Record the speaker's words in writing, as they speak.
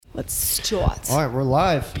Let's start. All right, we're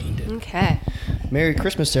live. Okay. Merry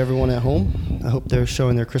Christmas to everyone at home. I hope they're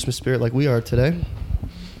showing their Christmas spirit like we are today.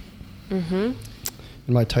 Mm-hmm.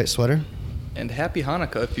 In my tight sweater. And happy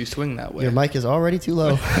Hanukkah if you swing that way. Your mic is already too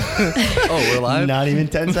low. Oh, we're live? Not even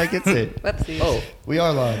 10 seconds in. Whoopsies. Oh. We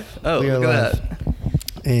are live. Oh, we are look at live.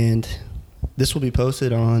 that. And this will be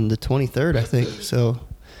posted on the 23rd, I think. So,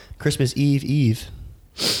 Christmas Eve.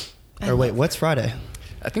 Or wait, what's Friday?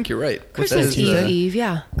 I think you're right. Christmas That is Eve,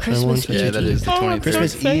 yeah. Christmas Yeah, Eve. that is the 23rd.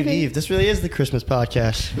 Christmas exciting. Eve. This really is the Christmas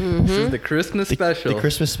podcast. This is the Christmas special. The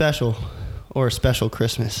Christmas special. Or special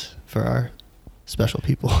Christmas for our special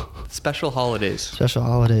people. Special holidays. Special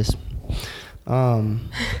holidays.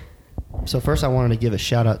 So first I wanted to give a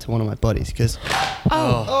shout out to one of my buddies because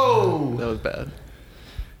Oh. That was bad.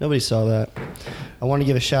 nobody saw that. I want to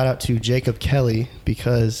give a shout out to Jacob Kelly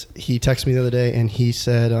because he texted me the other day and he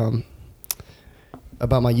said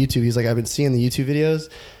about my YouTube. He's like, I've been seeing the YouTube videos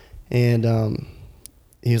and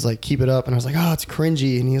he was like, keep it up. And I was like, oh, it's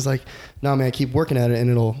cringy. And he was like, no, man, keep working at it and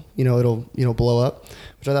it'll blow up,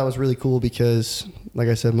 which I thought was really cool because, like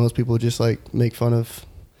I said, most people just like make fun of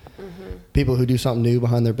people who do something new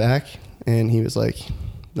behind their back. And he was like,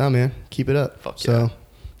 no, man, keep it up. Fuck so yeah.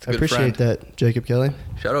 It's a I good appreciate friend. that, Jacob Kelly.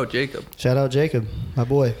 Shout out Jacob. Shout out Jacob, my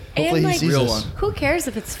boy. Hopefully And, he like, sees Real this. one. Who cares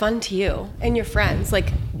if it's fun to you and your friends?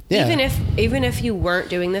 Like, Yeah. even if you weren't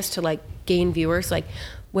doing this to like gain viewers, like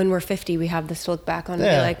when we're 50, we have this to look back on and be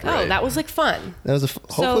Yeah. like, oh, Right. that was like fun. That was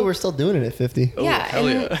hopefully we're still doing it at 50. Oh, Yeah, hell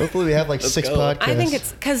and- yeah. Hopefully we have like Let's 6 go. podcasts. I think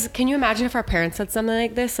it's because can you imagine if our parents said something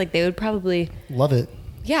like this? Like they would probably, Love it.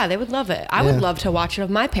 yeah, they would love it. I Yeah. would love to watch it of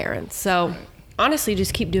my parents. So honestly,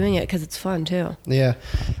 just keep doing it because it's fun too. Yeah.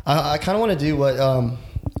 I kind of want to do what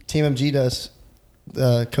Team MG does,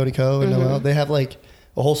 Cody Co and Noel. They have like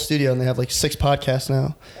a whole studio and they have like 6 podcasts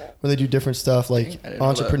now where they do different stuff like I didn't know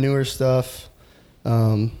entrepreneur stuff,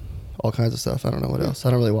 all kinds of stuff. I don't know what else. I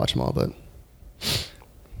don't really watch them all, but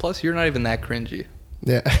Plus, you're not even that cringy.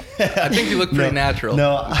 yeah. I think you look pretty natural.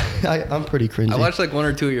 No, I'm pretty cringy. I watched like one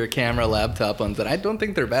or two of your camera laptop ones, and I don't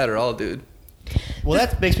think they're bad at all, dude. Well,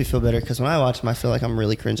 that makes me feel better because when I watch them, I feel like I'm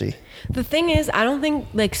really cringy. The thing is, I don't think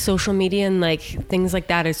like social media and like things like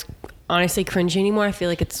that is honestly cringy anymore. I feel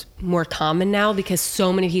like it's more common now because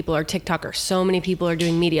so many people are TikTokers, so many people are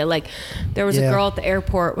doing media. Like there was Yeah. a girl at the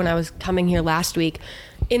airport when I was coming here last week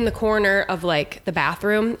in the corner of like the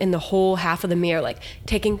bathroom in the whole half of the mirror, like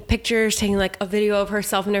taking pictures, taking like a video of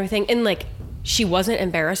herself and everything. And like she wasn't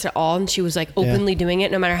embarrassed at all. And she was like openly doing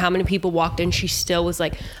it. No matter how many people walked in, she still was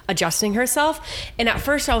like adjusting herself. And at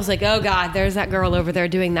first I was like, oh God, there's that girl over there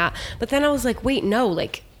doing that. But then I was like, wait, no,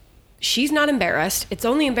 like she's not embarrassed. It's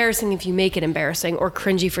only embarrassing if you make it embarrassing or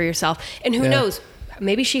cringy for yourself. And who Yeah. knows?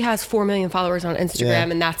 Maybe she has 4 million followers on Instagram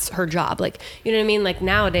Yeah. and that's her job. Like, you know what I mean? Like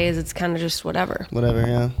nowadays it's kind of just whatever. Whatever,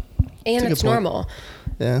 yeah. And a good it's point. normal.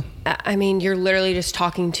 Yeah. I mean, you're literally just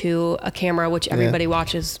talking to a camera, which everybody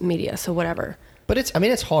watches media. So whatever. But it's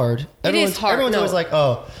hard. It is hard, Everyone's no. always like,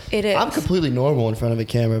 oh, It is. I'm completely normal in front of a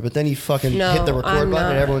camera. But then you fucking No, hit the record I'm button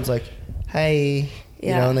and not. everyone's like, hey, you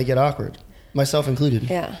Yeah. know, and they get awkward. Myself included.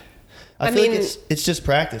 Yeah. I feel like it's just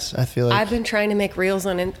practice. I feel like. I've been trying to make reels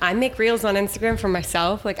I make reels on Instagram for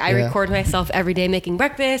myself. Like I Yeah. record myself every day making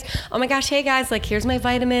breakfast. Oh my gosh, hey guys, like here's my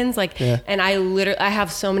vitamins. Like, Yeah. and I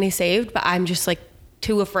have so many saved, but I'm just like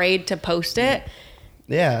too afraid to post it.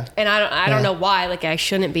 yeah. And I don't know why. Like I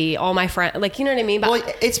shouldn't be. All my friends, like you know what I mean. But Well,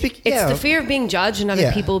 it's it's the fear of being judged and other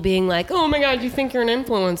Yeah. people being like, oh my God, you think you're an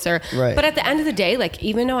influencer. Right. But at the end of the day, like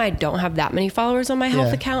even though I don't have that many followers on my health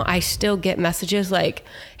Yeah. account, I still get messages like,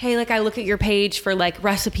 hey, like I look at your page for like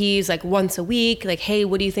recipes like once a week. Like, hey,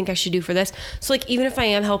 what do you think I should do for this? So like even if I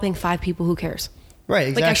am helping 5 people, who cares? Right,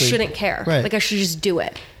 exactly. Like I shouldn't care. Right. Like I should just do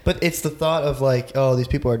it. But it's the thought of like, oh, these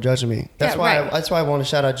people are judging me. That's Yeah, why. right. That's why I want to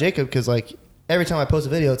shout out Jacob because like every time I post a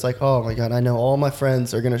video, it's like, oh my God, I know all my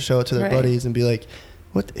friends are gonna show it to their Right. buddies and be like,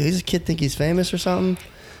 what? Does this kid think he's famous or something?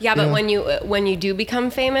 Yeah, but know? when you do become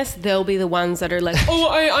famous, they'll be the ones that are like, oh,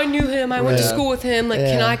 I knew him. I went to Yeah. school with him. Like,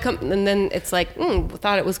 can Yeah. I come? And then it's like,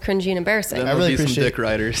 thought it was cringy and embarrassing. Then I there'll really be some appreciate- dick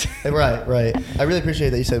riders. Right. I really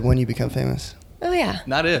appreciate that you said when you become famous. Oh yeah.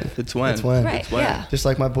 Not if, it's when. It's when. Right. It's when. Yeah. Just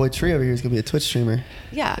like my boy Tree over here is gonna be a Twitch streamer.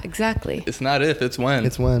 Yeah. Exactly. It's not if, it's when.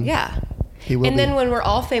 It's when. Yeah. He will And be. then when we're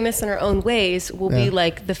all famous in our own ways, we'll Yeah. be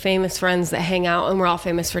like the famous friends that hang out, and we're all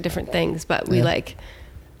famous for different things. But we Yeah. like,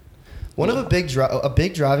 One of a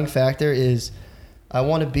big driving factor is I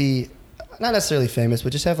want to be not necessarily famous,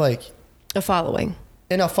 but just have like a following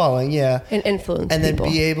enough following, yeah, and influence and then people.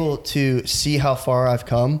 be able to see how far I've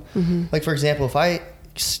come. Mm-hmm. Like for example, if I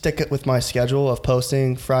stick it with my schedule of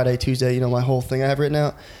posting Friday, Tuesday, you know, my whole thing I have written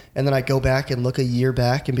out, and then I go back and look a year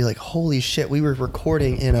back and be like, holy shit, we were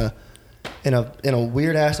recording in a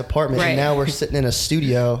weird ass apartment, Right. and now we're sitting in a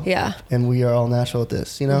studio. Yeah. And we are all natural at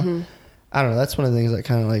this, you know? I don't know. That's one of the things that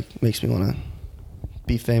kind of like makes me want to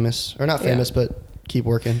be famous, or not famous, but keep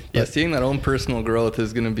working. Yeah, But, seeing that own personal growth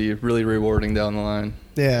is going to be really rewarding down the line.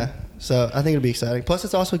 yeah. So I think it'll be exciting. Plus,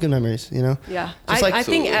 it's also good memories, you know? Yeah. Just like- I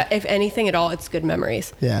think if anything at all, it's good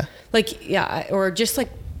memories. Yeah. Like, yeah, or just like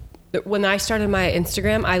when I started my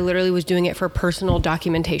Instagram, I literally was doing it for personal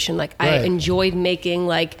documentation. Like, I Right. enjoyed making,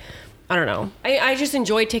 like, I don't know. I just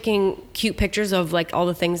enjoyed taking cute pictures of like all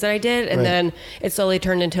the things that I did. And Right. then it slowly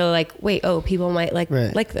turned into like, wait, oh, people might like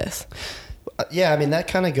Right. this. Yeah, I mean, that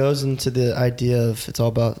kind of goes into the idea of it's all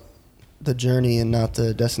about the journey and not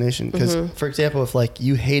the destination. Because, for example, if like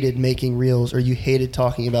you hated making reels, or you hated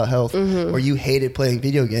talking about health, or you hated playing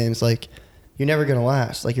video games, like you're never going to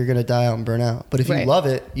last. Like you're going to die out and burn out. But if you Right. love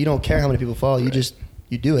it, you don't care how many people follow. You just,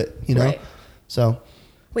 you do it, you know? Right. So,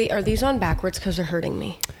 Wait, are these on backwards because they're hurting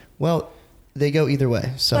me? well, they go either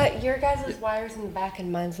way. So But your guys' wire's in the back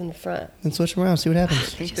and mine's in the front. then switch them around, see what happens. I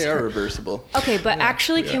think they are reversible. Okay, but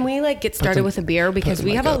actually, can we like get started them- with a beer, because them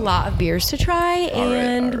we back have a up. lot of beers to try, All right,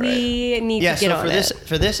 and all right. we need Yeah, to get so on for it.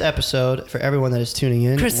 for this episode, for everyone that is tuning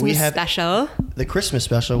in, Christmas we have special. the Christmas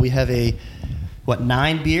special. We have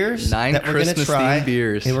 9 beers 9 that we're gonna Christmas-themed try,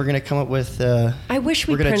 beers. and we're gonna come up with. I wish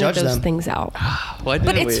we we're gonna printed judge those them. things out, Why didn't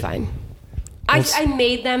but it's we? fine. Well, I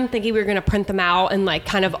made them thinking we were gonna print them out and like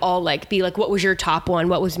kind of all like be like, what was your top one?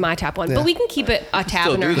 What was my top one? Yeah. But we can keep it a tab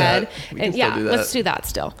still in our do that. head, We can and still yeah, do that. let's do that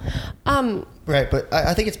still. Right, but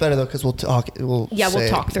I think it's better though because we'll talk. We'll say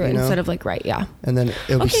talk through it you know? instead of like right, yeah. and then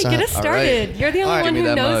it'll be Okay, signed. get us All right. started. You're the only All right, one give me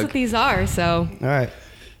who that knows mug. what these are, so. All right,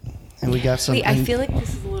 and we got some. Wait, I feel like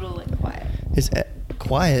this is a little like quiet. it's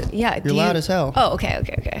quiet. Yeah, you're loud as hell. Oh,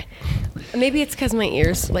 okay. Maybe it's because my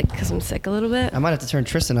ears, like, because I'm sick a little bit. I might have to turn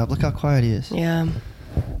Tristan up. Look how quiet he is. Yeah.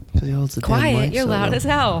 Because he holds the damn Quiet. mic You're so loud well. as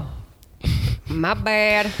hell. My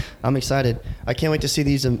bad. I'm excited. I can't wait to see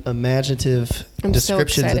these imaginative I'm so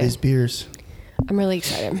descriptions of excited. these beers. I'm really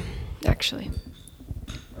excited, actually.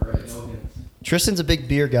 Tristan's a big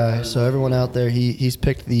beer guy, so everyone out there, he's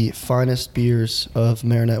picked the finest beers of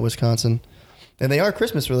Marinette, Wisconsin. And they are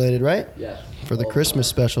Christmas related, right? Yeah. For the Christmas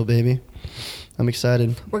special, baby. I'm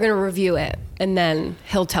excited. We're going to review it, and then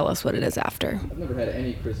he'll tell us what it is after. I've never had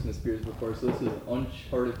any Christmas beers before, so this is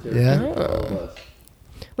uncharted Yeah? territory for all of us.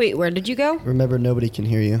 Wait, where did you go? Remember, nobody can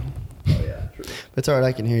hear you. Oh yeah, true. But it's all right,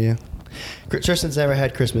 I can hear you. Tristan's never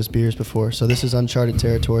had Christmas beers before, so this is uncharted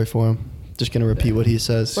territory for him. Just going to repeat what he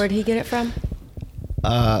says. Where did he get it from?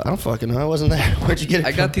 I don't fucking know. I wasn't there. Where'd you get it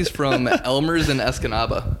I from? got these from Elmer's in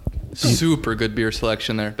Escanaba. Super good beer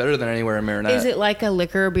selection there. Better than anywhere in Marinette. Is it like a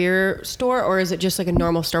liquor beer store, or is it just like a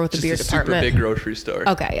normal store with a Just beer a department? super big grocery store.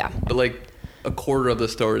 Okay, yeah. But like a quarter of the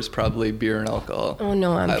store is probably beer and alcohol. Oh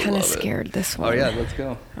no, I'm I kind of love it. scared this Oh one. yeah, let's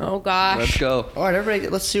go. Oh gosh. Let's go. All right, everybody,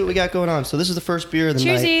 let's see what we got going on. So this is the first beer of the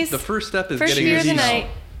night. Cheersies. The first step is First getting beer of the the smell. night.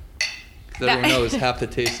 'Cause everyone knows half the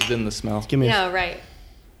taste is in the smell. Give me. Yeah, right.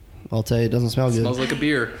 I'll tell you, it doesn't smell good. Smells like a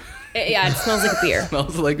beer. Yeah, it smells like a beer.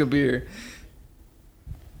 Smells like a beer.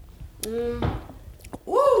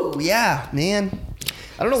 Woo! Yeah, man.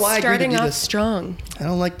 I don't know why I agreed Starting to do off this. strong. I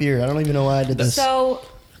don't like beer. I don't even know why I did this. So,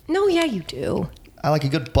 no, yeah, you do. I like a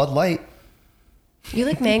good Bud Light, You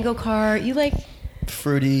like mango car. You like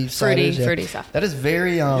fruity, Fruity- ciders, yeah. fruity stuff. That is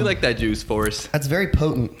very. You like that juice, Forrest? That's very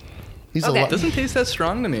potent. These Okay. a lot. Doesn't taste that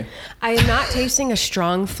strong to me. I am not tasting a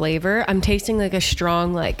strong flavor. I'm tasting like a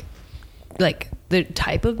strong like the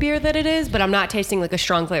type of beer that it is, but I'm not tasting like a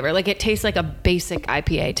strong flavor. Like it tastes like a basic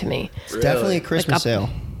IPA to me. It's definitely a Christmas Like ale.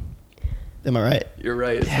 Am I right? You're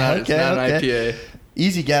right. It's Yeah, not. okay, It's not an okay. IPA.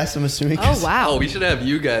 Easy guess, I'm assuming. Oh 'cause- wow. Oh, we should have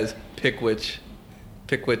you guys pick which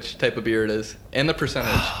type of beer it is and the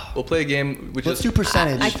percentage. We'll play a game. Let's do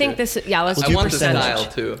percentage. I think this. Yeah, let's We'll do do I want the percentage. style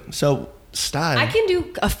too. So style. I can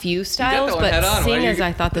do a few styles, that one but head on. Why seeing you- as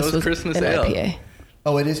I thought that this was was Christmas an ale. IPA.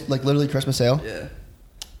 Oh, it is like literally Christmas ale. Yeah.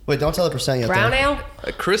 Wait, don't tell the percent yet. Brown though. ale.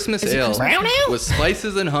 A Christmas Is it ale Christmas? Brown ale? with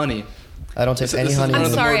spices and honey. I don't taste This any is honey. one I'm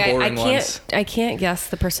of in the it. more sorry, I boring can't. ones. I can't guess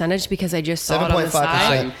the percentage because I just saw it on the 7.5%.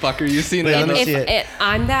 side. Fucker, you seen Wait, that? let me And see it.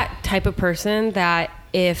 I'm that type of person that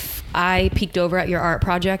if I peeked over at your art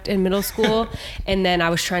project in middle school and then I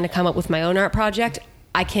was trying to come up with my own art project,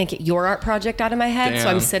 I can't get your art project out of my head. So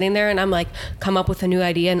I'm Damn. sitting there and I'm like, come up with a new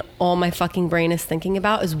idea, and all my fucking brain is thinking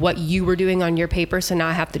about is what you were doing on your paper. So now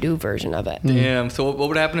I have to do a version of it. Damn. So what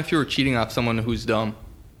would happen if you were cheating off someone who's dumb?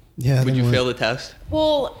 Yeah. Would then you what? fail the test?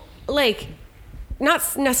 Well, like, not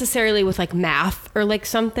necessarily with like math or like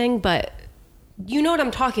something, but you know what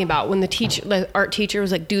I'm talking about when the art teacher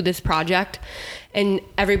was like, do this project, and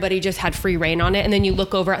everybody just had free reign on it, and then you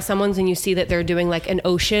look over at someone's and you see that they're doing like an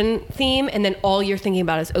ocean theme, and then all you're thinking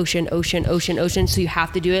about is ocean, ocean, ocean, ocean, so you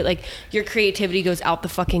have to do it. Like, your creativity goes out the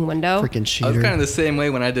fucking window. Freaking cheater. I was kind of the same way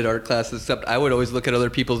when I did art classes, except I would always look at other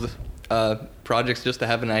people's projects just to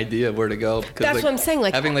have an idea of where to go. Because, That's like, what I'm saying,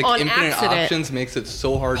 like, having like on infinite accident. options makes it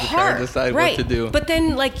so hard to try Hard, to decide right. what to do. But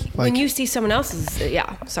then, like, when Mike. you see someone else's,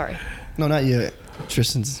 sorry. No, not you.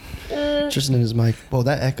 Tristan and his mic. Well,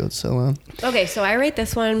 that echoed so loud. Okay, so I rate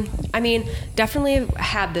this one. I mean, definitely have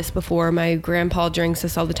had this before. My grandpa drinks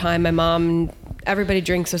this all the time. My mom, everybody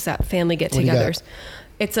drinks this at family do you got? get-togethers.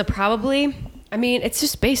 It's a probably, I mean, it's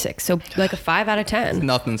just basic. So like a 5 out of 10.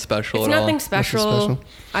 Nothing special It's at all. nothing special. Nothing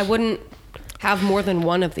special. I wouldn't have more than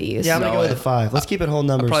one of these. Yeah, I'm going to No, go with a 5. Let's keep it whole I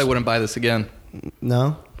numbers. probably wouldn't buy this again.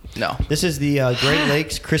 No? No. This is the Great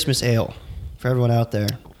Lakes Christmas Ale for everyone out there.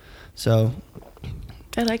 So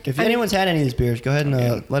I like if I mean, anyone's had any of these beers, go ahead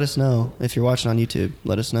and let us know. If you're watching on YouTube,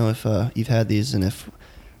 let us know if you've had these and if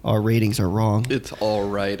our ratings are wrong. It's all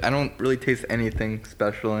right. I don't really taste anything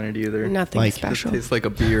special in it either. nothing Mike. It just special. tastes like a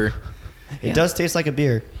beer. It Yeah. does taste like a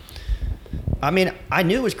beer. I mean, I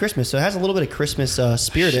knew it was Christmas, so it has a little bit of Christmas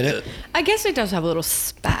spirit in it. I guess it does have a little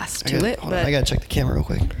spice to it, Hold on, but I gotta check the camera real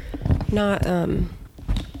quick.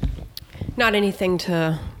 not anything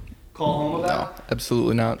to, Call home No,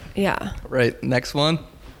 absolutely not. yeah. Right, next one.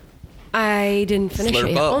 I didn't finish Slurp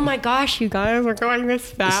it yet. up. Oh my gosh, you guys are going this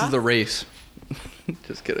fast. This is the race.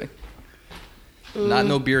 Just kidding. Not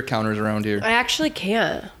no beer counters around here. I actually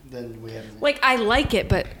can't. Then we have. Like, I like it,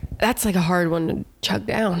 but that's like a hard one to chug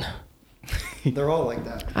down. They're all like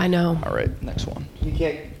that. I know. All right, next one. You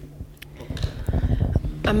can't.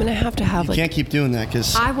 I'm gonna have to have You like. can't keep doing that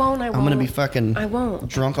because I won't. I'm gonna be fucking I won't.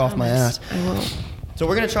 drunk off my Promise. ass. I won't. So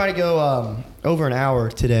we're gonna try to go over an hour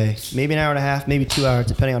today, maybe an hour and a half, maybe 2 hours,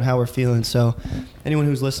 depending on how we're feeling. So anyone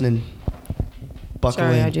who's listening, buckle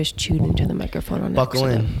Sorry, in, I just chewed into the microphone on buckle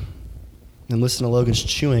accident. in, and listen to Logan's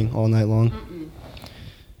chewing all night long.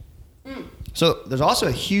 So there's also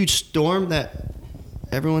a huge storm that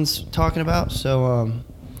everyone's talking about. So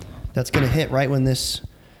that's gonna hit right when this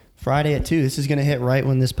Friday at 2. This is gonna hit right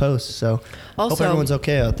when this posts. So hope Also, everyone's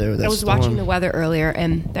okay out there with that I was storm. watching the weather earlier,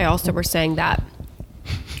 and they also were saying that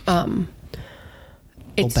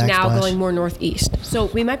it's now backsplash. going more northeast. So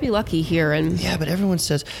we might be lucky here. And Yeah, but everyone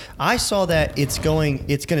says I saw that it's going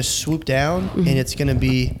to swoop down and it's going to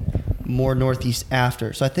be more northeast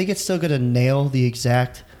after. So I think it's still going to nail the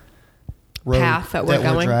exact road path that we're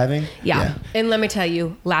going. driving. Yeah. And let me tell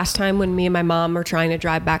you, last time when me and my mom were trying to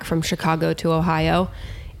drive back from Chicago to Ohio,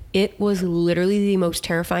 it was literally the most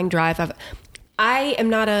terrifying drive I am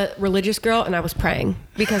not a religious girl, and I was praying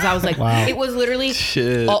because I was like, Wow. it was literally,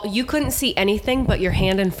 Shit. you couldn't see anything but your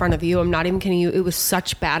hand in front of you. I'm not even kidding you. It was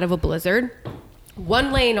such bad of a blizzard.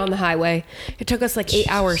 One lane on the highway. It took us like 8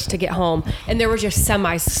 hours to get home, and there were just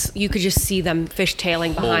semis. You could just see them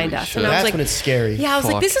fishtailing behind Holy us. shit. And I was That's like, when it's scary. yeah, I was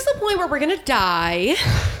like, Fuck. this is the point where we're gonna die.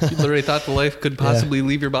 You literally thought the life could possibly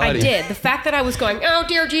leave your I body. did. The fact that I was going, oh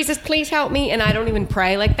dear Jesus, please help me, and I don't even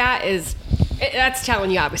pray like that that's telling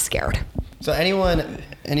you I was scared. So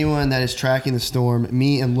anyone that is tracking the storm,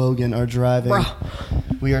 me and Logan are driving. Bro.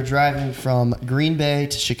 We are driving from Green Bay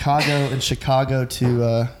to Chicago and Chicago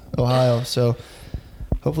to Ohio. So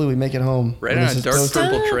hopefully we make it home. Right when on this a is dark posted.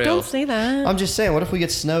 purple trail. Don't say that. I'm just saying, what if we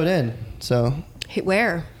get snowed in? So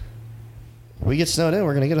Where? we get snowed in,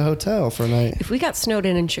 we're gonna get a hotel for a night. If we got snowed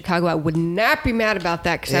in Chicago, I would not be mad about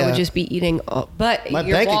that because I Yeah. would just be eating. But My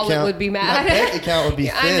your bank wallet account- would be mad. my bank account would be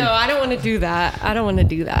Yeah, thin. I know. I don't want to do that. I don't want to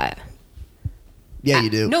do that. Yeah,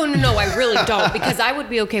 you do. No, I really don't because I would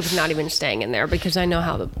be okay with not even staying in there because I know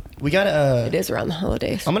how We got it is around the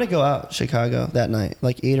holidays. I'm gonna go out Chicago that night,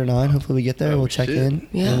 like 8 or 9. Hopefully we get there. Oh, we'll check shit. in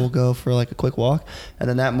Yeah. and we'll go for like a quick walk. And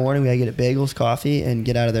then that morning we gotta get a bagels, coffee, and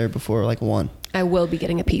get out of there before like 1. I will be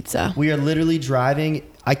getting a pizza. We are literally driving.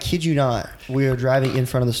 I kid you not. We are driving in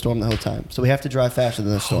front of the storm the whole time, so we have to drive faster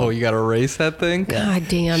than the storm. Oh, you got to race that thing? God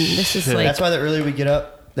damn, this is Shit. like. That's why the earlier we get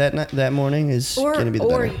up that night, that morning is gonna be the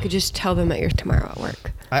or better. you could just tell them that you're tomorrow at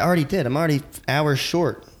work. I already did. I'm already hours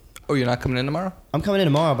short. Oh, you're not coming in tomorrow? I'm coming in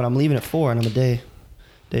tomorrow, but I'm leaving at 4, and I'm a day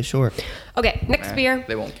short. Okay, next beer.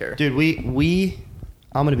 They won't care. Dude,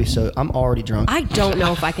 I'm gonna be I'm already drunk. I don't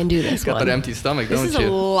know if I can do this Got one. that empty stomach, This don't is you? a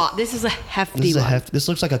lot. This is a hefty This is a one. This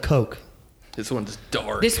looks like a Coke. This one's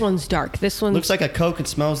dark. This one's dark. This one's Looks like a Coke and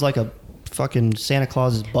smells like a fucking Santa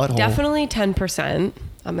Claus's butthole. definitely 10%.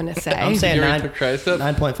 I'm gonna say. I'm saying You already took try sip?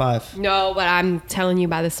 9.5. No, but I'm telling you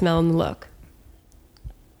by the smell and the look.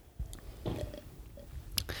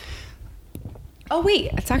 Oh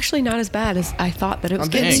wait, it's actually not as bad as I thought that it was.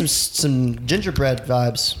 I'm gonna getting be. some gingerbread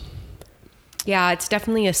vibes. Yeah, it's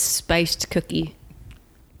definitely a spiced cookie.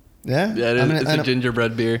 Yeah? Yeah, it's a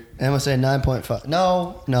gingerbread beer. I'm going to say 9.5.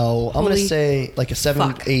 No. I'm going to Holy say like a 7,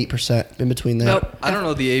 fuck. 8% in between there. Nope. I don't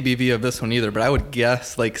know the ABV of this one either, but I would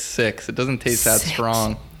guess like 6. It doesn't taste that 6.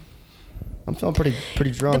 strong. I'm feeling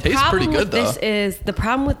pretty drunk. Tastes pretty good, with this though. is the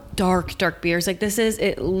problem with dark beers like this is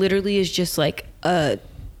it literally is just like a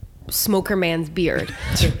smoker man's beard.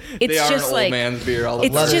 It's They are just an like old man's beer. All the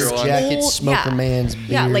it's Leather just jacket, old- smoker man's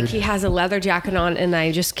Yeah, like beard. he has a leather jacket on, and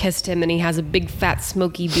I just kissed him, and he has a big fat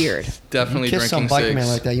smoky beard. Definitely Kiss some drinking biker man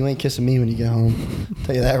 6. like that. You ain't kissing me when you get home.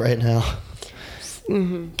 Tell you that right now.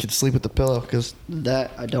 Could sleep with the pillow because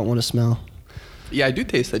that I don't want to smell. Yeah, I do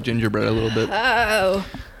taste that gingerbread a little bit. Oh,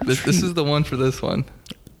 This is the one for this one.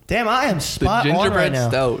 Damn, I am spot on right gingerbread now.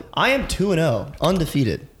 stout. I am 2-0,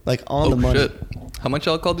 undefeated, like on the Oh money. shit! How much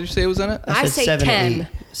alcohol did you say was in it? I said say 7 10. 8.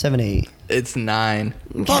 7 8. It's 9.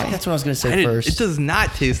 Fuck, that's what I was gonna say I first. It does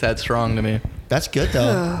not taste that strong to me. That's good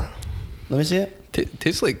though. Let me see it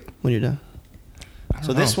Tastes like when you're done. I So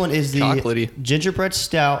don't this know, one is the chocolatey. gingerbread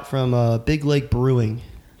stout from Big Lake Brewing.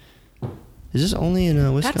 Is this only in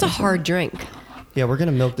Wisconsin? that's a hard drink. Yeah, we're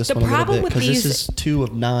gonna milk this The one a little problem bit with because this these- is 2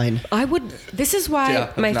 of 9. I would. This is why Yeah,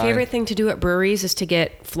 my 9. favorite thing to do at breweries is to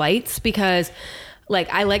get flights because,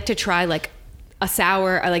 like, I like to try like a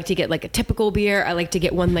sour. I like to get like a typical beer. I like to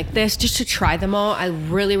get one like this just to try them all. I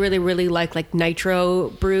really, really, really like nitro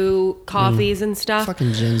brew coffees and stuff.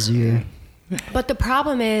 Fucking Gen Z. But the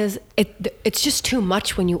problem is, it's just too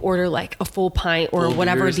much when you order like a full pint or Full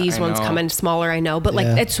whatever. beers, These I ones know. come in smaller, I know, but like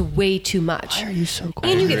Yeah. it's way too much. Why are you so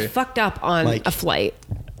cool? And you agree. get fucked up on Mike. a flight.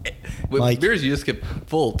 With Mike. beers, you just get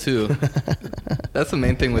full too. That's the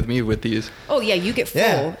main thing with me with these. Oh yeah, you get full.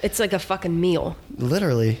 Yeah. It's like a fucking meal.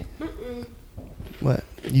 Literally. What?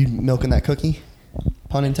 You milking that cookie?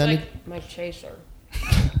 Pun intended. Like my chaser.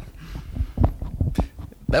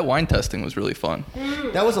 That wine testing was really fun.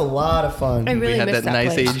 That was a lot of fun. I We really had miss that that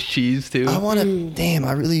nice place. aged cheese too. I want to. Damn,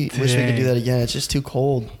 I really wish we could do Dang. that again. It's just too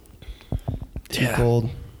cold. Too Yeah. cold.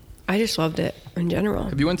 I just loved it in general.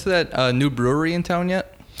 Have you went to that new brewery in town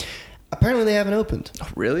yet? Apparently they haven't opened. Oh,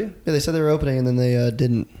 really? Yeah, they said they were opening and then they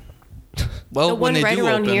didn't. Well, The when one they right do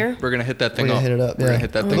around open, here? we're gonna hit that We're thing gonna up. hit it up. We're Yeah, gonna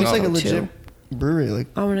hit that Oh, thing looks up. like a too. legit brewery. Like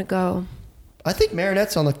I want to go. I think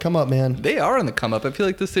Marinette's on the come up, man. They are on the come up. I feel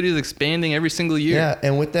like this city is expanding every single year. Yeah,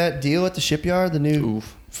 and with that deal at the shipyard, the new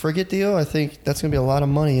Oof. frigate deal, I think that's gonna be a lot of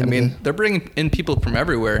money. I Into mean, the, they're bringing in people from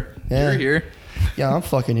everywhere. Yeah. You're here. yeah, I'm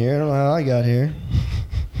fucking here. I don't know how I got here.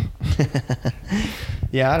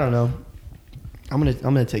 Yeah, I don't know. I'm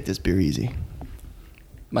gonna take this beer easy.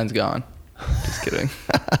 Mine's gone. Just kidding.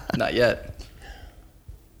 Not yet.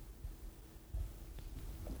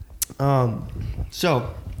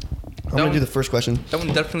 So I'm gonna one- do the first question. That one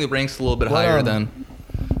definitely ranks a little bit What, higher than.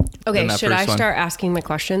 Okay, Than that should I first one. start asking my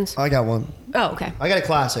questions? I got one. Oh, okay. I got a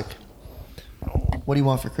classic. What do you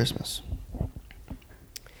want for Christmas?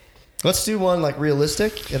 Let's do one like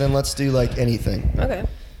realistic, and then let's do like anything. Okay.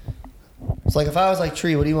 It's like if I was like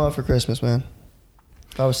Tree, what do you want for Christmas, man?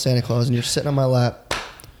 If I was Santa Claus and you're sitting on my lap,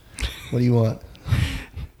 what do you want?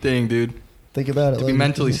 Dang, dude. Think about it. To be like-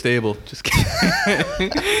 mentally stable. Just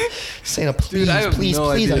kidding. Santa, please, I have please, no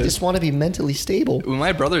please. I idea. just want to be mentally stable. When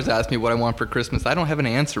my brothers ask me what I want for Christmas, I don't have an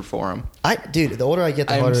answer for them. Dude, the older I get,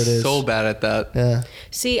 the I'm harder it is. so bad at that. Yeah.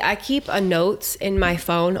 See, I keep a notes in my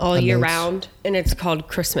phone all A year notes? round, and it's called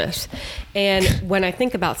Christmas. And when I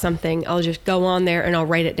think about something, I'll just go on there and I'll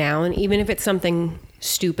write it down, even if it's something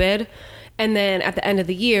stupid. And then at the end of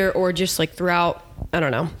the year, or just like throughout, I don't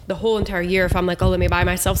know, the whole entire year, if I'm like, oh, let me buy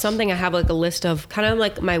myself something, I have like a list of kind of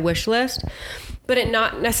like my wish list, but it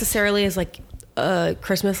not necessarily is like a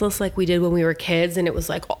Christmas list like we did when we were kids, and it was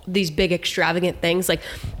like all these big extravagant things. Like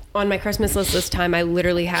on my Christmas list this time, I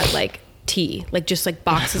literally had like tea, like just like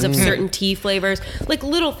boxes of certain tea flavors, like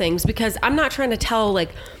little things, because I'm not trying to tell, like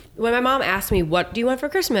when my mom asked me, what do you want for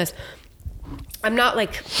Christmas? I'm not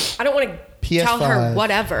like, I don't want to tell her PS5.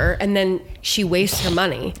 whatever and then she wastes her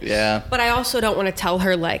money. Yeah. But I also don't want to tell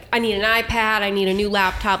her like, I need an iPad, I need a new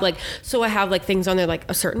laptop. Like, so I have like things on there, like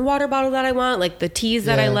a certain water bottle that I want, like the teas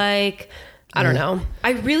that I Yeah. like. I don't know. I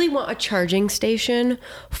really want a charging station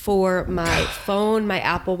for my phone, my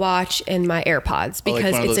Apple Watch, and my AirPods, Oh, like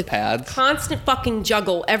because one of it's those a pads? constant fucking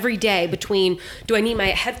juggle every day between, do I need my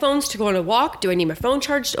headphones to go on a walk? Do I need my phone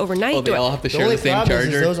charged overnight? Oh, they Do I- all have to The share only the same problem is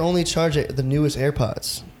charger. those only charge at the newest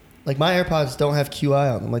AirPods. Like my AirPods don't have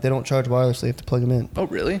QI on them. Like they don't charge wirelessly. You have to plug them in. Oh,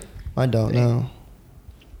 really? Mine don't. No.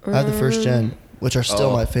 I have the first gen. which are still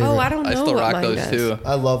Oh. my favorite. Oh, I don't know. I still what rock mine those does. too.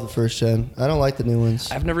 I love the first gen. I don't like the new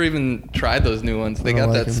ones. I've never even tried those new ones. They I don't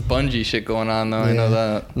got like that 'em. spongy shit going on though. I know Yeah.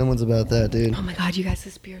 that. No one's about that, dude. Oh my god, you guys,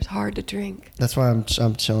 this beer's hard to drink. That's why I'm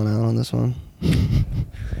chilling out on this one.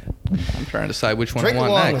 I'm trying to decide which one Drink I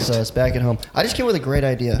want along next. with us back at home. I just came with a great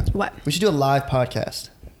idea. What? We should do a live podcast.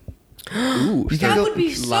 Ooh, You so can That go would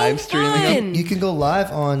be so live streaming fun. You can go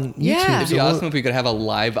live on YouTube. Yeah. it'd So be we'll- awesome if we could have a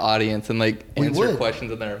live audience and like We answer would.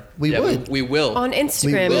 questions in there. We would. We will. On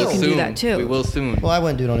Instagram, We you will can do soon. that too. We will soon. Well, I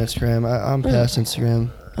wouldn't do it on Instagram. I'm past Instagram.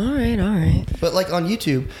 All right, all right. But like on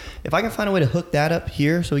YouTube, if I can find a way to hook that up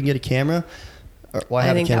here so we can get a camera, or, well, I I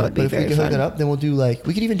have think a that camera, would be but if we very can hook fun. it up, then we'll do like,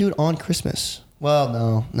 we could even do it on Christmas. Well,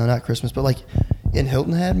 no, not Christmas, but like in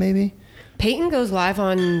Hilton Head maybe. Peyton goes live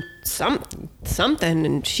on something,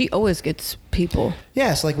 and she always gets people.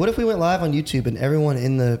 Yeah, so like what if we went live on YouTube and everyone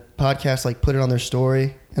in the podcast like put it on their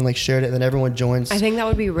story and like shared it, and then everyone joins, I think that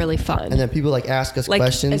would be really fun. and then people like ask us like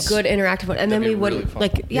questions. a good interactive one, and then That'd we be would really fun.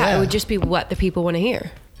 like Yeah. it would just be what the people want to hear.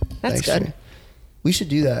 That's Thanks, good. Jay. We should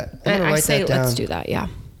do that. I'm And gonna I write say that down. let's do that. Yeah.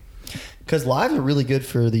 Because lives are really good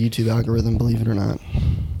for the YouTube algorithm, believe it or not.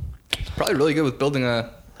 It's probably really good with building a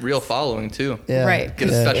real following too. Yeah. Right. Get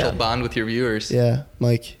a yeah. special Yeah. bond with your viewers. Yeah,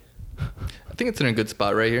 Mike, I think it's in a good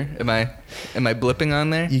spot right here. Am I blipping on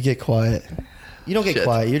there? you get quiet. You don't get Shit.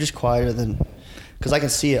 quiet. You're just quieter than, because I can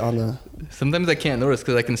see it on the. Sometimes I can't notice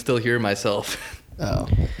because I can still hear myself. Oh,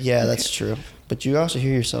 yeah, that's true. But you also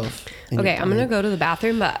hear yourself. in your Okay, I'm gonna brain. go to the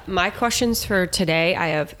bathroom. But my questions for today, I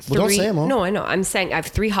have three. Well, don't say 'em all. No, I know. I'm saying I have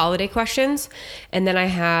 3 holiday questions, and then I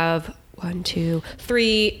have 1, 2,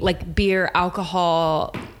 3 like beer,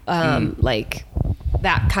 alcohol, like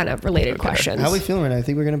that kind of related questions. How are we feeling right now? I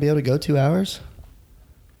think we're gonna be able to go 2 hours.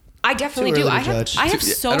 I definitely Too do. early I to have judge. I have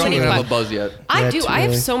so I don't many even have a questions. buzz yet. I Yeah, do. too I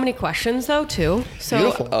have early. so many questions though too. So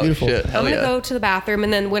Beautiful. Oh Beautiful. shit! Hell I'm gonna yeah. go to the bathroom,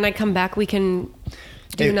 and then when I come back, we can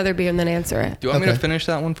do Hey. another beer and then answer it. Do you want me Okay. to finish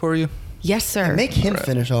that one for you? Yes, sir. Make him Alright.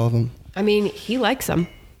 finish all of them. I mean, he likes them.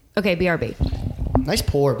 Okay, BRB. Nice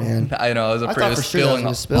pour, man. I know. I was I afraid thought of for sure that was spilling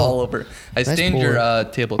gonna spill. all over. I Nice stained your pour.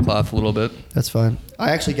 tablecloth a little bit. That's fine.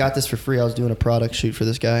 I actually got this for free. I was doing a product shoot for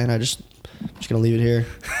this guy, and I'm just gonna leave it here.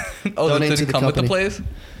 Oh, that Donate to didn't the come with the company. place?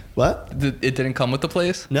 What? It didn't come with the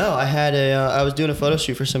place? No, I had I was doing a photo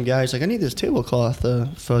shoot for some guy. He's like, I need this tablecloth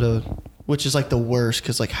photo, which is like the worst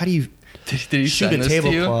because like, how do you Did you shoot send a this to you?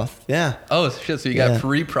 tablecloth? Yeah, Oh shit! So you Yeah. got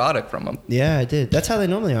free product from them. yeah, I did. That's how they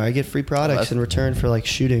normally are. I get free products That's- in return for like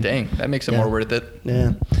shooting. Dang, that makes it Yeah. more worth it.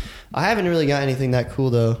 Yeah, I haven't really got anything that cool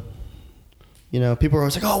though. You know, people are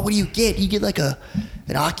always like, "Oh, what do you get? You get like an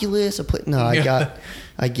Oculus?" No,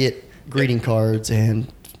 I get greeting cards and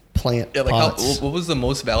plant Yeah, like pots. what was the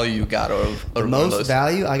most value you got out of The one of most those?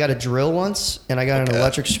 value, I got a drill once, and I got an Okay.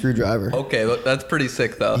 electric screwdriver. Okay, that's pretty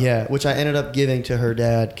sick though. Yeah, which I ended up giving to her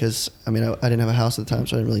dad because I mean I didn't have a house at the time,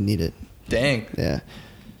 so I didn't really need it. Dang. Yeah,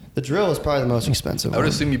 the drill is probably the most expensive. I would one.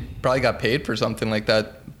 assume you probably got paid for something like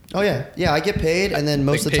that. Oh yeah, I get paid, and then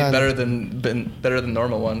most Like of the paid time better than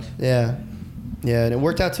normal ones. Yeah, and it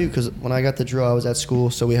worked out too because when I got the drill, I was at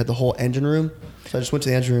school, so we had the whole engine room. So I just went to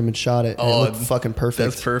the engine room and shot it. And it looked fucking perfect.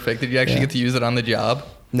 That's perfect. Did you actually Yeah. get to use it on the job?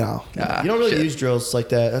 No, Ah, you don't really shit. use drills like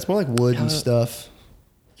that. That's more like wood and stuff.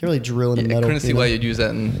 You can't really drill in a Yeah, I metal. couldn't see you know? why you'd use that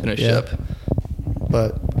in a Yeah. ship.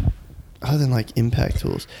 But other than like impact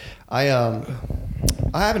tools, I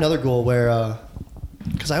have another goal where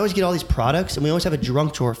because I always get all these products and we always have a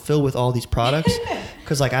junk drawer filled with all these products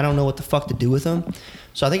because like I don't know what the fuck to do with them.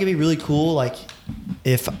 So I think it'd be really cool like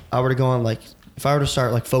if I were to go on like if I were to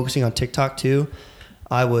start like focusing on TikTok too,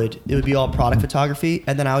 it would be all product photography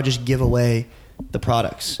and then I would just give away the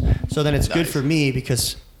products. So then it's good Nice. for me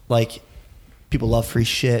because like people love free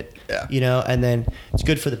shit, Yeah. you know, and then it's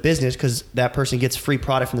good for the business because that person gets free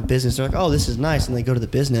product from the business. They're like, oh, this is nice. And they go to the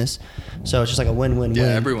business. So it's just like a win-win-win.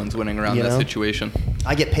 Yeah, everyone's winning around You that know? situation.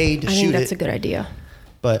 I get paid to I shoot think that's it, a good idea.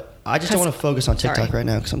 but I just don't 'Cause- want to focus on TikTok sorry. right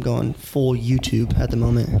now because I'm going full YouTube at the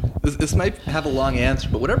moment. This might have a long answer,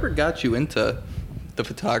 but whatever got you into the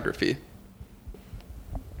photography?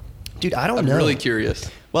 Dude, I don't I'm know. really curious.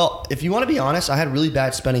 Well, if you want to be honest, I had really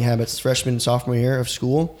bad spending habits freshman and sophomore year of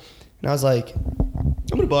school. And I was like, I'm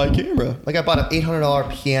going to buy a camera. Like I bought an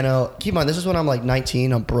 $800 piano. Keep in mind, this is when I'm like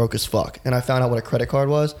 19. I'm broke as fuck. And I found out what a credit card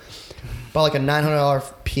was. Bought like a $900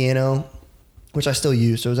 piano, which I still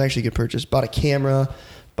use. So it was actually a good purchase. Bought a camera.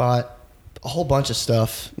 Bought a whole bunch of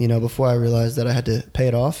stuff, you know, before I realized that I had to pay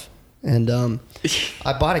it off. And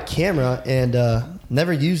I bought a camera and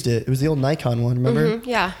never used it. It was the old Nikon one, remember? Mhm,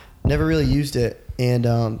 yeah. Never really used it, and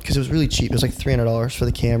because it was really cheap. It was like $300 for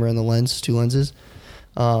the camera and the lens, 2 lenses.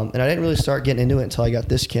 And I didn't really start getting into it until I got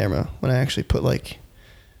this camera when I actually put like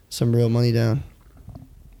some real money down.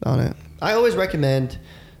 on it. I always recommend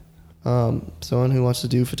someone who wants to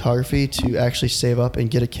do photography to actually save up and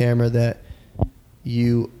get a camera that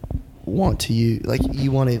you want to use, like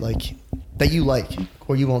you want to like that you like,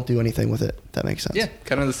 or you won't do anything with it. If that makes sense. Yeah,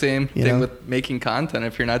 kind of the same You thing know? with making content.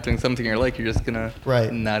 If you're not doing something you like, you're just gonna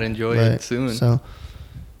Right. not enjoy Right. it soon. So,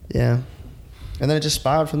 yeah, and then it just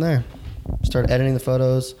spiraled from there. Started editing the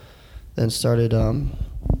photos, then started,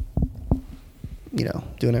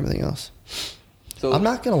 doing everything else. So I'm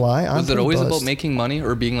not gonna lie. was it always about making money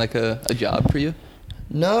or being like a job for you?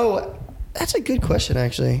 No, that's a good question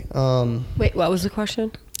actually. Wait, what was the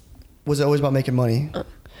question? Was it always about making money?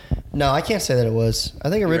 No, I can't say that it was. I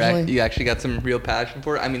think originally. You actually got some real passion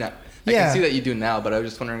for it. I mean, I Yeah. can see that you do now, but I was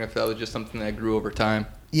just wondering if that was just something that grew over time.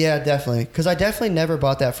 Yeah, definitely. Because I definitely never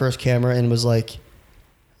bought that first camera and was like,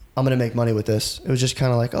 I'm gonna make money with this. It was just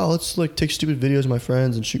kind of like, oh, let's like take stupid videos of my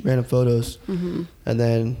friends and shoot random photos. Mm-hmm. And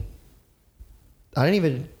then I didn't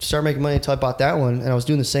even start making money until I bought that one, and I was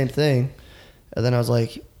doing the same thing. And then I was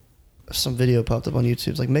like, some video popped up on YouTube.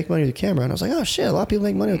 It's like, make money with the camera, and I was like, oh shit, a lot of people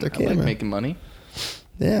make money with their I camera. like making money.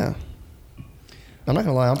 Yeah. I'm not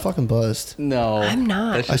gonna lie, I'm fucking buzzed. No, I'm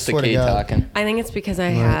not. That's I just the swear to K God. talking. I think it's because I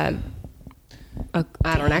Right. had.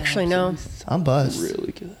 I don't actually know. I'm buzzed.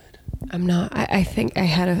 Really good. I'm not. I think I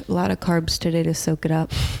had a lot of carbs today to soak it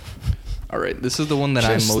up. All right, this is the one that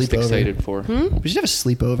Should I'm have most sleepover. excited for. We should have a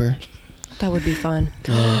sleepover. That would be fun.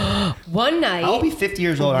 One night. I'll be 50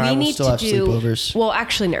 years old and I will still have sleepovers. Well,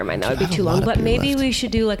 actually, never mind. That would I be have too a lot long. of But beer maybe left. we should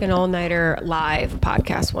do like an all-nighter live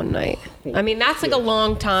podcast one night. I mean, that's like a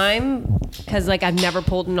long time because like I've never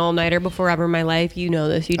pulled an all-nighter before ever in my life. You know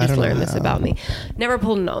this. You I just don't know learned this how. about me. Never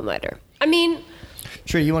pulled an all-nighter. I mean,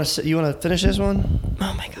 Tree, you want to finish this one?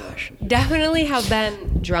 oh my gosh. Definitely have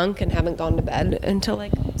been drunk and haven't gone to bed until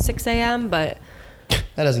like 6 a.m. But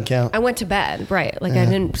That doesn't count. I went to bed, right? Like Yeah, I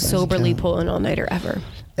didn't doesn't soberly count. pull an all-nighter ever.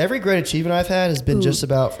 Every great achievement I've had has been Ooh. just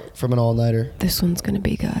about from an all-nighter. This one's gonna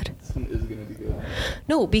be good. This one is gonna be good.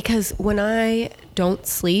 No, because when I don't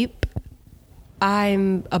sleep,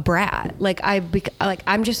 I'm a brat. Like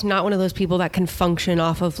I'm just not one of those people that can function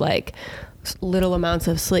off of like little amounts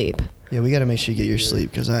of sleep. Yeah, we got to make sure you get your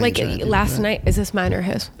sleep because I ain't Like trying to do last that. night, is this mine or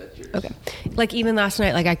his? That's yours. Okay. Like even last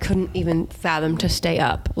night, like I couldn't even fathom to stay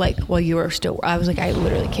up. Like while you were still, I was like, I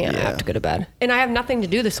literally can't. I Yeah. have to go to bed. And I have nothing to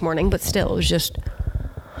do this morning, but still, it was just,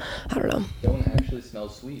 I don't know. That one actually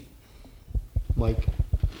smells sweet. Mike.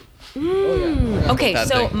 Oh, yeah. I forgot Okay, about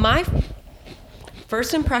that so thing. my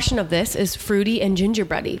first impression of this is fruity and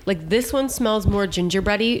gingerbready. Like this one smells more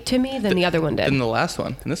gingerbready to me than the other one did. Than the last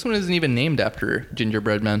one, and this one isn't even named after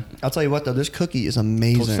gingerbread men. I'll tell you what though, this cookie is Those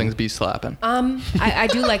amazing. things be slapping. I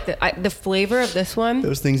do like the flavor of this one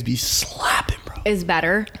Those things be slapping, bro. is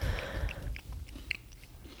better.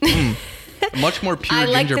 Much more pure I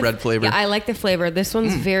like gingerbread the, flavor. Yeah, I like the flavor. This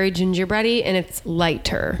one's very gingerbready and it's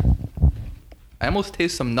lighter. I almost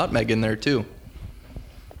taste some nutmeg in there too.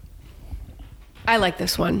 I like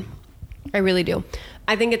this one. I really do.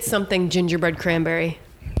 I think it's something gingerbread cranberry.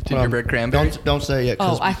 Gingerbread cranberry. Don't say it yet. Oh,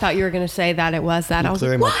 'cause I thought you were gonna say that it was that. I I'm was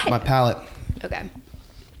clearing like, what? my palate. Okay.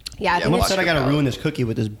 Yeah, I Yeah, think Who it's said I your gotta palate. ruin this cookie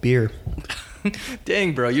with this beer?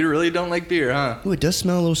 Dang, bro, you really don't like beer, huh? Ooh, it does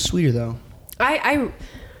smell a little sweeter though. I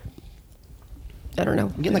don't know.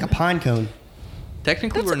 I'm getting like a pine cone.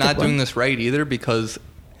 Technically, That's we're a not good one. doing this right either because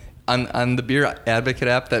on the Beer Advocate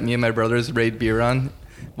app that me and my brothers rate beer on,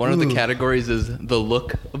 one of the Ooh. categories is the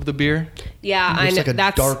look of the beer. Yeah, I Looks know. like a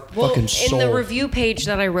That's dark well, fucking in the soul. review page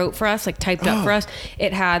that I wrote for us, like typed up for us,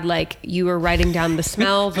 it had like you were writing down the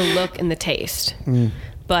smell, the look, and the taste.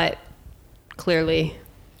 But clearly,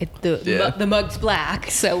 Yeah. the mug's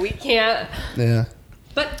black, so we can't. Yeah.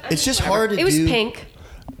 But It's just whatever. hard to It was do- pink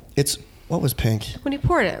It's what was pink? when you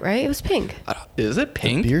poured it, right? It was pink. Is it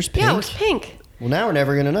pink? Beer's pink. Yeah, it was pink. Well, now we're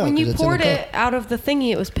never gonna know. When 'cause you it's in poured the it cup. out of the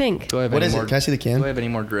thingy, it was pink. Do I have What any is it? more? Can I see the can? Do I have any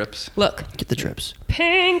more drips? Look, Get the trips.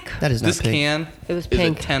 pink. That is not This pink. can It was is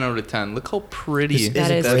pink. a 10 out of 10. Look how pretty This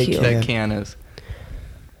is that, cute. that can is.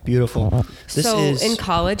 Beautiful. This So is in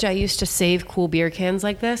college, I used to save cool beer cans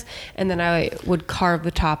like this, and then I would carve the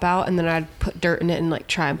top out, and then I'd put dirt in it and like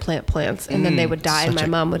try and plant plants, and then they would die, and Such my a-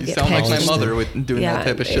 mom would You get sound like pissed. my pissed. mother with doing Yeah, that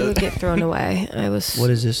type of it would shit. get thrown away. I was what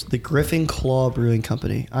is this? The Griffin Claw Brewing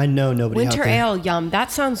Company. I know nobody winter out there. ale. Yum,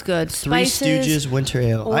 that sounds good. Three Spices. Stooges Winter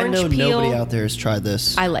Ale. I orange know peel. nobody out there has tried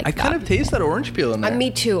this. I like I that. kind of taste that orange peel in there. Me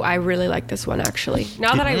too. I really like this one actually.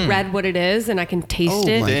 Now that I read what it is and I can taste Oh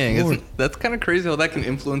it. my Dang, Lord. that's kind of crazy how that can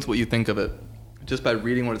influence what you think of it just by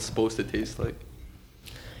reading what it's supposed to taste like.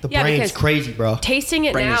 The Yeah, brain's because crazy, bro. Tasting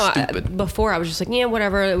it Brain is now, stupid. before I was just like, yeah,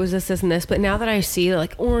 whatever. It was this, and this. But now that I see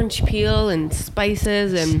like orange peel and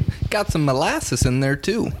spices and Got some molasses in there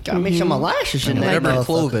too. Gotta make some molasses in And there. whatever motherfucker.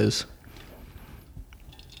 clove is.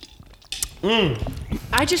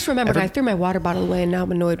 I just remembered I threw my water bottle away, and now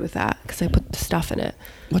I'm annoyed with that because I put the stuff in it.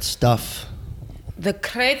 What stuff? The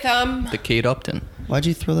kratom. The Kate Upton. Why'd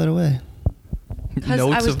you throw that away? Because I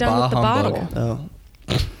Notes was of done Bah with the Humbug. bottle.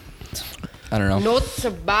 Oh. I don't know. Notes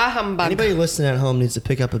of Bah Humbug. Anybody listening at home needs to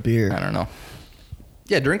pick up a beer. I don't know.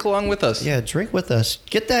 Yeah, drink along with us. Yeah, drink with us.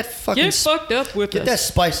 Get that fucking. Get fucked up with Get us. that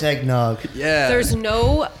spice eggnog. Yeah. There's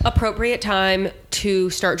no appropriate time to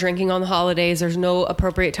start drinking on the holidays. There's no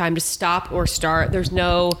appropriate time to stop or start. There's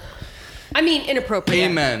no, I mean, inappropriate.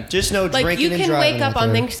 Amen. Just no Like drinking you and can driving wake up out on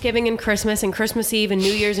there. Thanksgiving and Christmas Eve and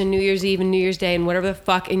New Year's and New Year's Eve and New Year's Day and whatever the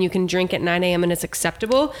fuck, and you can drink at 9 a.m. and it's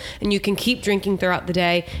acceptable, and you can keep drinking throughout the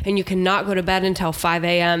day, and you cannot go to bed until 5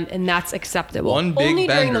 a.m. and that's acceptable. One big Only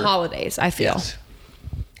during the bender. holidays, I feel. Yes.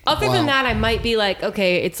 Other Wow. than that, I might be like,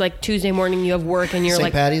 okay, it's like Tuesday morning, you have work, and you're St.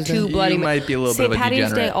 like Patty's Day? too bloody. You might be a little bit St. of a Patty's Day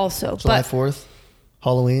degenerate. also, July but 4th,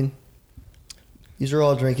 Halloween. These are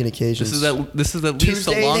all drinking occasions. This is at least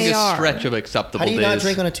Tuesday the they longest are. stretch of acceptable How do you days. not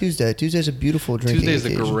drink on a Tuesday? Tuesday's a beautiful drinking Tuesday's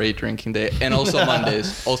a occasion. great drinking day, and also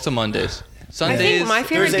Mondays. Also Mondays. I Sundays. think my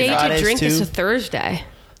favorite Thursday, day to Fridays, drink is too. a Thursday.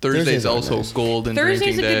 Thursday's Thursdays are also nice. golden Thursday's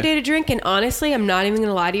drinking a good day. day to drink, and honestly, I'm not even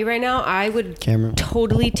gonna lie to you right now. I would Cameron.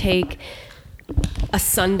 totally take a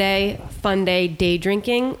Sunday fun day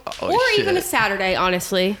drinking, Oh, or shit. even a Saturday,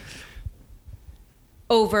 honestly,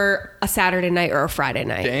 over a Saturday night or a Friday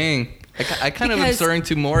night. Dang. I kind of am Because starting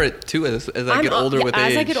to more it too as I get older with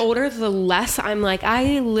age. As I get older, the less I'm like,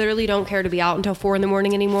 I literally don't care to be out until 4 a.m.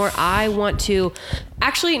 anymore. I want to,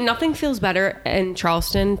 actually, nothing feels better in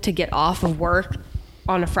Charleston to get off of work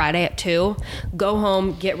on a Friday at 2, go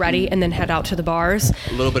home, get ready, and then head out to the bars.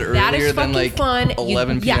 A little bit That earlier is than, fucking like, fun.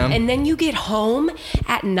 11 Yeah, p.m.? and then you get home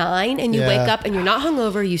at 9 and you Yeah. wake up and you're not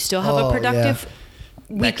hungover. You still have Oh, a productive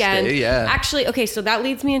Next weekend. day, yeah. Actually, okay, so that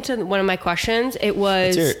leads me into one of my questions. It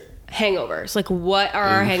was Let's hear it. hangovers. Like, what are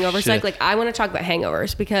our Oh, hangovers shit. like? Like, I want to talk about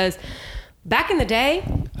hangovers because back in the day,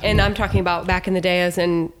 and I'm talking about back in the day as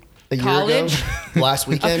in A year college, ago? Last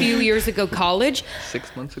a weekend? few years ago, college,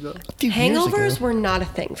 6 months ago. A few years hangovers ago. were not a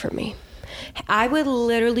thing for me. I would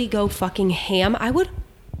literally go fucking ham. I would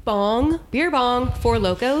beer bong, Four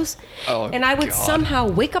Locos, Oh, and I would God. somehow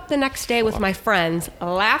wake up the next day with my friends,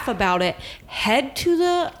 laugh about it, head to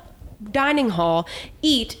the dining hall,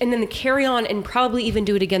 eat, and then carry on and probably even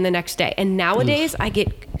do it again the next day. And nowadays, I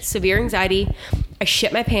get severe anxiety. I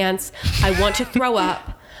shit my pants. I want to throw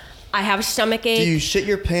up. I have a stomach ache. Do you shit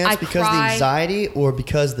your pants I because of the cry. anxiety or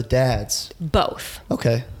because the dads? Both.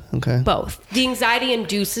 Okay. Both. The anxiety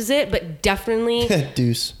induces it, but definitely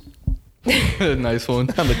Deuce. Nice one.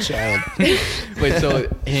 I'm a child. Wait, so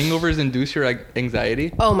hangovers induce your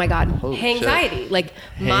anxiety? oh my god, Holy shit. anxiety. Like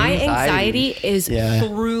my Anxiety. anxiety is Yeah.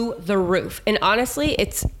 through the roof. And honestly,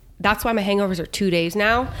 that's why my hangovers are 2 days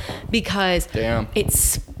now, because Damn. it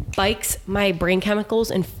spikes my brain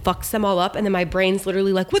chemicals and fucks them all up, and then my brain's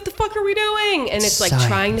literally like, what the fuck are we doing? And it's like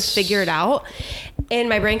trying to Science. figure it out, and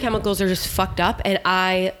my brain chemicals are just fucked up. And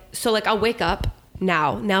I'll wake up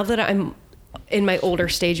now that I'm in my older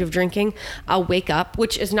stage of drinking, I'll wake up,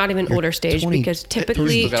 which is not even older stage 20 because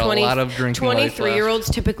typically We've got a lot of drinking life left. 23-year-olds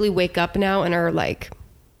typically wake up now and are like,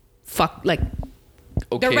 fuck, like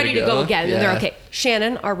Okay they're ready to go again. Yeah. They're okay.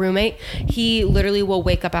 Shannon, our roommate, he literally will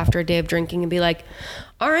wake up after a day of drinking and be like,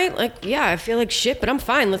 all right, like, yeah, I feel like shit, but I'm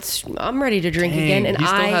fine. I'm ready to drink again. And he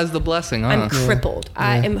still has the blessing, huh? I'm crippled.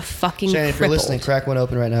 I am fucking Shannon, if you're crippled. listening, crack one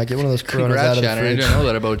open right now. Get one of those Coronas out Congrats, of the Shannon. I fridge. didn't know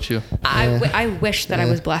that about you. I wish that I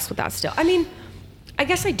was blessed with that still. I mean, I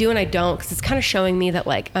guess I do and I don't, because it's kind of showing me that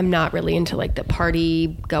like I'm not really into like the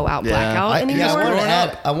party, go out, Yeah. blackout I anymore.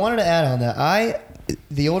 wanted to add on that.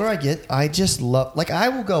 The older I get, I just love, like, I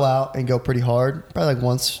will go out and go pretty hard, probably like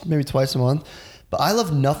once, maybe twice a month. But I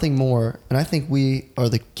love nothing more, and I think we are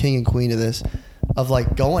the king and queen of this, of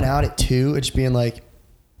like going out at 2 and just being like,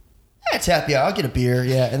 it's happy hour, I'll get a beer,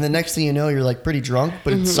 yeah. And the next thing you know, you're like pretty drunk,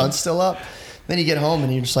 but the sun's still up. Then you get home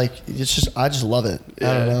and you're just like, I just love it.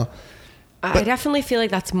 I don't know. I definitely feel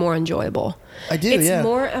like that's more enjoyable. I do, It's yeah.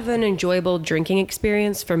 more of an enjoyable drinking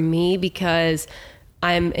experience for me because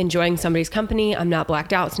I'm enjoying somebody's company. I'm not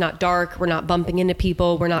blacked out. It's not dark. We're not bumping into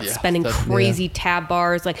people. We're not Yeah, spending that's- crazy tab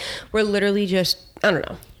bars. Like, we're literally just, I don't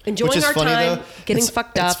know, enjoying Which is our funny, time, though. getting It's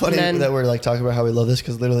fucked It's up. funny and then, that we're like talking about how we love this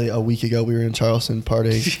because literally a week ago we were in Charleston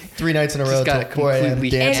partying 3 nights in a row Just got till 4 a.m.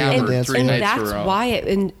 completely dancing hammered and dancing. three and nights in a that's row. why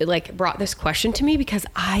it like brought this question to me, because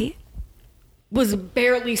I was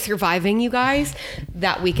barely surviving, you guys,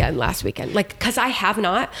 that weekend, last weekend. Like, because I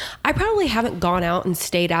probably haven't gone out and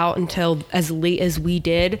stayed out until as late as we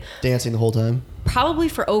did. Dancing the whole time. Probably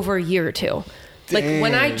for over a year or two. Like,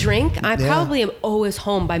 when I drink, I probably am always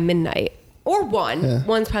home by midnight. Or one. Yeah.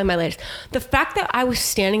 One's probably my latest. The fact that I was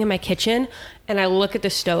standing in my kitchen and I look at the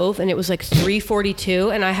stove and it was like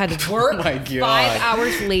 3:42 and I had to work 5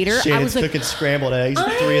 hours later. Shit, I was like, cooking scrambled eggs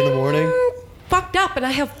at 3 in the morning. Fucked up, and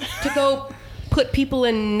I have to go put people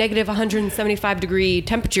in negative 175 degree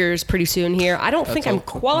temperatures pretty soon here. I don't think I'm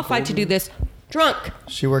qualified to do this drunk.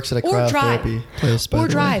 She works at a cryotherapy place, by the way.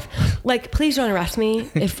 Drive. Like, please don't arrest me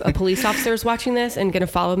if a police officer is watching this and gonna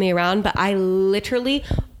follow me around, but I literally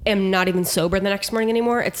am not even sober the next morning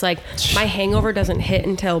anymore. It's like my hangover doesn't hit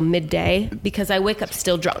until midday because I wake up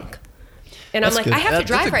still drunk. And I'm like, I have to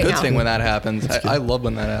drive right now. That's a good thing when that happens. I love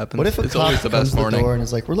when that happens. What if a cop comes to the door and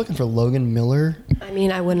is like, we're looking for Logan Miller? I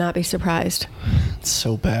mean, I would not be surprised. It's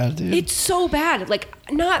so bad, dude. It's so bad. Like,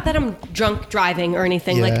 not that I'm drunk driving or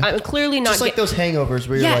anything. Yeah. Like, I'm clearly not. Just like those hangovers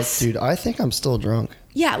where you're like, dude, I think I'm still drunk.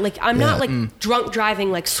 Yeah, like, I'm not like drunk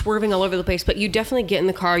driving, like swerving all over the place, but you definitely get in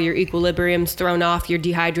the car, your equilibrium's thrown off, you're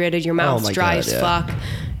dehydrated, your mouth's dry as fuck.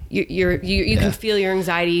 You can feel your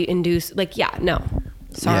anxiety induced. Like,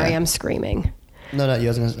 Sorry, I'm screaming. No,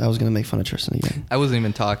 I was gonna make fun of Tristan again. I wasn't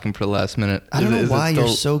even talking for the last minute. I don't know why you're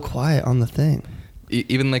so quiet on the thing.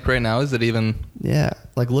 Even like right now, is it even? Yeah,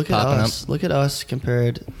 like look at us. Up? Look at us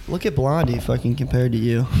compared. Look at Blondie fucking compared to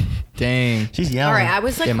you. Dang, she's yelling. All right, I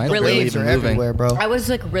was like really everywhere, bro. I was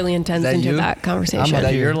like really intense into that conversation. Is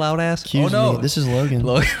that your loud ass? Excuse me. This is Logan.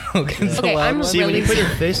 Logan's okay, loud. See, when you put your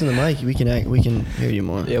face in the mic, we can hear you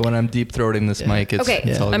more. Yeah, when I'm deep throating this mic, it's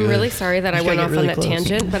all good. I'm really sorry that I went off on that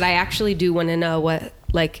tangent, but I actually do want to know what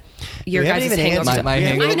like your guys' hangover. My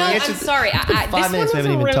hangover. I know. I'm sorry. This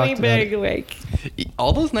one was really big. Like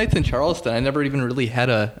all those nights in Charleston, I never even really had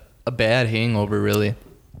a bad hangover. Really,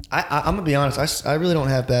 I'm gonna be honest. I really don't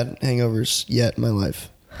have bad hangovers yet in my life.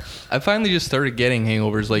 I finally just started getting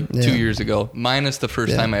hangovers like 2 years ago, minus the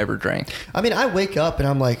first time I ever drank. I mean, I wake up and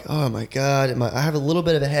I'm like, oh my god, I have a little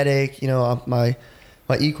bit of a headache. You know, my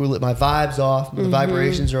vibe's off, the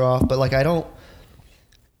vibrations are off, but like I don't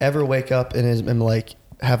ever wake up and am like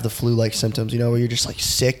have the flu-like symptoms, you know, where you're just like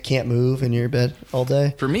sick, can't move, and you're in bed all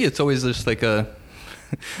day. For me, it's always just like a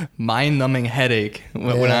mind-numbing headache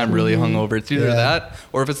when I'm really hungover. It's either that,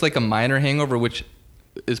 or if it's like a minor hangover, which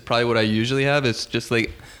is probably what I usually have. It's just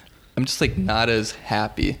like I'm just like not as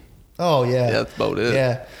happy. Oh yeah, that's about it.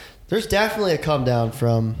 Yeah, there's definitely a come down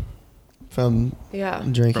from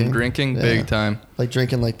drinking. From drinking, big time. Like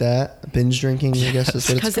drinking like that, binge drinking, I guess is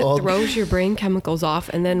what it's called. Because it throws your brain chemicals off,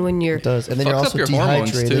 and then when you're... It does, and then you're also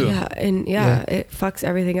dehydrated. Too. Yeah, it fucks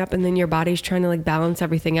everything up, and then your body's trying to like balance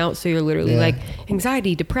everything out, so you're literally like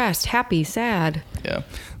anxiety, depressed, happy, sad. Yeah.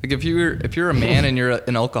 Like if you're a man and you're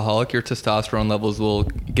an alcoholic, your testosterone levels will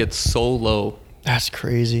get so low. That's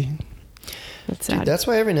crazy. That's sad. Dude, that's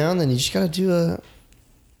why every now and then you just gotta do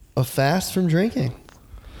a fast from drinking.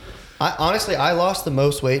 I lost the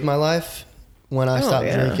most weight in my life when I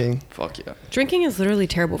stopped drinking. Fuck yeah. Drinking is literally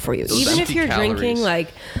terrible for you. Even if you're drinking like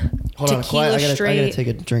tequila straight. I gotta take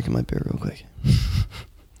a drink of my beer real quick.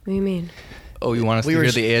 What do you mean? Oh, you want us to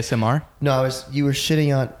hear the ASMR? No, you were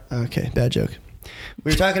shitting on... Okay, bad joke.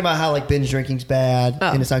 We were talking about how like binge drinking's bad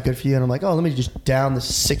and it's not good for you. And I'm like, let me just down the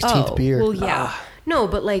 16th beer. Well, yeah. No,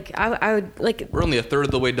 but like I would like. We're only a third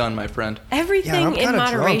of the way done, my friend. Everything in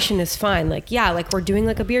moderation is fine. Like like we're doing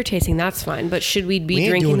like a beer tasting, that's fine. But should we be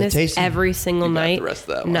drinking this every single night? The rest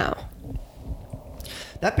of that one. No.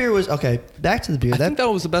 That beer was okay. Back to the beer. I think that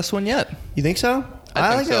was the best one yet. You think so?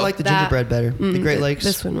 I like the gingerbread better. The Great Lakes.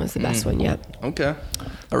 This one was the best one yet. Okay,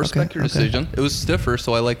 I respect your decision. It was stiffer,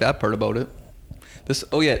 so I like that part about it. This.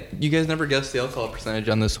 Oh yeah, you guys never guessed the alcohol percentage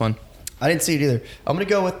on this one. I didn't see it either. I'm gonna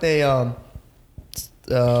go with a.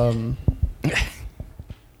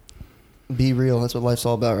 Be real. That's what life's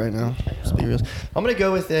all about right now. Just be real. I'm gonna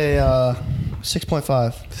go with a 6.5.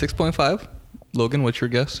 6.5. Logan, what's your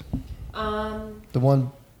guess? The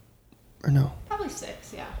one, or no? Probably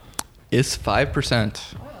 6. Yeah. It's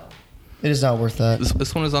 5%. Wow. It is not worth that.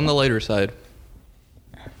 This one is on the lighter side.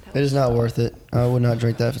 It is not worth it. I would not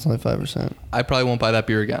drink that if it's only 5%. I probably won't buy that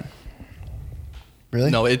beer again.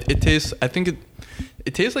 Really? No, it tastes. I think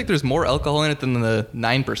it tastes like there's more alcohol in it than the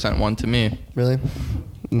 9% one to me. Really?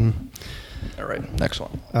 Mm. All right, next one.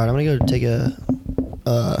 All right, I'm gonna go take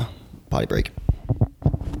a potty break.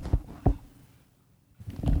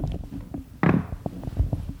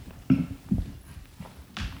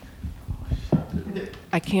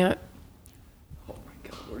 I can't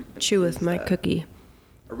chew with my cookie.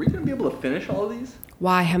 Are we gonna be able to finish all of these?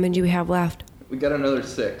 Why? How many do we have left? We got another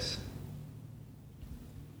 6.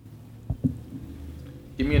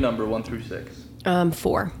 Give me a number 1 through 6.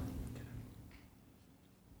 4.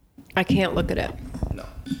 I can't look at it. No,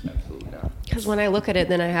 absolutely not. Because when I look at it,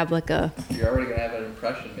 then I have like a... You're already gonna have an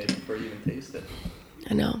impression maybe before you even taste it.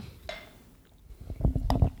 I know.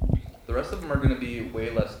 The rest of them are gonna be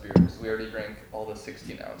way less beer because we already drank all the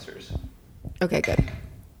 16 ounces. Okay, good.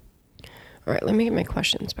 All right, let me get my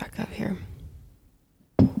questions back up here.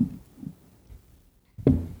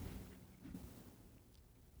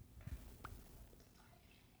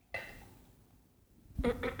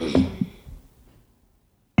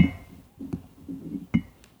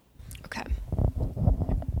 Okay.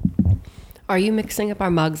 Are you mixing up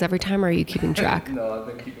our mugs every time, or are you keeping track? No, I've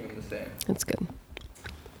been keeping them the same. That's good.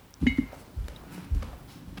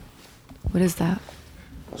 What is that?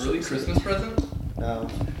 Early Christmas present? No.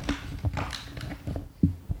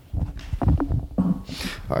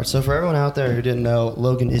 All right, so for everyone out there who didn't know,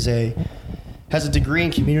 Logan has a degree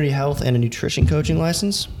in community health and a nutrition coaching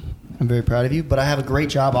license. I'm very proud of you, but I have a great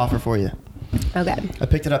job offer for you. Okay. I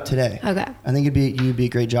picked it up today. Okay. I think you'd be a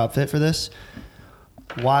great job fit for this.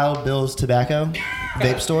 Wild Bill's Tobacco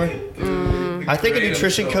vape store. I think a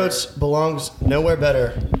nutrition coach belongs nowhere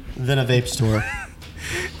better than a vape store.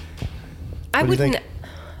 I What do you wouldn't.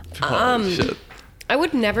 Holy shit. I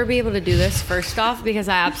would never be able to do this, first off, because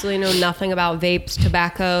I absolutely know nothing about vapes,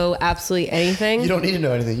 tobacco, absolutely anything. You don't need to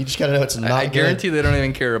know anything. You just gotta know it's not I good. guarantee they don't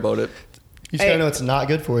even care about it. You just gotta know it's not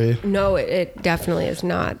good for you. No, it definitely is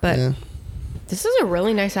not. But Yeah, this is a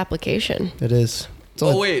really nice application. it is. It's Oh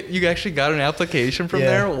only- wait, you actually got an application from Yeah.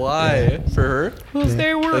 there? Why? For her? Because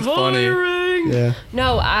they were That's funny. hiring. Yeah.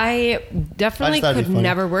 No, I definitely I just thought it'd could be funny.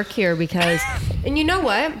 never work here because, and you know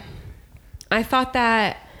what? I thought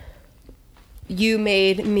that you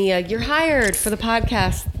made me you're hired for the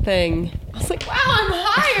podcast thing. I was like, wow, I'm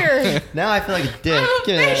hired. Now I feel like a dick. I'm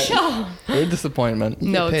Give me that. official. What a disappointment.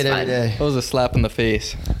 No, Get it's paid every fine. day. That was a slap in the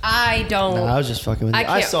face. I don't. No, I was just fucking with you. I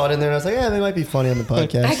I can't- saw it in there and I was like, yeah, they might be funny on the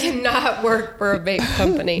podcast. I cannot work for a vape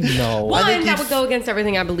company. No. One, I think that you- would go against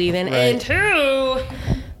everything I believe in. Right. And two,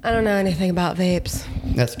 I don't know anything about vapes.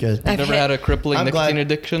 That's good. I've Never hit- had a crippling I'm nicotine glad-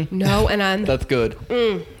 addiction? No, and I'm That's good.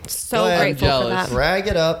 so Go ahead. grateful for jealous. that. Rag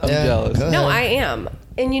it up. I'm yeah, jealous. go No, ahead. I am.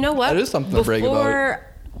 And you know what? That is something to brag about. Before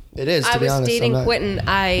It is, to I be was honest. dating I'm not- Quentin,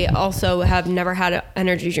 I also have never had an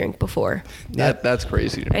energy drink before. That's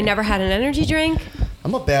crazy. I never had an energy drink.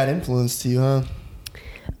 I'm a bad influence to you, huh?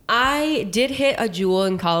 I did hit a Juul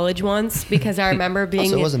in college once because I remember being.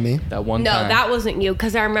 Also, it wasn't me. That one No, time. that wasn't you.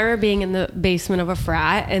 Because I remember being in the basement of a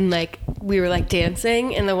frat and like we were like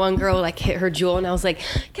dancing, and the one girl like hit her Juul, and I was like,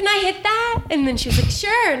 "Can I hit that?" And then she was like,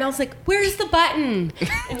 "Sure." And I was like, "Where's the button?"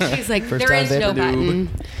 And she's like, First "There time is no vapor button."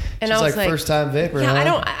 And She's I was like, first time vapor, Yeah,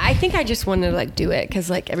 huh? I think I just wanted to like do it because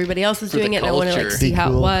like everybody else was For the doing it, and I wanted to like culture. see Be how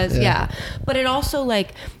cool, it was. yeah. Yeah, but it also like.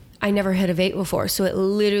 I never hit a vape before, so it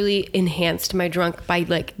literally enhanced my drunk by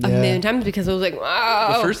like a Yeah. million times because I was like,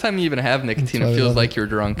 wow. The first time you even have nicotine, That's why it I feels love like you're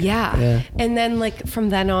drunk. Yeah. Yeah. And then like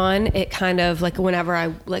from then on, it kind of like whenever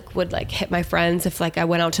I like would like hit my friends, if like I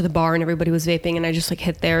went out to the bar and everybody was vaping and I just like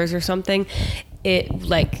hit theirs or something, it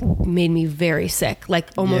like made me very sick, like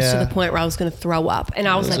almost Yeah. to the point where I was going to throw up. And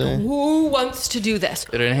I was like, Really? who wants to do this?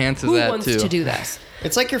 It enhances Who that wants too. to do this?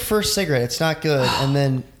 It's like your first cigarette. It's not good. And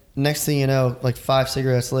then next thing you know, like 5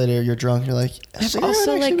 cigarettes later, you're drunk. You're like, I've "Cigarette also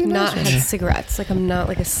actually like be not nice." had cigarettes. Like I'm not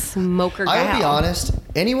like a smoker guy. I will be honest.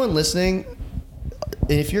 Anyone listening,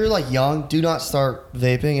 if you're like young, do not start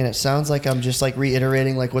vaping. And it sounds like I'm just like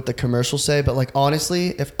reiterating like what the commercials say. But like honestly,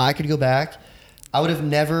 if I could go back, I would have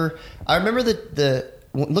never. I remember the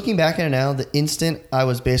looking back at it now, the instant I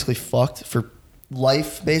was basically fucked for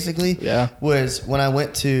life. Basically, Yeah. was when I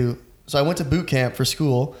went to. So I went to boot camp for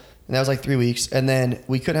school. And that was like 3 weeks. And then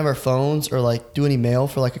we couldn't have our phones or like do any mail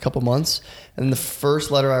for like a couple months. And the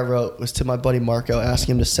first letter I wrote was to my buddy Marco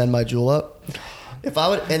asking him to send my Juul up. If I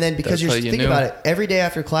would, and then because That's you're how you thinking knew. about it, every day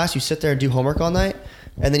after class, you sit there and do homework all night.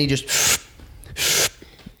 And then you just.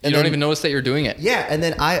 You don't even notice that you're doing it. Yeah. And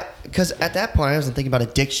then because at that point, I wasn't thinking about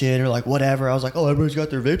addiction or like whatever. I was like, oh, everybody's got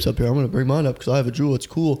their vapes up here. I'm going to bring mine up because I have a Juul. It's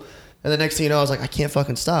cool. And the next thing you know, I was like, I can't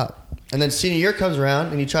fucking stop. And then senior year comes around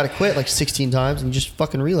and you try to quit like 16 times and you just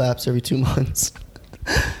fucking relapse every 2 months.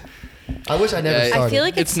 I wish I never Yeah, started. I feel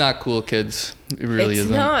like It's not cool, kids. It really it's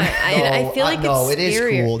isn't. not. I feel like no, it's it is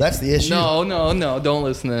scarier. cool. That's the issue. No, don't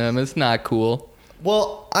listen to him. It's not cool.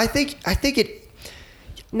 Well, I think it.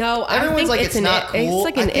 No, I Everyone's think like it's it's not cool. It's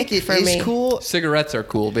like an I think ick it for is me. cool. Cigarettes are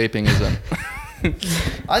cool. Vaping isn't.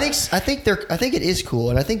 I think it is cool,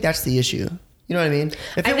 and I think that's the issue. You know what I mean?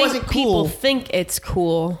 If I it think wasn't people cool, think it's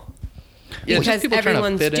cool Yeah, it's just because people trying to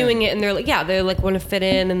everyone's fit in. doing it, and they're like, yeah, they like want to fit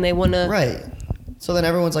in and they want to. right? So then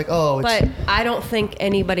everyone's like, oh, it's... But I don't think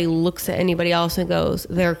anybody looks at anybody else and goes,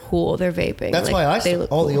 they're cool, they're vaping. That's like, why they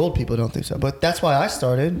look all cool. the old people don't think so. But that's why I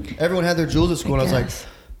started. Everyone had their jewels at school, and I was like, guess.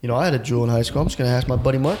 you know, I had a jewel in high school. I'm just going to ask my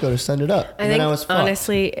buddy Marco to send it up. I And think then I was fucked.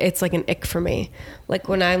 honestly, it's like an ick for me. Like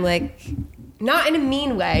when I'm like, not in a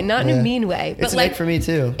mean way, not in a mean way, but It's an like ick for me,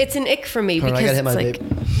 too. It's an ick for me Hold on, I because gotta hit it's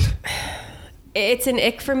my like vape. it's an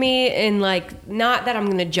ick for me, and like not that I'm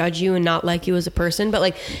gonna judge you and not like you as a person, but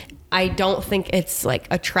like I don't think it's like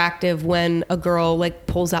attractive when a girl like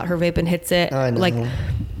pulls out her vape and hits it. I know. Like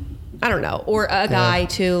I don't know, or a guy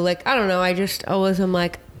too. Like I don't know. I just always am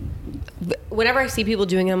like, whenever I see people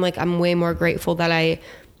doing it, I'm like, I'm way more grateful that I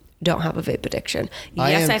don't have a vape addiction.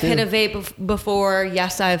 I Yes, am I've hit too. a vape before.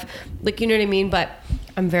 Yes, I've like, you know what I mean. But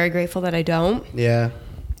I'm very grateful that I don't. Yeah.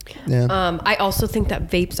 Yeah. I also think that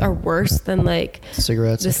vapes are worse than like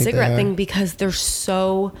Cigarettes. the I think they cigarette are. thing because they're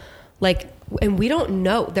so like, and we don't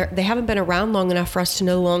know, they haven't been around long enough for us to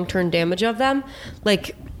know the long-term damage of them.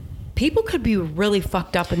 Like people could be really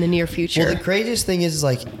fucked up in the near future. Well, the craziest thing is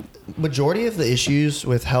like majority of the issues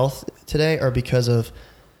with health today are because of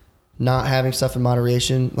not having stuff in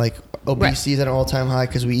moderation. Like obesity is at an all-time high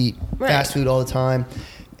because we eat Right. fast food all the time.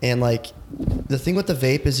 And like the thing with the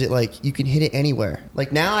vape is it like you can hit it anywhere.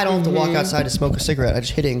 Like now I don't have to walk outside to smoke a cigarette. I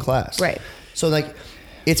just hit it in class. Right. So like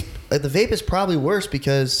it's the vape is probably worse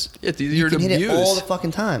because It's easier you can to hit it abuse. all the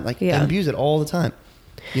fucking time. Like Yeah. and abuse it all the time.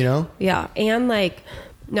 You know? Yeah, and like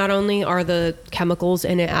not only are the chemicals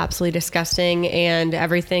in it absolutely disgusting and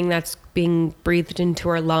everything that's being breathed into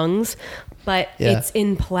our lungs, but Yeah. it's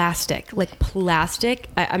in plastic. Like plastic,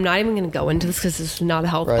 I'm not even going to go into this because this is not a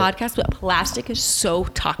health Right. podcast, but plastic is so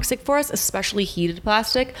toxic for us, especially heated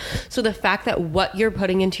plastic. So the fact that what you're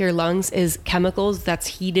putting into your lungs is chemicals that's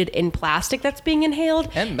heated in plastic that's being inhaled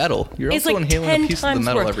And metal. You're is also like inhaling 10 a piece of the times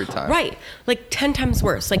metal worse. every time. Right. Like 10 times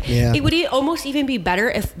worse. Like Yeah. it would almost even be better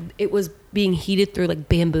if it was being heated through like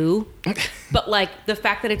bamboo. But like the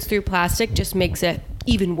fact that it's through plastic just makes it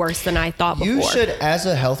even worse than I thought before. You should, as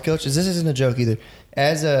a health coach, this isn't a joke either.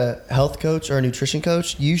 As a health coach or a nutrition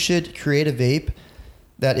coach, you should create a vape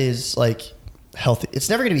that is like healthy. It's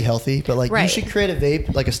never going to be healthy, but like you Right. should create a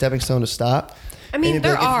vape like a stepping stone to stop. I mean, And it'd be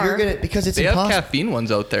there like, if you're are. gonna, because it's They have impossible. caffeine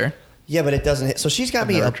ones out there. Yeah, but it doesn't hit. So she's got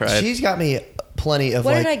me. never tried. She's got me plenty of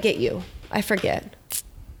What like. did I get you? I forget.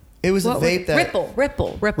 It was What a vape that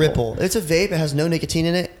Ripple. Ripple. It's a vape. It has no nicotine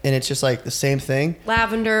in it, and it's just like the same thing.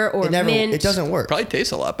 Lavender or It never. mint. It doesn't work. Probably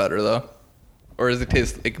tastes a lot better though. Or does it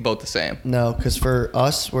taste like about the same? No, because for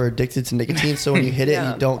us, we're addicted to nicotine. So when you hit it,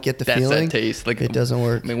 Yeah. you don't get the That's feeling. that taste. Like it doesn't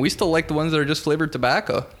work. I mean, we still like the ones that are just flavored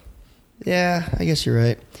tobacco. Yeah, I guess you're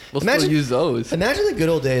right. We'll still use those. Imagine the good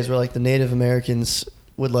old days where like the Native Americans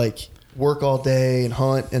would like work all day and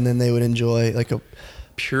hunt, and then they would enjoy like a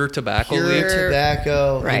Pure tobacco pure leaf.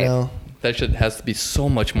 tobacco. Right. You know, That shit has to be so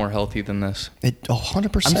much more healthy than this. it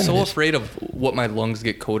 100%. I'm so it is. afraid of what my lungs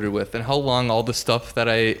get coated with and how long all the stuff that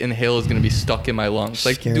I inhale is going to be stuck in my lungs.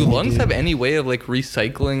 Like, Scary, do lungs dude. have any way of like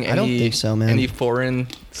recycling I don't think so, man. any foreign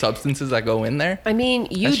substances that go in there? I mean,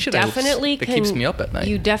 you That shit definitely that can. keeps me up at night.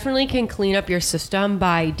 You definitely can clean up your system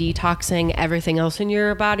by detoxing everything else in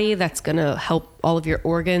your body. That's gonna help all of your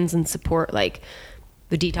organs and support like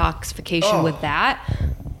the detoxification with that.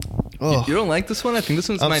 Oh, You don't like this one? I think this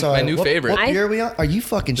one's I'm my sorry. new What, favorite. What beer are we on? Are you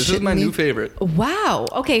fucking This shitting is my me? new favorite. Wow.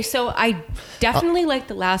 Okay, so I definitely like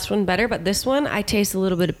the last one better, but this one I taste a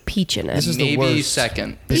little bit of peach in it. This is the Maybe worst.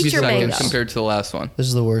 second. This Maybe is the second worst. compared to the last one. This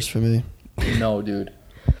is the worst for me. No, dude.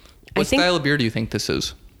 What think- style of beer do you think this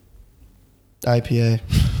is? IPA.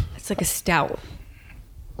 It's like a stout.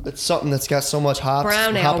 It's something that's got so much hops.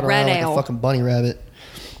 Brown ale, hopping red around like ale. a fucking bunny rabbit.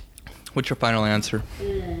 What's your final answer?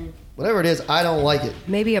 Whatever it is, I don't like it.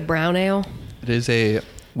 Maybe a brown ale. It is a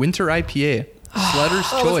winter IPA. Sletter's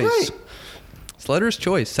Oh, Choice. that's right. Sletter's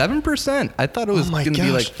Choice. 7%. I thought it was Oh my going to be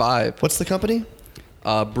gosh. like 5. What's the company?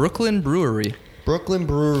 Brooklyn Brewery. Brooklyn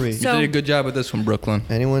Brewery. So- You did a good job with this one, Brooklyn.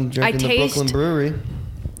 Anyone drinking the taste- Brooklyn Brewery?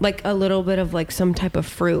 Like a little bit of like some type of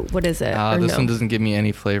fruit. What is it? Or This no? one doesn't give me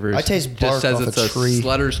any flavors. I taste It bark just says off it's a a tree.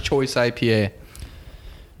 Sletter's Choice IPA.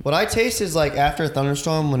 What I taste is like after a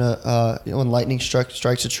thunderstorm when when lightning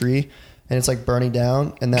strikes a tree and it's like burning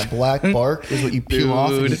down, and that black bark is what you peel off.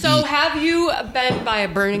 And you Dude. So eat. have you been by a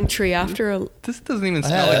burning tree after a? This doesn't even I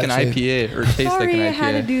smell have, like an actually. IPA or taste like Sorry, an I IPA.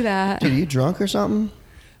 had to do that. Dude, are you drunk or something?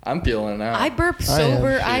 I'm feeling it out. I burp I am.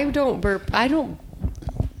 sober. I don't burp. I don't.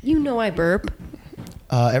 You know I burp,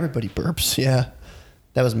 Everybody burps. Yeah,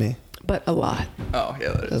 that was me. but a lot. Oh,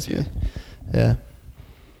 yeah, that is That's you. me. Yeah.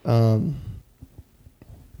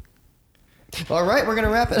 All right, we're gonna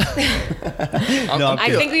wrap it. I'm I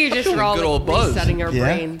think we just feeling were all good old like buzz. resetting our Yeah.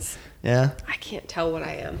 brains. Yeah. I can't tell what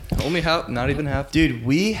I am. Only half, not even half. Dude,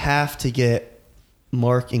 we have to get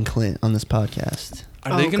Mark and Clint on this podcast.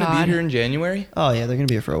 Are they Oh, going to God. be here in January? Oh, yeah, they're going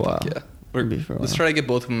to be here for a while. Yeah. Gonna be for a Let's while. try to get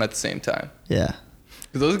both of them at the same time. Yeah.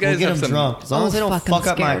 Because those We'll guys get have them some. drunk. As long as they don't fucking fuck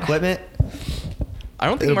up my scared. equipment. I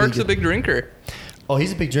don't think It'll be Mark's a good. big drinker. Oh,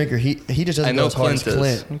 he's a big drinker. He just I doesn't go know as hard as Clint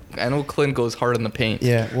is. Clint. I know Clint goes hard in the paint.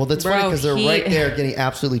 Yeah, well, that's funny Bro, because they're he- right there getting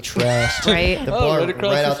absolutely trashed. Right. The Oh, bar right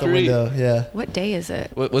across the out the street. window. Yeah. What day is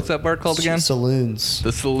it? What's that bar called again? Saloons.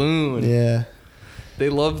 The Saloon. Yeah. They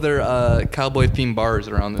love their cowboy themed bars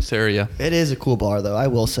around this area. It is a cool bar, though, I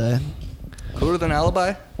will say. Cooler than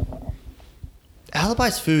Alibi?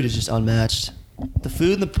 Alibi's food is just unmatched. The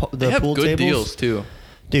food in the They have pool good tables. deals too.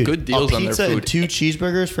 Dude, Good deals a on their pizza and food. 2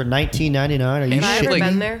 cheeseburgers for $19.99. Are you And Have I they have ever shitting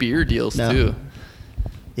been me? there? beer deals No. too.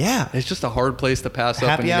 Yeah. It's just a hard place to pass up.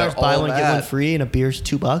 and Happy you hours, got buy all one, get one that. free, and a beer's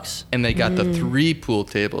 $2. And they got the 3 pool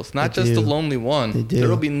tables, not They just the do. lonely one. They do.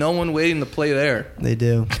 There'll be no one waiting to play there. They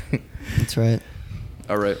do. That's right.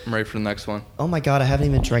 All right, I'm ready for the next one. Oh my God, I haven't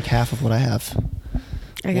even drank half of what I have.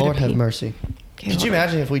 I gotta Lord have pee. mercy. Okay, Could you hold on.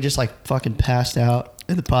 imagine if we just like fucking passed out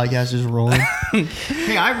and the podcast is rolling?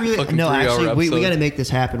 Hey, I really Fucking no. 3-hour Actually, we episode. got to make this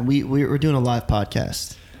happen. We're doing a live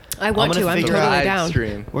podcast. I want gonna to. I'm figure totally Live down.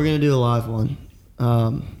 stream. We're gonna do a live one.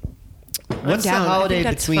 What's the down. I holiday think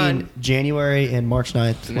that's between fun. January and March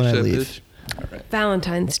 9th when I Finish that, leave? bitch. All right.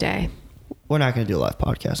 Valentine's Day. We're not gonna do a live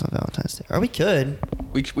podcast on Valentine's Day. Or we could.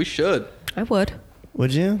 We should. I would.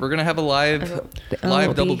 Would you? We're gonna have a live I live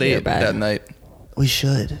won't double be here, date but- that night. We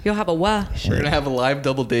should. You'll have a what? We're gonna have a live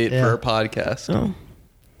double date Yeah. for our podcast. Oh.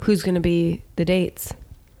 Who's gonna be the dates?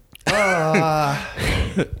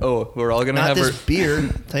 Oh, we're all gonna Not have this our. beer.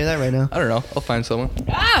 Tell you that right now. I don't know. I'll find someone.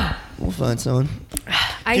 Ah! We'll find someone.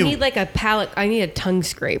 I Dude. need like a palate. I need a tongue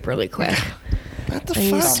scrape really quick. What the I need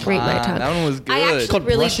to fuck? scrape my on, tongue. that one was good. I It's actually called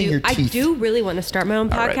really brushing do. your I teeth. do really want to start my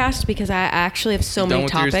own All right. podcast because I actually have so Done many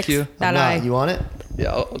with yours, topics Q? that Nah, I. you want it?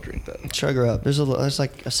 Yeah, I'll drink that. Chug her up. There's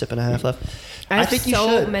like a sip and a half left. I have think you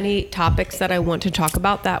so should. many topics that I want to talk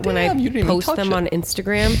about that when Damn, you I didn't even post touch them it. on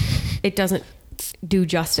Instagram, it doesn't do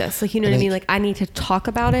justice. Like, you know I what I think- mean? Like, I need to talk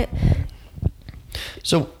about it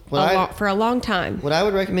So for a long time. what I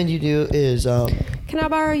would recommend you do is Can I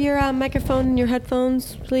borrow your microphone and your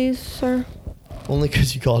headphones, please, sir? only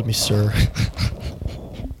because you called me sir.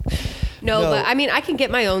 No, No. but I mean, I can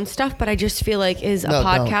get my own stuff, but I just feel like is a No,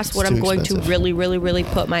 don't. podcast It's what too I'm going expensive. to really, really, really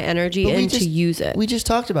put my energy But in to use it. We just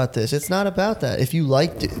talked about this. It's not about that. If you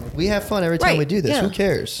liked it, we have fun every time Right, we do this. yeah. Who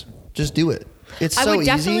cares? Just do it. It's I so would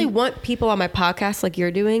definitely easy. want people on my podcast like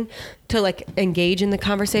you're doing to like engage in the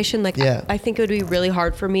conversation. Like, Yeah. I think it would be really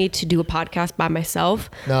hard for me to do a podcast by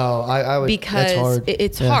myself No, I would. because that's hard.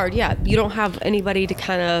 it's Yeah. hard. Yeah, you don't have anybody to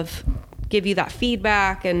kind of give you that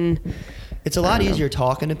feedback and It's a lot easier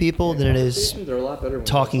talking to people than it is Are a lot better when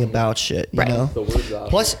talking about shit. You Right. know. the words off.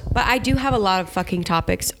 Plus, But I do have a lot of fucking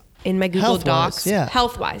topics in my Google Health-wise, Docs. yeah.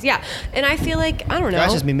 Health-wise, yeah. And I feel like, I don't know.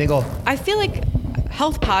 gracias mi amigo. I feel like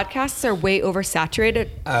health podcasts are way oversaturated.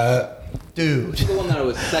 Dude. the one that I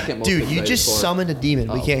was second most Dude, you just summoned a demon.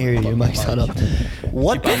 We can't hear you. Your mic's not up.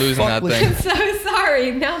 What Keep on the losing fuck that was thing. So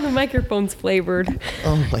sorry. Now the microphone's flavored.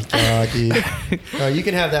 Oh my god, dude. All right, you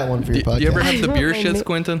can have that one for your Do podcast. you ever have the I beer want my shits, mi-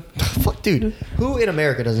 Quentin? Fuck, dude. Who in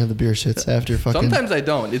America doesn't have the beer shits after fucking? Sometimes I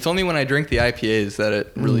don't. It's only when I drink the IPAs that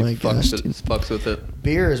it my really gosh, fucks with it.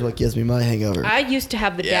 Beer is what gives me my hangover. I used to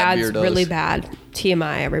have the Yeah, beer dads does. really bad.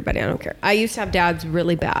 TMI, everybody. I don't care. I used to have dads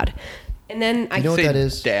really bad. And then I You know what Say that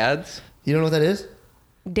is? Dads? You don't know what that is?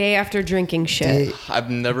 day after drinking shit. Day-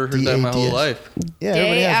 I've never heard that in my whole DADS. life. Yeah,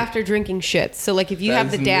 everybody Day has it. after drinking shit. So like if you That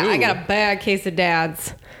have the is dad, I new. got a bad case of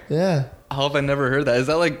dads. Yeah. How have I never heard that? Is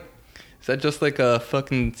that just like a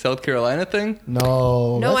fucking South Carolina thing?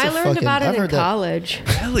 No. No, that's I a learned fucking- about I've it in heard that. college.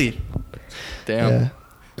 Really? Damn. Yeah.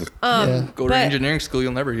 Yeah. Go to But- engineering school,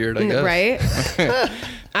 you'll never hear it, I guess. Right?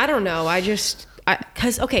 I don't know.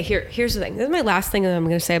 Because okay, here's the thing. This is my last thing that I'm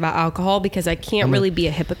going to say about alcohol because I can't really be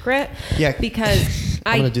a hypocrite. Yeah. Because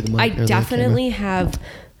I'm gonna do the mic or the definitely have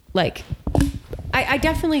like. I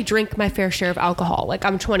definitely drink my fair share of alcohol. Like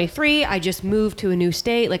I'm 23. I just moved to a new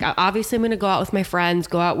state. Like obviously I'm going to go out with my friends,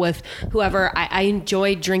 go out with whoever. I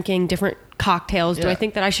enjoy drinking different cocktails. Do I Yeah.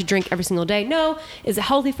 think that I should drink every single day? No. Is it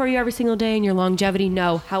healthy for you every single day and your longevity?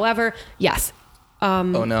 No. However, yes. Oh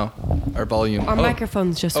no. Our volume. Our oh.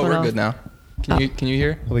 microphones just Oh, went we're off. good now. Can you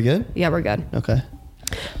hear? Are we good? Yeah, we're good. Okay.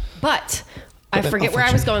 But I Equipment forget where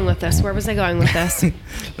I was going with this. Where was I going with this?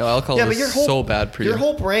 No, alcohol Yeah, but is your whole so bad for you. Your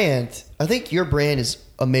whole brand, I think your brand is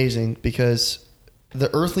amazing because the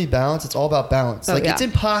earthly balance, it's all about balance. Oh, like yeah. it's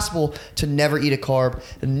impossible to never eat a carb,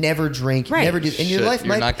 never drink, Right. never do. And your Shit, life you're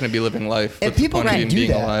might not going to be living life. and What's the people point of can even do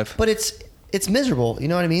being that, alive? but it's it's miserable. You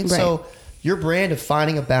know what I mean? Right. So your brand of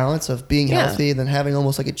finding a balance of being Yeah. healthy and then having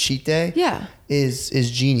almost like a cheat day Yeah. is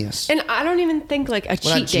genius. And I don't even think like a Well,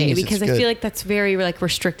 not cheat day genius, because it's I good. feel like that's very like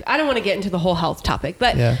restricted. I don't want to get into the whole health topic,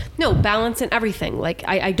 but Yeah. no, balance in everything. Like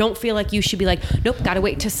I don't feel like you should be like, nope, got to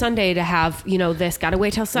wait till Sunday to have, this, got to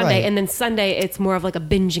wait till Sunday. Right. And then Sunday, it's more of like a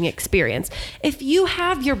binging experience. If you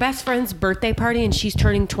have your best friend's birthday party and she's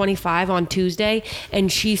turning 25 on Tuesday and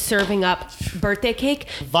she's serving up birthday cake,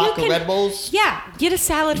 Vodka Red Bulls? Yeah. Get a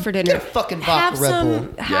salad for dinner. Get a fucking vodka have Red some,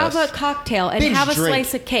 Bull. Have Yes. a cocktail and Binge have a drink.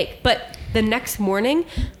 slice of cake. But the next morning,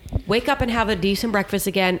 wake up and have a decent breakfast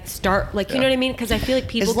again. Start you know what I mean? Because I feel like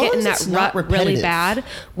people As long get in as that it's not rut really repetitive. bad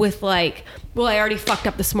with like, well, I already fucked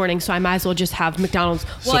up this morning, so I might as well just have McDonald's.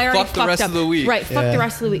 Well, So I already fuck the fucked rest up. of the week. Right, fuck Yeah. the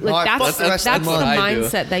rest of the week. All Like right, fuck that's the rest of that's the the month. I do.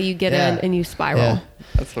 mindset that you get Yeah. in and you spiral. Yeah.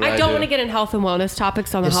 That's what I I don't do. want to get in health and wellness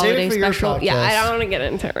topics on the Yeah, save it holiday for your special. Yeah, I podcast. don't want to get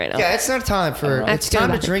into it right now. Yeah, it's not time for. Let's It's go time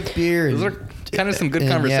to back. drink beer. And, Those are kind of some good and,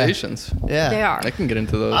 yeah. conversations. Yeah, They are. I can get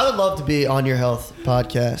into those. I would love to be on your health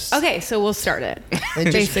podcast. Okay, so we'll start it. And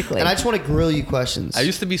just- Basically. and I just want to grill you questions. I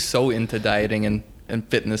used to be so into dieting and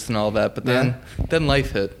fitness and all that, but then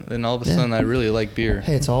life hit, and all of a Yeah. sudden I really like beer.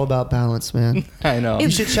 Hey, it's all about balance, man. I know. You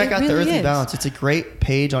It- should check out the really Earthly is. Balance. It's a great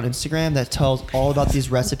page on Instagram that tells all about these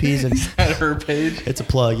recipes and At her page, it's a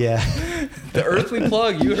plug, yeah. the Earthly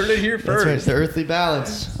Plug. You heard it here That's right. It's first. the Earthly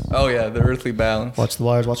Balance. Oh yeah, the Earthly Balance. Watch the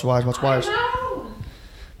wires, watch the wires, watch the wires.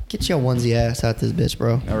 Get your onesie ass out this bitch,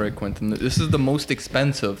 bro. All right, Quentin. This is the most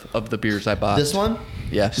expensive of the beers I bought. This one?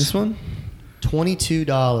 Yes. This one?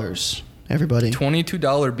 $22. Everybody.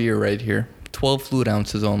 $22 beer right here. 12 fluid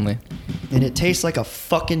ounces only. And it tastes like a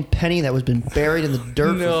fucking penny that was been buried in the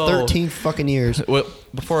dirt No. for 13 fucking years. Well,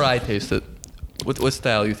 before I taste it, what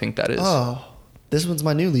style you think that is? Oh, this one's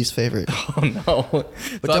my new least favorite. Oh, no. So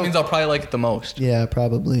that don't- means I'll probably like it the most. Yeah,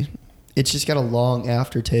 probably. It's just got a long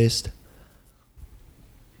aftertaste.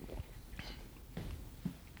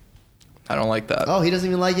 I don't like that. Oh, he doesn't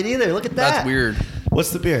even like it either. Look at that. That's weird.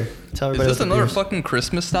 What's the beer? Tell Is everybody this what the another beer is. fucking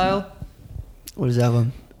Christmas style? What is that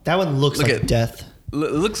one? That one looks Look like at- death. It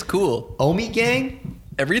looks cool. Omi Gang?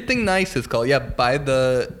 Everything Nice is called. Yeah, by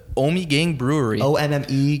the Omi Gang Brewery.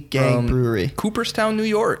 OMME Gang from Brewery. Cooperstown, New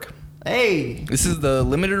York. Hey. This is the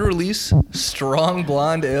limited release strong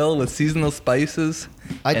blonde ale with seasonal spices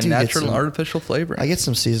I and do get natural and some- artificial flavoring. I get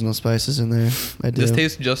some seasonal spices in there. I do. This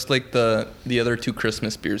tastes just like the other two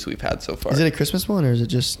Christmas beers we've had so far. Is it a Christmas one or is it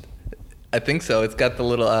just? I think so. It's got the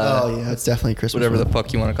little Oh yeah, it's definitely a Christmas. whatever one. the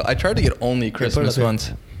fuck you want to call it. I tried to get only put it Christmas up here.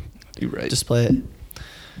 ones. You right. Display it.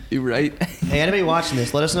 You right. Hey, anybody watching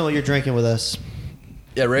this? Let us know what you're drinking with us.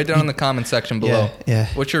 Yeah, write down in the comment section below. Yeah.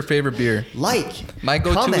 What's your favorite beer? Like. My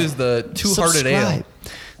go-to comment, is the Two Hearted Ale. subscribe.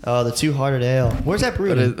 Oh, the Two Hearted Ale. Where's that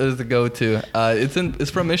brewed? That is the go-to. It's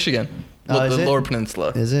from Michigan, Oh, is the it? Lower Peninsula.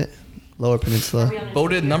 Is it? Lower Peninsula.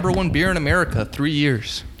 Voted #1 beer in America 3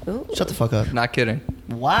 years. Ooh. Shut the fuck up. Not kidding.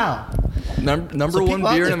 Wow. Number So one people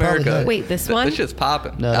out beer in there probably America. know it. Wait, this one? This shit's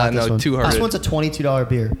popping. No, not this one. Two Hearted. This one's a $22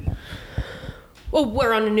 beer. Well,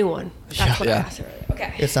 we're on a new one. That's what I Yeah. asked earlier.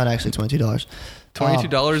 Okay. It's not actually $22.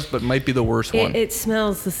 $22, but might be the worst one. It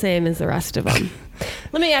smells the same as the rest of them.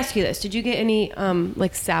 Let me ask you this: did you get any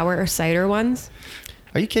like sour or cider ones?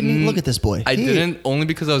 Are you kidding me? Look at this boy. I He- didn't, only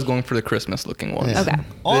because I was going for the Christmas looking ones. Yeah. Okay.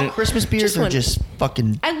 All Then- Christmas beers Just are one. just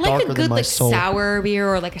fucking I like darker a than good my like soul. sour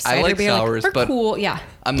beer or like a cider like beer. sours, they're but- cool. Yeah.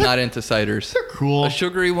 I'm not into ciders. They're cool. A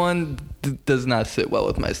sugary one does not sit well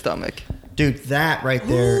with my stomach. Dude, that right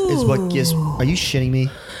there is what gives. Are you shitting me?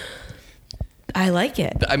 I like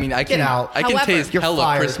it. I mean, I can out. I can However, taste you're hella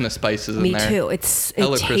fired. Christmas spices in Me there. too. It tastes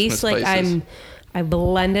Hella Christmas like spices. I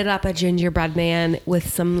blended up a gingerbread man with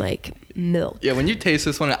some like milk. Yeah, when you taste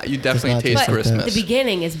this one, you definitely not taste taste But like that. Christmas. the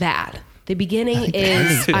beginning is bad. The I beginning think the is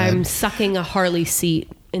ending's bad. I'm sucking a Harley seat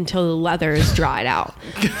until the leather is dried out.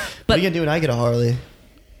 What are But you gonna do when I get a Harley?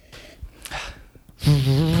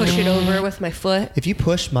 push it over with my foot. If you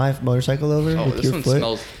push my motorcycle over Oh, with this your one foot,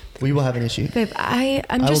 smells. we will have an issue. Babe, I'm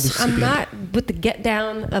I will be just I'm super- not with the get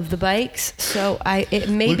down of the bikes, so it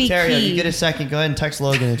may Luke be Terrio, key. you get a second. Go ahead and text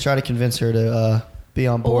Logan and try to convince her to be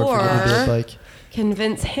on board for the Uber Or- bike.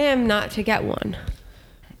 Convince him not to get one.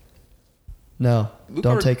 No, Luke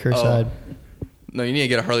don't or- take her oh. side. No, you need to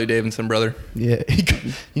get a Harley Davidson, brother. Yeah,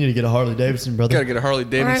 you need to get a Harley Davidson, brother. You gotta get a Harley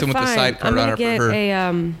Davidson with the sidecar I'm on gonna it get for her.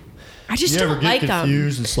 a I just You ever don't get like them.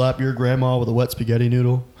 confused and slap your grandma with a wet spaghetti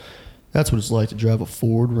noodle? That's what it's like to drive a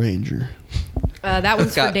Ford Ranger. That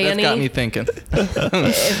one's for Danny. That's got me thinking.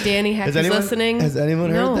 If Danny Heck Has is anyone- listening, has anyone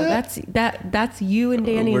heard no, that? that's you and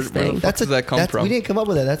Danny's where the thing. fuck does that come from? We didn't come up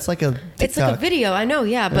with that. That's like a TikTok. It's like a video. I know,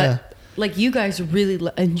 yeah, but Yeah. like you guys really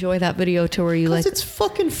enjoy that video to where you like. Because it's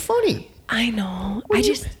fucking funny. I know.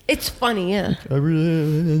 It's funny, yeah.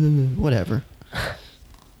 Whatever.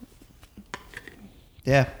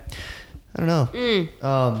 Yeah. I don't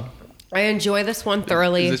know. I enjoy this one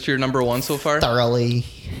thoroughly. Is this your number one so far? Thoroughly.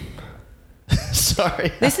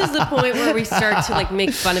 Sorry. This is the point where we start to like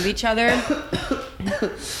make fun of each other.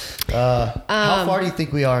 How far do you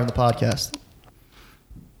think we are in the podcast?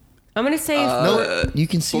 I'm gonna say No, you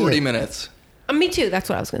can see 40 it. minutes. me too. That's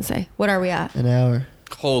what I was gonna say. What are we at? An hour.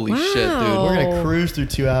 Holy shit, dude. Wow. We're gonna cruise through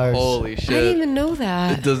 2 hours. Holy I shit. didn't even know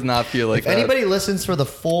that. It does not feel like If that. anybody listens for the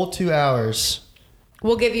full 2 hours,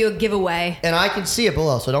 We'll give you a giveaway. and I can see it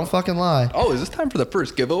below, so don't fucking lie. Oh, is this time for the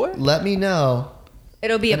first giveaway? Let me know.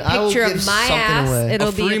 It'll be a And I will picture of give my something ass. away. It'll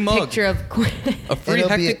A be free a mug. picture of A free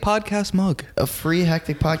It'll be Hectic Podcast mug. A free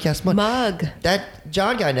Hectic Podcast mug. mug. That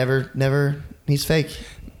John guy never. He's fake.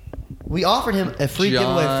 We offered him a free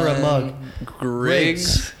giveaway for a mug.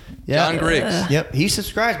 Griggs. Yeah. John Griggs. Yep, he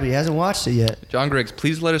subscribed, but he hasn't watched it yet. John Griggs,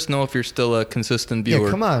 please let us know if you're still a consistent viewer.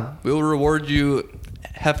 Yeah, come on. We'll reward you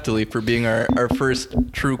heftily for being our first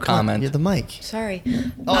true comment. You're the mic. Sorry.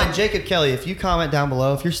 Oh, and Jacob Kelly, if you comment down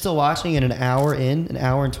below, if you're still watching in an hour and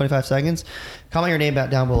 25 seconds, comment your name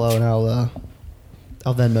back down below, and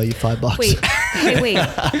I'll Venmo you $5. Wait.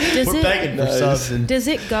 Does We're it begging for Nice. subs. And does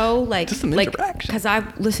it go like Just some like interaction. because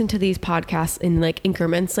I've listened to these podcasts in like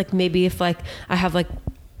increments. Like maybe if like I have like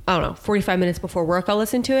I don't know 45 minutes before work, I'll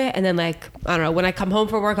listen to it, and then like I don't know when I come home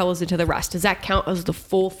from work, I'll listen to the rest. Does that count as the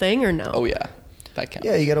full thing or no? Oh, yeah. That counts.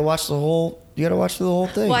 yeah, you gotta watch the whole. You gotta watch the whole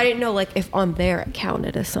thing. Well, I didn't know like if on there it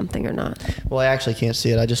counted as something or not. Well, I actually can't see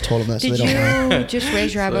it. I just told him that, so Did they don't know. you just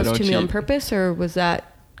raise your So eyebrows don't to me on cheat. purpose, or was that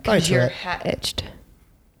Probably because your Tourette. hat itched?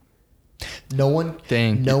 No one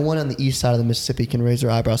on the east side of the Mississippi can raise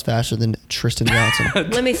their eyebrows faster than Tristan Johnson.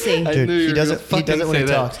 Let me see. I Dude, knew you he were does gonna it. He fucking does it when say he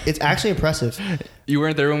that. talks. It's actually impressive. You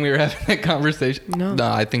weren't there when we were having that conversation? No.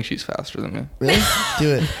 No, I think she's faster than me. Really?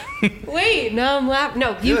 Do it. Wait, no, I'm laughing.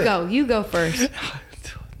 No, you it. go. You go first.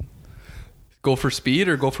 Go for speed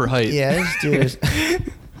or go for height? Yeah, just do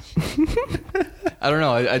it. I don't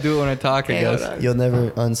know. I do it when I talk, I Okay, hold guess. on. You'll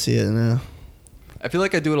never unsee it now. I feel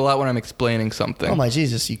like I do it a lot when I'm explaining something. Oh my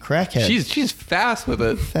Jesus, you crackhead. She's fast with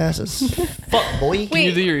it. fast as fuck, boy. Can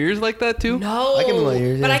you do your ears like that too? No. I can move my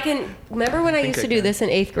ears, But yeah. I can. Remember when I used I to do can. this in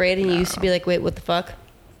 8th grade and you used to be like, wait, what the fuck?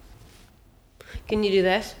 Can you do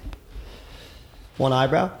this? One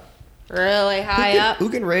eyebrow? Really high up? Who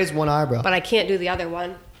can raise one eyebrow? But I can't do the other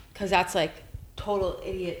one because that's like total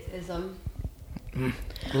idiotism.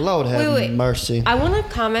 Lord have mercy. I want to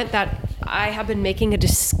comment that I have been making a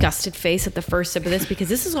disgusted face at the first sip of this because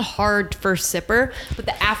this is a hard first sipper, but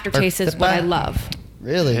the aftertaste is what I love.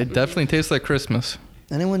 Really? It definitely tastes like Christmas.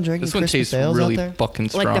 Anyone drinking This one Christmas tastes ales really out there? fucking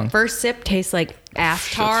strong. Like the first sip tastes like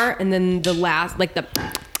ass tar, and then the last, like the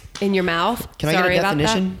in your mouth. Can I Sorry get a about that.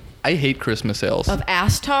 definition? I hate Christmas ales. Of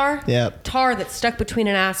ass tar? Yeah. Tar that's stuck between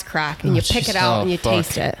an ass crack, and you pick it jeez. out Oh, and you fuck.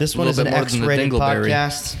 taste it. This A one little is an bit more than the X-rated Dingleberry.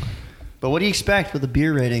 podcast. But what do you expect with a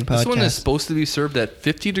beer rating podcast? This one is supposed to be served at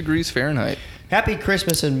 50 degrees Fahrenheit. Happy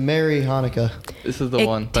Christmas and Merry Hanukkah. This is the It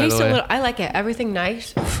one, by tastes the way. a little. I like it. Everything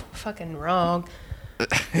nice. Fucking wrong.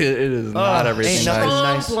 it is not everything ain't nice. nothing Strong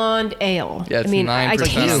nice. blonde ale. Yeah, it's I mean, 9% I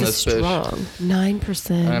taste on the this bitch. strong.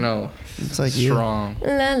 9%. I know. It's like you. Strong.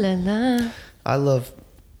 La la la. I love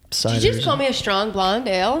ciders. Did you just call me a strong blonde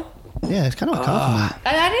ale? Yeah, it's kind of a compliment.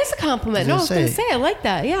 That is a compliment. No, I was gonna going to say. say, I like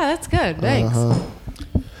that. Yeah, that's good. Thanks. Uh-huh.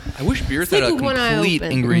 I wish beers had a Sleep with one eye complete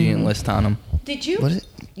open. ingredient list on them. Did you? What is it?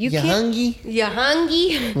 You You can't- hungry? You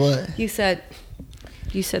hungry? What?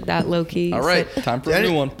 You said that low key. You All right, said, time for a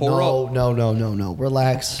new one. Pour no, up. no.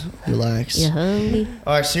 Relax. you hungry?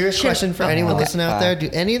 All right, serious Sure. question for Oh, anyone okay. listening out there. Do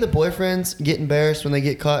any of the boyfriends get embarrassed when they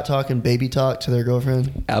get caught talking baby talk to their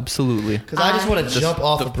girlfriend? Absolutely. Because I just want to jump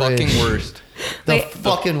off the a bridge. fucking worst. The Wait.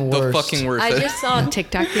 fucking The worst. fucking worst. I just saw a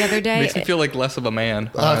TikTok the other day. Makes me feel like less of a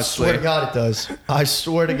man. I Honestly. swear to God it does. I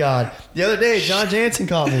swear to God. The other day, John Jansen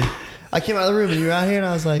called me. I came out of the room and you were out here and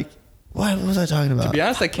I was like, what was I talking about? To be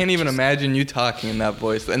honest, I can't even imagine you talking in that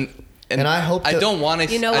voice. And I hope I that- don't want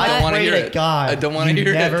to. You know I what? don't want to Pray hear to it. God, I don't want to you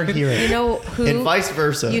hear never it. hear it. You know who? And vice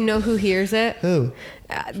versa. You know who hears it? Who?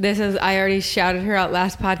 This is. I already shouted her out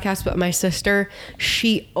last podcast, but my sister,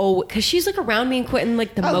 because she's like around me and Quentin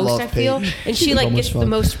like the I most. love I feel, Paige. and She's she like so much gets the fun.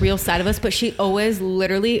 most real side of us. But she always,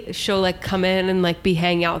 literally, she'll like come in and like be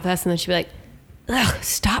hanging out with us, and then she'll be like, "Ugh,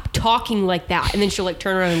 stop talking like that," and then she'll like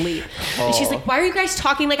turn around and leave. And she's like, "Why are you guys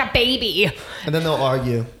talking like a baby?" And then they'll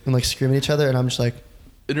argue and like scream at each other and I'm just like,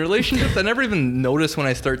 In relationships, I never even notice when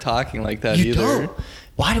I start talking like that you either. don't.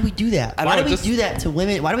 Why do we do that? I Why don't do know, we just- do that to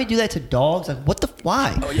women? Why do we do that to dogs? Like, what the?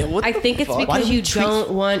 Why? Oh yeah, what I the think it's fuck? Why because do we you treat-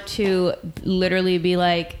 don't want to literally be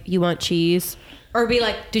like, "You want cheese?" Or be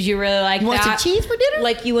like, did you really like You that? want some cheese for dinner?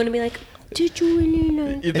 Like, you want to be like, did you really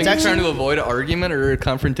like You think actually- he's trying to avoid argument or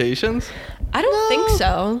confrontations? I don't think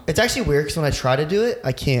so. It's actually weird because when I try to do it,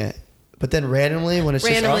 I can't. But then randomly, when it's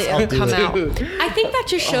Randomly, just us, I'll it'll do come it. out. I think that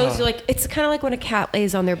just shows you, like, it's kind of like when a cat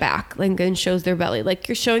lays on their back, like, and shows their belly. Like,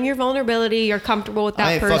 you're showing your vulnerability. You're comfortable with I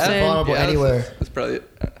that ain't fucking person. vulnerable anywhere. That's probably it.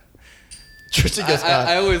 Tristan goes,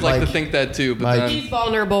 I always like to Mike, think that too, but Mike. then He's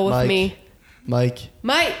vulnerable with Mike. me. Mike.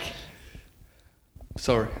 Mike.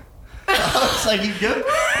 sorry. I was like, you good?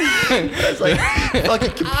 It's like fucking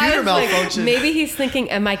I computer was like, malfunction. maybe he's thinking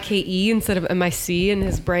MIKE instead of MIC in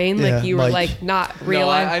his brain. Yeah, Like, you were, Mike. like, not No,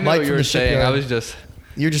 realizing. I know Mike what you from were the saying. shipyard. I was just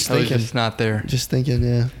thinking. just not there. Just thinking,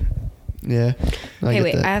 yeah. Yeah. No, I Hey, get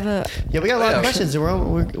wait, that. I have a. Yeah, we got a lot Yeah. of questions. And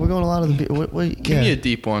we're going a lot of the. What, Give me yeah. a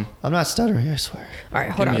deep one. I'm not stuttering, I swear. All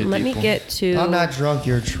right, hold Give me on. a Let deep me one. get to. I'm not drunk,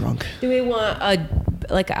 you're drunk. Do we want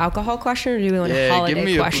an alcohol question or do we want a Yeah, give holiday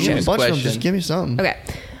me a question? A bunch of them, question. just give me something. Okay.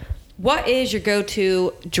 What is your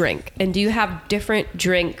go-to drink? And do you have different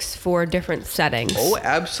drinks for different settings? Oh,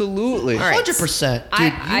 absolutely. All right. 100%. Dude,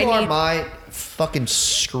 I you are need- my fucking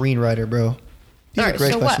screenwriter, bro. These All are right,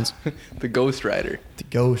 great so what? questions. The Ghost Rider. The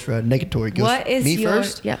Ghost Rider, Negatory Ghost. What is Me your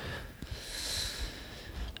first? Yeah.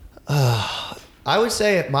 I would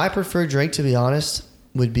say my preferred drink, to be honest,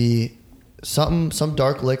 would be some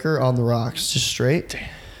dark liquor on the rocks, just straight.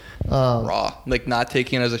 Raw. Like not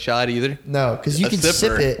taking it as a shot either. No, because you A can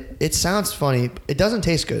sip sipper. it. It sounds funny. It doesn't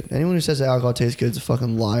taste good. Anyone who says that alcohol tastes good is a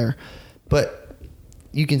fucking liar. But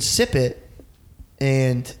you can sip it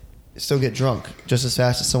and still get drunk just as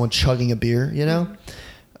fast as someone chugging a beer, you know?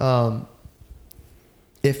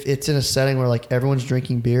 If it's in a setting where like everyone's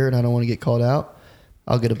drinking beer and I don't want to get called out,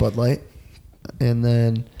 I'll get a Bud Light. And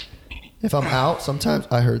then if I'm out, sometimes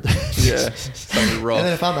I heard that. Yeah. Something rough. And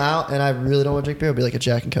then if I'm out and I really don't want to drink beer, it'll be like a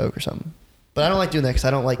Jack and Coke or something. But I don't like doing that because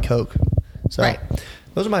I don't like Coke. So Right.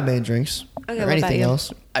 those are my main drinks. Okay, or what about anything you?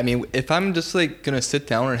 else. I mean, if I'm just like gonna sit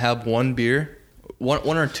down and have one beer, one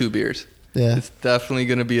or two beers, Yeah. it's definitely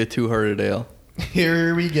gonna be a 2-hearted ale.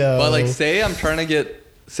 Here we go. But like, say I'm trying to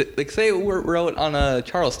say we're out on a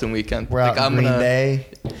Charleston weekend. we're out like, in Green Bay.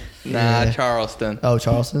 Nah, Yeah. Charleston. Oh,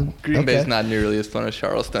 Charleston. Green Okay. Bay's not nearly as fun as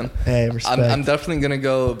Charleston. Hey, respect. I'm definitely gonna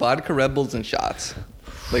go vodka Red Bulls and shots.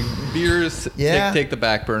 Like beers, Yeah. take the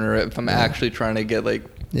back burner if I'm actually trying to get like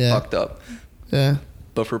Yeah. fucked up. Yeah.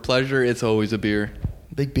 But for pleasure, it's always a beer.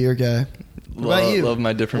 Big beer guy. What about you? Love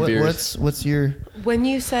my different beers. What's your? When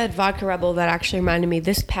you said vodka Rebel, that actually reminded me.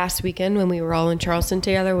 This past weekend when we were all in Charleston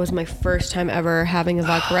together was my first time ever having a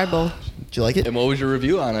vodka Red Bull. Did you like it? And what was your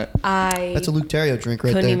review on it? I That's a Luke Terrio drink right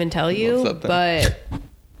couldn't there. even tell you, Love but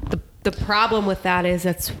the problem with that is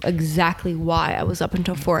that's exactly why I was up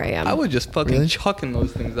until 4 a.m. I was just fucking Really? chucking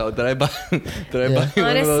those things out. Did I buy? Did I Yeah. buy?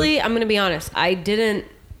 one of those? Honestly, I'm gonna be honest. I didn't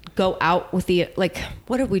go out with the like.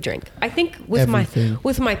 What did we drink? I think with Everything.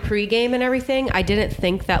 my pregame and everything, I didn't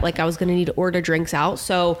think that like I was gonna need to order drinks out.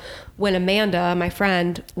 So when Amanda, my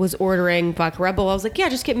friend, was ordering vodka Red Bull, I was like, yeah,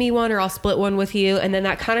 just get me one or I'll split one with you. And then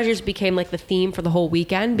that kind of just became like the theme for the whole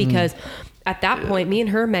weekend because at that point, me and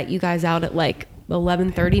her met you guys out at like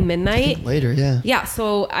 11:30 midnight. Later, yeah. Yeah,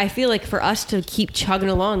 so I feel like for us to keep chugging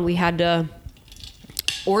along, we had to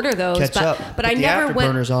order those. Catch but up. but Put I the never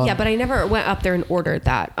went. afterburners on. Yeah, but I never went up there and ordered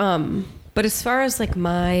that. But as far as like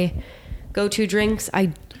my go-to drinks,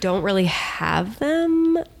 I don't really have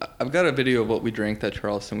them. I've got a video of what we drank that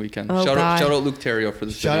Charleston weekend. Oh, shout God. out Luke Terrio for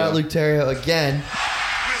this Shout video. out Luke Terrio again.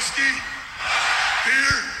 Whiskey,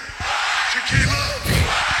 beer, tequila,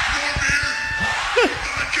 more beer,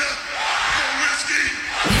 vodka, more whiskey,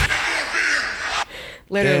 and more beer.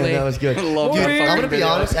 Literally. Damn, that was good. Love Dude, that I'm fucking gonna be video.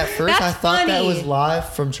 honest. At first, I That's thought that funny. was live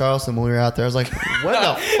from Charleston when we were out there. I was like, "Where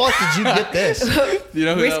the fuck did you get this?" Do you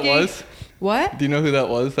know who Whiskey? that was? What? Do you know who that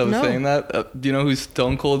was that was No. saying that? Do you know who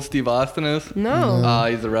Stone Cold Steve Austin is? No.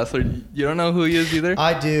 He's a wrestler. You don't know who he is either?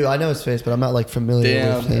 I do. I know his face, but I'm not like familiar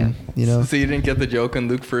Damn. with him. You know? So you didn't get the joke when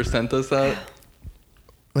Luke first sent us that?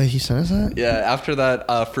 Wait, he sent us that? Yeah, after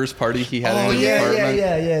that first party he had Oh in his yeah,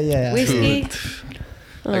 apartment. yeah. Whiskey?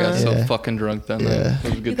 Dude, I got so Yeah. fucking drunk then. Yeah. Man. It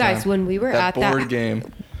was a good You guys, time. when we were that at that board game.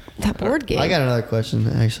 that board game, I got another question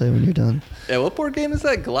actually. When you're done, Yeah, what board game is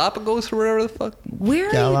that? Galapagos or whatever the fuck? where are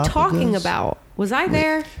you Galapagos? talking about? Was I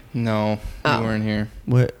there? No, Oh. you weren't here.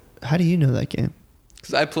 what? How do you know that game?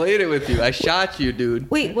 Because I played it with you. I shot you, dude.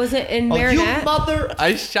 Wait, was it in Oh, you Marinette? mother!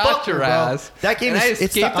 I shot your bro. ass. That game and is- I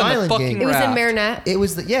it's the escaped on island fucking game. It was in raft. Marinette. It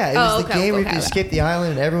was the game where you okay. escape the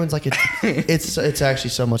island, and everyone's like, it's actually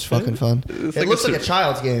so much fucking fun. It's It like looks a like a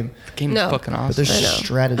child's game, Game's No. fucking but awesome. there's I know.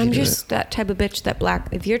 strategy. I'm to just that type of bitch that black.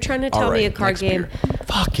 If you're trying to tell All me a right, card next game, beer. it.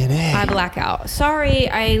 Fucking A. I black out. Sorry,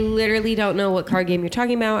 I literally don't know what card game you're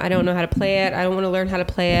talking about. I don't know how to play it. I don't want to learn how to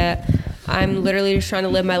play it. I'm literally just trying to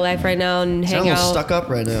live my life right now and Sound hang a little out. stuck up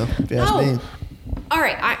right now. If you ask No. me. All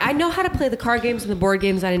right, I know how to play the card games and the board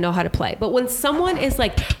games I didn't know how to play. But when someone is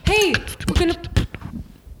like, "Hey, we're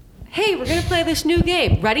gonna play this new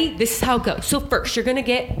game. Ready? This is how it goes. So first, you're gonna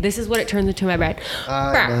get. This is what it turns into in my brain.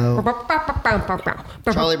 Charlie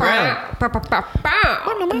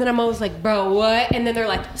Brown. And then I'm always like, bro, what? And then they're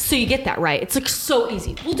like, so you get that right? It's like so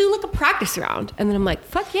easy. We'll do like a practice round. And then I'm like,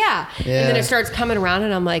 fuck yeah. And then Yeah. it starts coming around,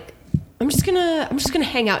 and I'm like, I'm just gonna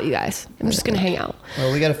hang out, you guys. I'm just gonna hang out.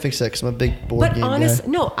 Well, we got to fix that because I'm a big board But game honest, guy.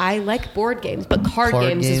 no, I like board games, but card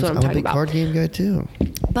games is what I'm a talking big about. card game guy too.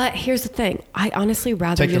 But here's the thing: I honestly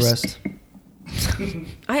rather Take the just. rest.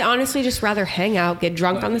 I honestly just rather hang out, get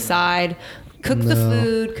drunk on the side, cook the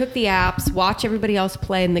food, cook the apps, watch everybody else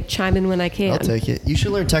play, and like chime in when I can. I'll take it. You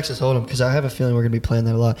should learn Texas Hold'em because I have a feeling we're gonna be playing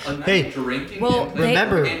that a lot. Hey, Well,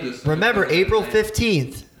 remember April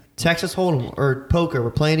 15th, Texas Hold'em or poker.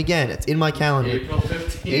 We're playing again. It's in my calendar. April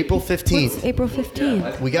 15th. What's April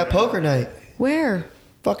 15th? We got poker night. Where?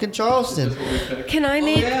 Fucking Charleston. Can I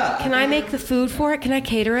make? yeah. Can I make the food for it? Can I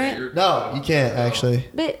cater it? No, you can't actually.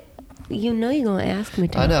 But you know you're gonna ask me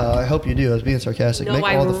to. I know. I hope you do. I was being sarcastic. No, Make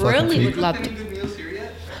I all the fucking really food. would love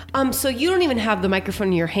to. So you don't even have the microphone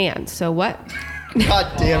in your hand. So what?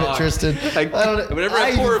 God damn it, Tristan. Whenever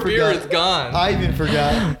I pour even a beer, forgot. it's gone. I even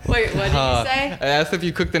forgot. Wait, what did I you say? asked if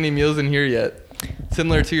you cooked any meals in here yet.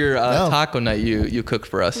 Similar to your No. taco night you cooked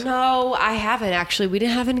for us. No, I haven't actually. We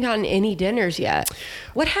haven't gotten any dinners yet.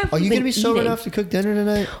 What have Are we you been gonna be sober eating? enough to cook dinner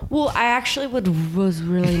tonight? Well, I actually was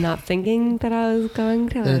really not thinking that I was going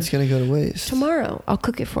to. Then it's gonna go to waste. Tomorrow, I'll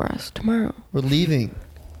cook it for us. Tomorrow, We're leaving,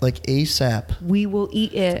 like ASAP. we will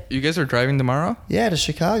eat it. You guys are driving tomorrow? Yeah, to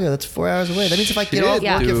Chicago. That's 4 hours away. That means if I get Shit, off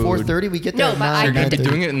Yeah. work at dude. 4:30, we get there No, at but I 9. You're gonna be 9:30.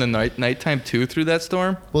 doing it in the nighttime too through that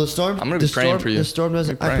storm? Well, the storm. I'm gonna be the praying storm, for you. The storm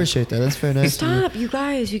doesn't. I'm I praying. appreciate that. That's very nice. of you. Stop, you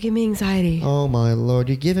guys! You give me anxiety. Oh my lord,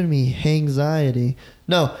 you're giving me anxiety.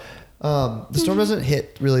 No, the storm doesn't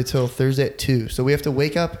hit really till Thursday at 2, so we have to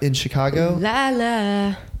wake up in Chicago. La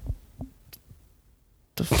la.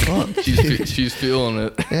 The fuck? She's feeling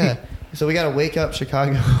it. Yeah. So we gotta wake up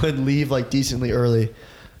Chicago and leave like decently early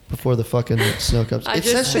before the fucking snow comes. I It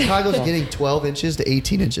says just- Chicago's getting 12 inches to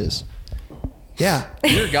 18 inches. Yeah,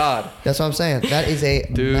 Dear God. that's what I'm saying. That is a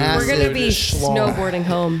Dude. massive We're gonna be schlong. snowboarding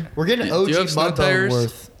home. We're getting Do OG you have snow mud bone tires?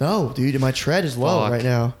 worth. No, dude, my tread is low Fuck. right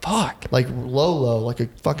now. Fuck. Like low, like a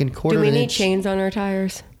fucking quarter Do we of an need inch. chains on our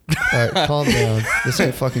tires? All right, calm down. This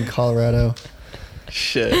ain't fucking Colorado.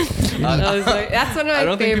 Shit. I was like, that's one of my I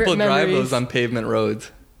don't think favorite people drive memories. those on pavement roads.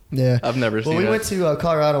 Yeah, I've never Well, seen we it. went to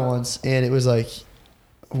Colorado once, and it was like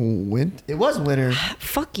It was winter.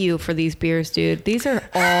 Fuck you for these beers, dude. These are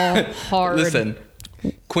all hard. Listen,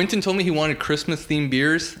 Quentin told me he wanted Christmas themed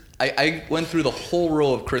beers. I went through the whole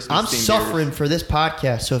row of Christmas I'm themed suffering beers. for this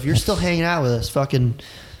podcast, so if you're still hanging out with us, fucking,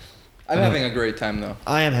 I'm having a great time though.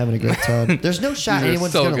 I am having a great time. There's no shot These are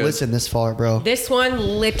anyone's so gonna good. listen this far, bro. This one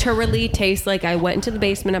literally tastes like I went into the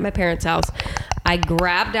basement at my parents' house. I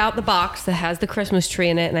grabbed out the box that has the Christmas tree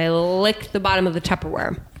in it, and I licked the bottom of the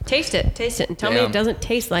Tupperware. Taste it, and tell me Damn. it doesn't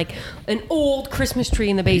taste like an old Christmas tree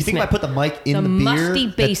in the You think basement. if I put the mic in The the, beer, musty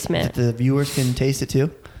that- basement. that the viewers can taste it too?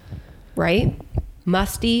 Right?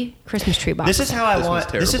 Musty Christmas tree box. This is how I This want.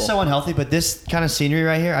 one's This is terrible. so unhealthy, but this kind of scenery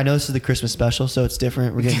right here. I know this is the Christmas special, so it's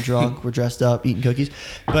different. We're getting drunk, we're dressed up, eating cookies.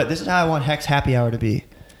 But this is how I want Hex Happy Hour to be.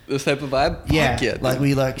 This type of vibe? Yeah, Fuck yeah, like dude.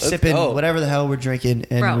 we like Let's sipping go. whatever the hell we're drinking,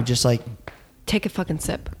 and Bro. we're just like, Take a fucking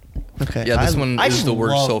sip. okay. Yeah, this one is just the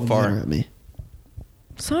worst love so when far. you interrupt me.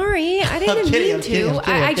 Sorry, I didn't kidding, mean I'm to. kidding, I'm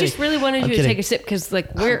kidding, I'm I just kidding. really wanted I'm you to kidding. take a sip because,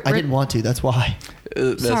 like, we're. I didn't want to. That's why.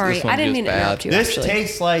 Sorry, this one I didn't is mean to bad. interrupt you. This actually.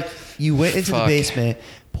 tastes like you went into the Fuck. basement,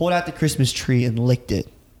 pulled out the Christmas tree, and licked it.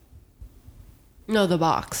 No, the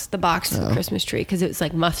box of the Christmas tree because it was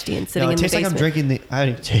like musty and sitting No, in it the tastes like basement. I'm drinking the. I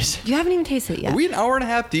haven't even tasted it. You haven't even tasted it yet. Are we an hour and a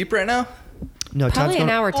half deep right now? No, Probably time's an going-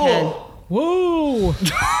 hour 10. Whoa!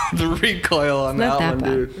 the recoil on Not that that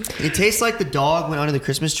one, bad. dude. It tastes like the dog went under the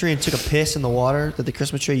Christmas tree and took a piss in the water that the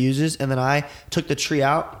Christmas tree uses, and then I took the tree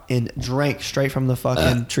out and drank straight from the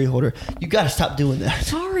fucking tree holder. You gotta stop doing that.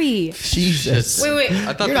 Sorry. Jesus. Wait.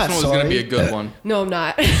 I thought You're this not one was gonna be a sorry. good one. No, I'm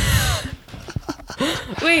not.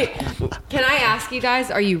 Wait, can I ask you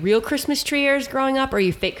guys, are you real Christmas treeers growing up or are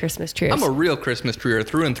you fake Christmas treeers? I'm a real Christmas treeer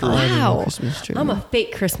through and through. Wow. Christmas tree. I'm a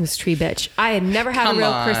fake Christmas tree bitch. I had never had Come a real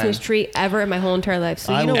on. Christmas tree ever in my whole entire life.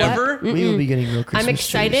 So you know Ever? what? We will be getting real Christmas I'm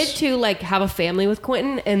excited trees. to like have a family with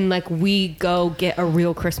Quentin and like we go get a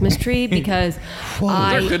real Christmas tree because There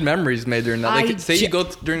are I good memories made during that. Like, I say you go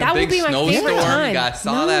during a that would big be my favorite snowstorm, time. you guys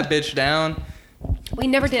saw No. that bitch down. we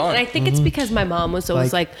never did, fun. and I think it's because my mom was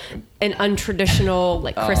always Like- like an untraditional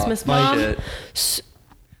like Christmas my mom. shit. S-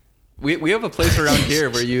 We have a place around here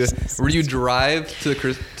where you drive to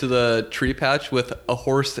the tree patch with a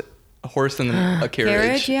horse and a carriage.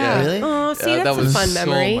 Carriage, yeah. Really? Oh, see, Yeah, that's that was a fun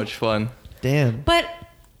memory. so much fun. Damn. But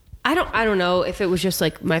I don't know if it was just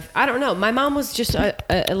like I don't know. My mom was just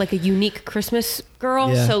like a unique Christmas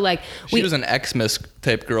girl. Yeah. So like She was an Xmas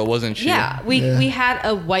type girl, wasn't she? yeah, we had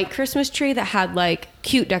a white Christmas tree that had like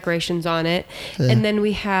cute decorations on it. And then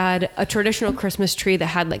we had a traditional Christmas tree that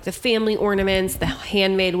had like the family ornaments, the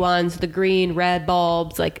handmade ones, the green, red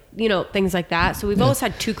bulbs, like, you know, things like that. So we've always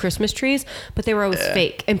had two Christmas trees, but they were always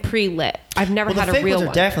fake and pre-lit. I've never Well, had the a fake real ones are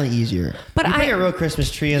one. definitely easier. But you bring I- a real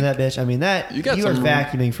Christmas tree in that bitch. I mean, that You got are some-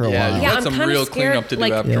 vacuuming for a Yeah, while. you Yeah, got I'm some kinda real scared, cleanup to do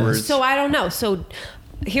like- afterwards. So I don't know. So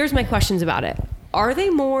here's my questions about it. Are they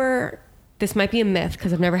more, this might be a myth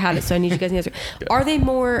because I've never had it, so I need you guys to answer. Are they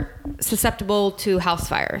more susceptible to house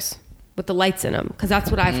fires with the lights in them? Because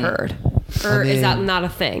that's what I've heard. Or I is that mean- not a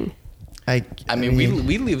thing? I mean,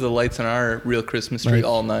 we leave the lights on our real Christmas tree Like-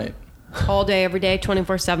 all night. All day, every day,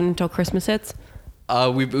 24/7 until Christmas hits?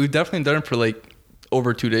 We've definitely done it for like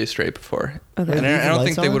over 2 days straight before. Okay. And Leave I the don't lights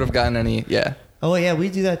think they on? would have gotten any. Yeah, Oh yeah, we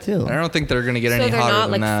do that too. I don't think they're gonna get So any they're hotter not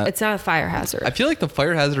than like, that. it's not a fire hazard. I feel like the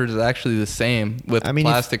fire hazard is actually the same with I mean,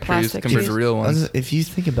 if- plastic trees Plastic compared to trees. real ones. If you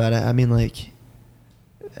think about it, I mean, like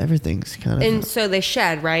everything's kind of. and so they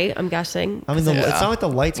shed, right? I'm guessing. I mean, Yeah. it's not like the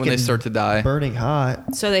lights When they get start to die. burning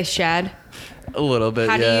hot. So they shed. A little bit,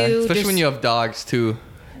 How do yeah. you Especially when dis- you have dogs too.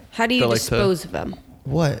 How do you They're like dispose of them?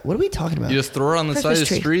 What? What are we talking about? You just throw it on the Christmas side of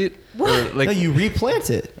the tree. street. What? Or like no, you replant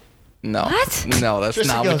it. no, What? no, that's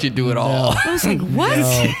Tristan not goes, what you do at all. "No." I was like, what?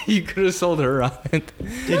 No. You could have sold her on it.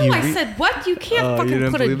 Did No, you I said, what? You can't Oh, you fucking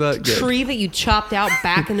didn't put a believe that? Good. tree that you chopped out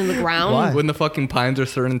back into the ground. Why? When the fucking pines are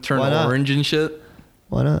starting to turn Why not? orange and shit.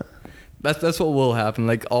 Why not? That's what will happen.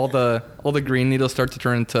 Like all the green needles start to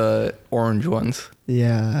turn into orange ones.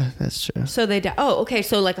 Yeah, that's true. So they die. Oh, okay.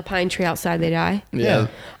 So like a pine tree outside, they die. Yeah.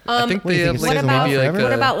 I think What do they you have think, like it stays alive maybe like forever?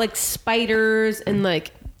 What a- about like spiders and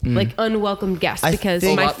like unwelcome guests? I Because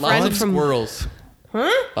think- my lots friend of from squirrels.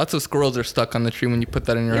 huh? Lots of squirrels are stuck on the tree when you put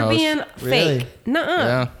that in your You're house. being Really? fake. Nuh-uh.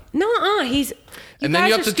 Yeah. Nuh-uh. He's. You And then guys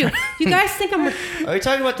you are have to stupid. turn- You guys think I'm. Are you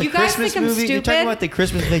talking about the You guys Christmas think I'm movie? You're talking stupid? about the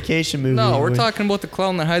Christmas Vacation movie. No, we're where- talking about the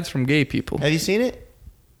clown that hides from gay people. Have you seen it?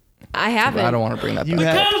 I haven't. I don't want to bring that You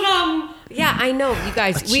back. have. Yeah, I know. You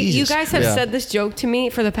guys. Oh, You Jesus. guys have Yeah. said this joke to me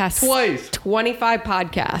for the past Twice. 25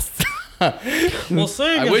 podcasts. Well,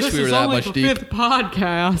 saying I as wish this we were is that only much the deep. fifth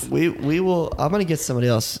podcast. We will. I'm gonna get somebody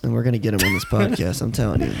else, and we're gonna get him on this podcast. I'm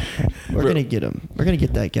telling you, we're gonna get him. We're gonna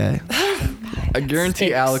get that guy. I guarantee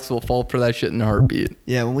Stinks. Alex will fall for that shit in a heartbeat.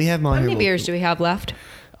 Yeah, when we have him on How here, many beers do we have left?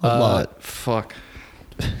 A lot. Fuck.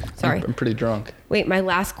 Sorry. I'm pretty drunk. Wait, my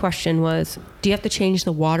last question was, do you have to change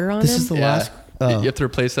the water on This them? is the Yeah. last. Oh. You have to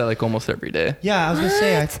replace that like almost every day. Yeah, I was gonna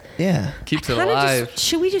say. What? Yeah, Keeps it Kinda alive.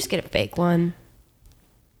 should we just get a fake one?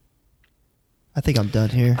 I think I'm done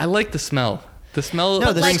here. I like the smell. The smell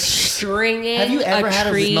No, the Like brings. stringing Have you ever a had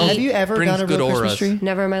tree? a? Have you ever brings done a good real Christmas auras. tree?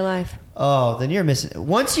 Never in my life. Oh, then you're missing.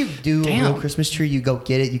 Once you do a Damn. real Christmas tree, you go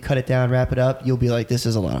get it, you cut it down, wrap it up. You'll be like, this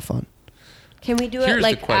is a lot of fun. Can we do Here's it the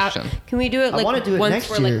like? question. Can we do it I like wanna do it once next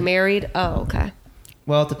we're year. like married? Oh, okay.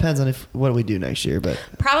 Well, it depends on what we do next year, but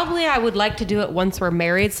Probably I would like to do it once we're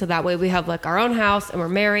married, so that way we have like our own house and we're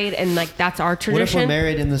married, and like that's our what if tradition. we're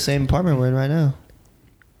married in the same apartment we're in right now?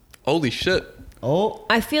 Holy shit. Oh,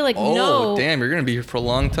 I feel like Oh, no. damn. You're going to be here for a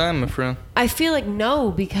long time, my friend. I feel like no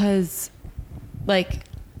because, like,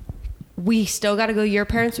 we still got to go to your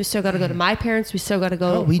parents. We still got to go to my parents. We still got to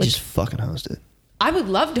go. oh we like, just fucking hosted. I would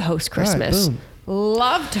love to host Christmas. boom.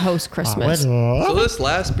 Love to host Christmas. So this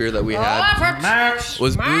last beer that we had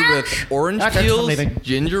was brewed with orange That's it, I'm peels, leaving.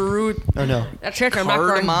 ginger root, Oh no, That's it. I'm not going.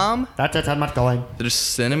 cardamom. that's it. I'm not going. There's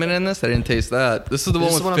cinnamon in this. I didn't taste that. This is the This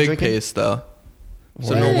one is what with I'm fig drinking? paste, though.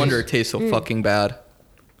 So no What? wonder it tastes so fucking bad.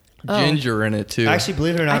 Oh. Ginger in it too. Actually,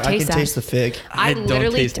 believe it or not, I can that. taste the fig. I don't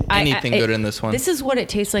literally taste anything good in this one. This is what it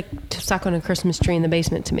tastes like to suck on a Christmas tree in the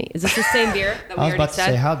basement to me. Is this the same beer that we I was already about to said?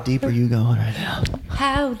 say, how deep are you going right now?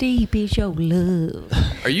 How deep is your love?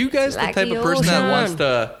 Are you guys Like the type the of person that ocean. wants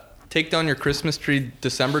to take down your Christmas tree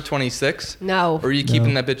December 26th? No. Or are you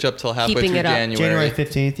keeping that bitch up till halfway Keeping through it up. January? January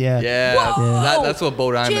 15th, yeah. Yeah, Whoa! that's what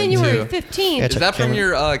boat I'm January into. 15th. Yeah, Is that from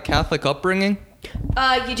your Catholic upbringing?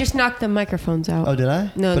 You just knocked the microphones out. Oh, did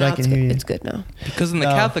I? No, But no, I can it's hear good. you. It's good now. Because in the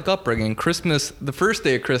No. Catholic upbringing, Christmas, the first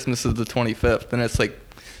day of Christmas is the 25th, and it's like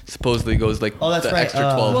supposedly goes like Oh, that's the right. extra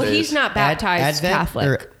 12 Well, days. he's not baptized Advent, Catholic.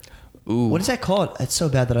 or- Ooh. What is that called? It's so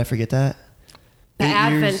bad that I forget that. The 8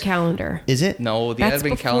 Advent years- calendar. Is it? No, the That's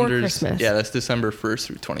Advent before calendars. Christmas. Yeah, that's December 1st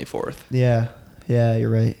through 24th. Yeah. Yeah, you're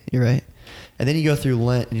right. You're right. And then you go through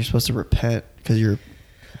Lent and you're supposed to repent because you're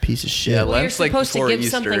a piece of shit. Yeah, Well, you're Lent's like supposed to before give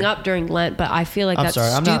Easter. something up during Lent, but I feel like I'm that's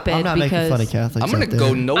sorry. I'm stupid not making because fun of Catholics. I'm gonna out there.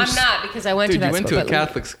 go no. I'm not because I went Dude, to that you went school, to a but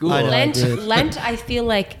Catholic school. I know. Lent, did. Lent, I feel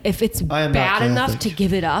like if it's I am not bad enough Catholic. to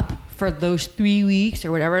give it up for those 3 weeks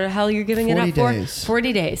or whatever the hell you're giving it 40 up for, days.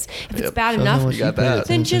 40 days. If it's Yep. bad Shows how enough, much You got pay that.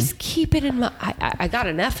 attention. then just keep it in my. I got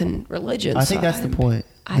an F in religion. I think so that's the I'm- point.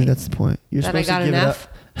 I think that's the point. You're That I supposed got to an give it F?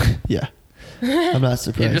 up. Yeah. I'm not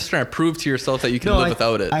surprised. You're just trying to prove to yourself that you can No, live I-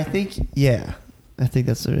 without it. I think, yeah. I think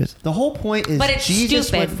that's what it is. The whole point is But it's Jesus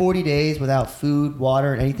stupid. went 40 days without food,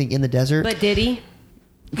 water, and anything in the desert. But did he?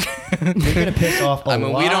 You're going to piss off a I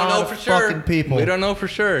mean, lot we don't know of for sure. fucking people. We don't know for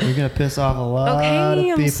sure. You're going to piss off a lot of Okay,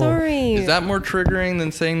 people. I'm sorry. Is that more triggering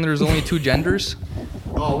than saying there's only two genders?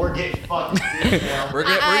 Oh, we're getting fucked. We're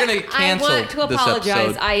gonna cancel I want to this apologize.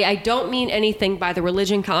 episode. I don't mean anything by the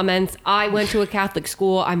religion comments. I went to a Catholic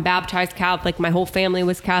school. I'm baptized Catholic. My whole family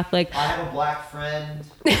was Catholic. I have a black friend.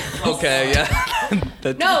 Okay, yeah.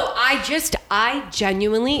 That- No, I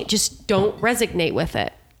genuinely just don't resonate with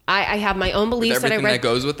it. I have my own with beliefs that I everything read. that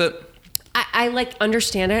goes with it. I like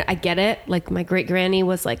understand it. I get it. Like my great granny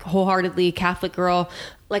was like wholeheartedly a Catholic girl.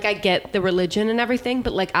 Like I get the religion and everything,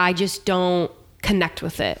 but like I just don't connect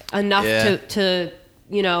with it enough Yeah. to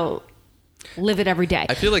live it every day.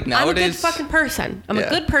 I feel like I'm a good nowadays- fucking person. I'm Yeah. a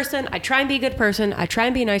good person. I try and be a good person. I try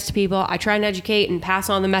and be nice to people. I try and educate and pass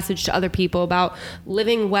on the message to other people about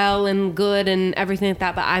living well and good and everything like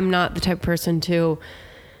that. But I'm not the type of person to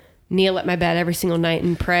kneel at my bed every single night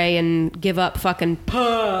and pray and give up fucking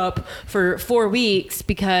pup for 4 weeks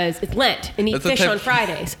because it's Lent and eat That's the fish type- on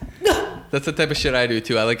Fridays. That's the type of shit I do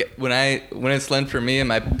too. I like when it's Lent for me, and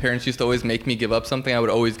my parents used to always make me give up something. I would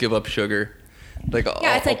always give up sugar, like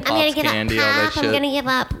Yeah, it's like, all I'm gonna Pops give candy, up all that pop, shit. I'm gonna give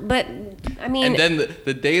up. But I mean, And then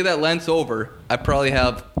the day that Lent's over, I probably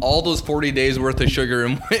have all those 40 days worth of sugar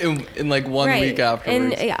in like 1 right. week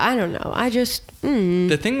afterwards. And yeah, I don't know. I just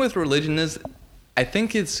The thing with religion is, I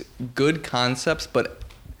think it's good concepts, but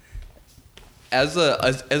as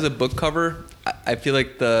a book cover, I feel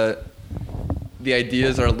like the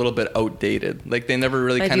ideas are a little bit outdated. Like they never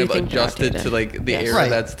really I kind do of think they're adjusted to outdated. like the Yes. era Right.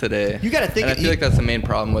 that's today. You gotta think- And I feel like that's the main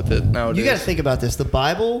problem with it nowadays. You got to think about this. The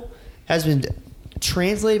Bible has been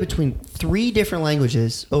translated between 3 different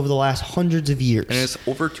languages over the last hundreds of years. and it's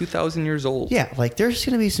over 2,000 years old. Yeah, like there's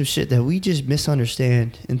gonna be some shit that we just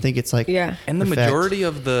misunderstand and think it's like Yeah. And the perfect. majority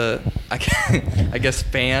of the, I guess,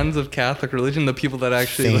 fans of Catholic religion, the people that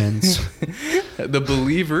actually, Fans. the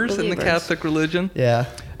believers in the Believers. Catholic religion, Yeah,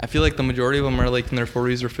 I feel like the majority of them are like in their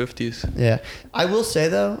 40s or 50s. yeah. I will say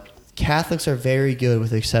though, Catholics are very good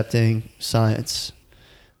with accepting science.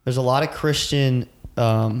 There's a lot of Christian.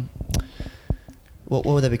 What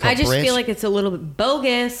would that be called? I just Branch- feel like it's a little bit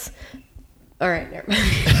bogus. All right, never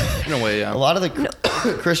mind. In a way, yeah. a lot of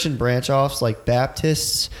the Christian branch offs, like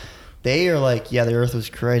Baptists, they are like, yeah, the Earth was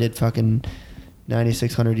created fucking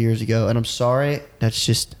 9,600 years ago, and I'm sorry, that's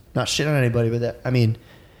just not shit on anybody, but that I mean,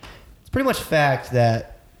 it's pretty much fact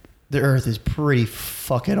that the Earth is pretty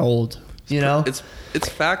fucking old. You know? It's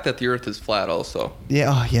fact that the Earth is flat. Also, Yeah.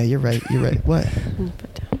 Oh, yeah. You're right. You're right. What?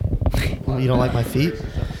 Well, you don't like my feet?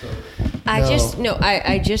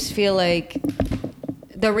 I just feel like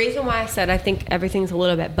the reason why I said I think everything's a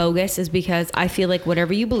little bit bogus is because I feel like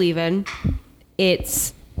whatever you believe in,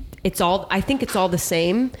 it's all I think it's all the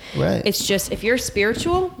same. Right. It's just if you're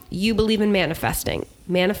spiritual, you believe in manifesting.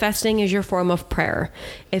 Manifesting is your form of prayer.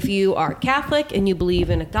 If you are Catholic and you believe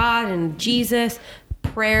in a God and Jesus,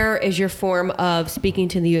 prayer is your form of speaking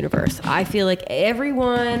to the universe. I feel like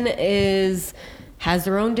everyone has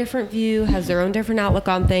their own different view, has their own different outlook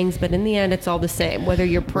on things, but in the end, it's all the same. Whether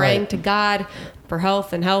you're praying Right. to God for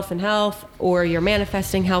health and health and health, or you're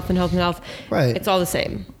manifesting health and health and health, Right. it's all the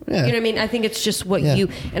same. Yeah. You know what I mean? I think it's just what Yeah.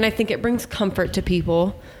 and I think it brings comfort to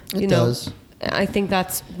people. It You know, does. I think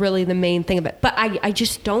that's really the main thing of it. But I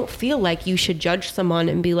just don't feel like you should judge someone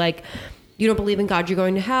and be like, you don't believe in God, you're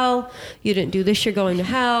going to hell. You didn't do this, you're going to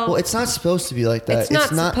hell. Well, it's not supposed to be like that. It's not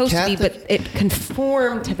supposed to be, Catholic- but it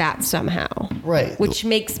conformed to that somehow. Right. Which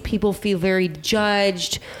makes people feel very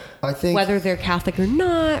judged, I think whether they're Catholic or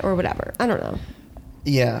not, or whatever. I don't know.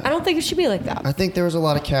 Yeah. I don't think it should be like that. I think there was a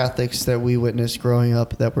lot of Catholics that we witnessed growing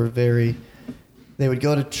up that were they would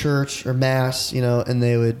go to church or mass, and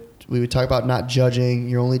we would talk about not judging.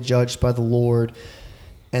 You're only judged by the Lord.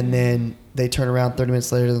 And then they turn around 30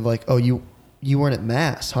 minutes later and they're like, oh, you weren't at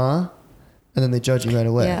mass, huh? And then they judge you right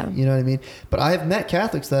away. Yeah. You know what I mean? But I have met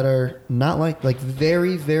Catholics that are not like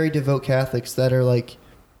very, very devout Catholics that are like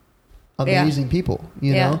amazing people,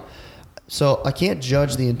 you know? So I can't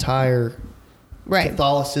judge the entire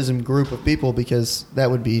Catholicism group of people because that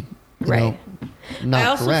would be, you know, not I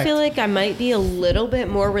also correct. feel like I might be a little bit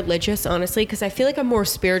more religious, honestly, because I feel like I'm more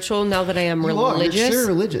spiritual now that I am religious. You're still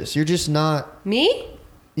religious. You're just not. Me?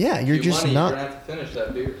 Yeah, you're just not. You're gonna have to finish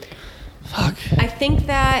that beer. Fuck. I think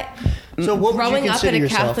that So what would growing you up in consider a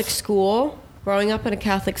yourself? Growing up in a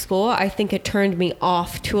Catholic school, I think it turned me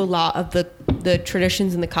off to a lot of the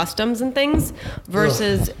traditions and the customs and things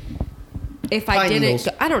versus if I Pine didn't. needles.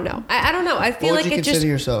 I don't know. I don't know. I feel What like would you it consider just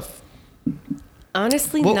yourself?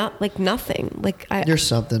 honestly Well- not like nothing. Like You're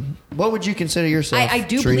something. What would you consider yourself? I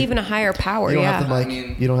do Tree? believe in a higher power. You don't Yeah. have the mic. I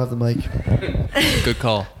mean- You don't have the mic. Good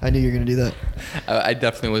call. I knew you were gonna do that. I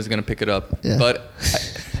definitely was gonna pick it up, Yeah. but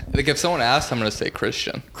like if someone asks, I'm gonna say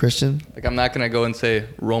Christian. Christian, Like I'm not gonna go and say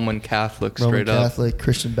Roman Catholic Roman straight up. Catholic,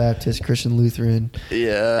 Christian Baptist, Christian Lutheran.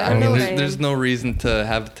 Yeah, I I don't know mean, what I there's am. no reason to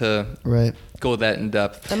have to Right. go that in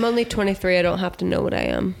depth. I'm only 23. I don't have to know what I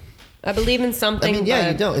am. I believe in I something. mean, yeah,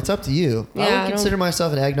 but you don't. It's up to you. Yeah, I I would don't- consider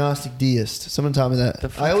myself an agnostic deist. Someone taught me that. The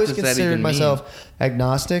fuck I always does that considered even myself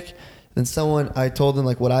agnostic. Then I told them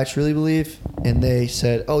like what I truly believe, and they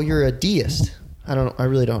said, "Oh, you're a deist." I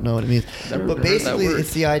really don't know what it means. Never But heard that basically, word.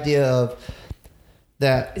 it's the idea of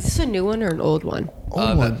that Is this a new one or an old one?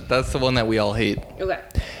 old one. That's the one that we all hate. Okay.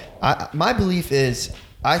 My belief is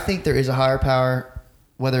I think there is a higher power,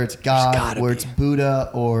 whether it's God, gotta or be. it's Buddha,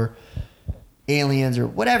 or aliens, or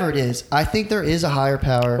whatever it is. I think there is a higher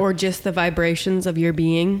power. Or just the vibrations of your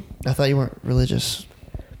being. I thought you weren't religious.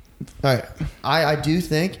 All right, I do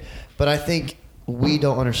think, but I think we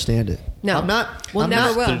don't understand it. No. I'm not. We'll I'm never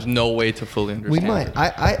not, will. There's no way to fully We understand.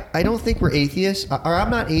 might. I don't think we're atheists, or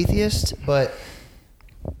I'm not atheist, but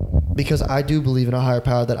because I do believe in a higher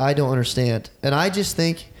power that I don't understand, and I just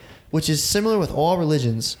think, which is similar with all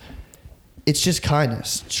religions, it's just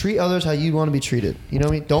kindness. Treat others how you want to be treated. You know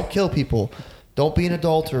what I mean? Don't kill people. Don't be an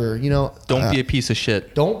adulterer. You know. Don't be a piece of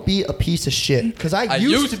shit. Don't be a piece of shit. Because I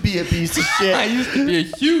used- used to be a piece of shit. I used to be a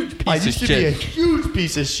huge piece I of used to be a shit. huge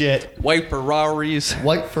piece of shit. White Ferraris,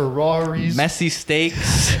 White Ferraris. messy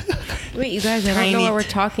steaks, Wait, you guys, I don't know what we're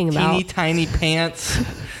talking about. teeny tiny pants.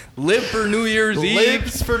 Live for New Year's Eve.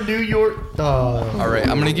 Lives for New York. Oh. All right,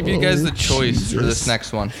 I'm gonna give you guys the choice for this Jesus.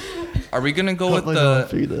 next one. Are we gonna go with Don't let them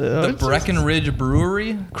figure that the out. Breckenridge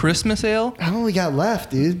Brewery Christmas Ale? How long we got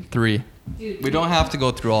left, dude? 3. We don't have to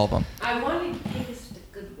go through all of them. I wanted to take us to the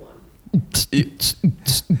good one.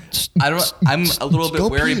 I don't. I'm a little bit Go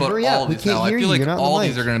wary pee, about hurry up. all We these can't now. I hear feel you. like You're not on the all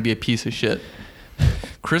these mic. are gonna be a piece of shit.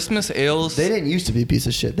 Christmas ales. They didn't used to be a piece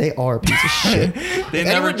of shit. They are a piece of shit. They If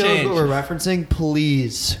never anyone knows changed. what we're referencing,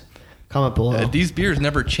 please comment below. These beers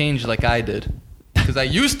never changed like I did. Because I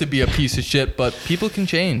used to be a piece of shit, but people can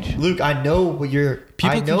change. Luke, I know what you're. People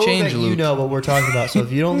I can know change, that you Luke. know what we're talking about. So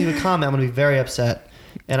if you don't leave a comment, I'm gonna be very upset,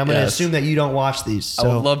 and I'm gonna Yes. assume that you don't watch these. So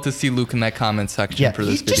I would love to see Luke in that comment section yeah, for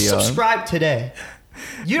this he just video. subscribe today.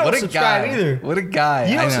 You don't What a subscribe guy. either. What a guy.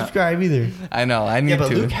 You I don't know. subscribe either. I know. I need Yeah, but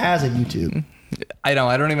to. Luke has a YouTube. I know.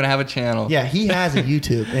 I don't even have a channel. Yeah, he has a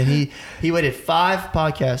YouTube, and he waited 5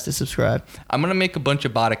 podcasts to subscribe. I'm gonna make a bunch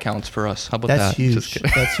of bot accounts for us. How about That's that? huge. Just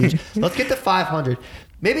kidding. That's huge. Let's get to 500.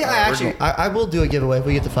 Maybe I will do a giveaway if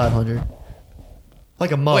we get to 500.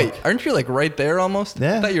 Like a mug. Wait, aren't you like right there almost?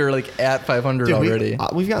 Yeah. I thought you were like at 500 Dude, already.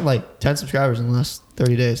 we've got like 10 subscribers in the last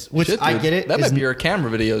 30 days. Which Shit, I dude. get it. That is- might be your camera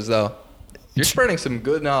videos though. You're spreading some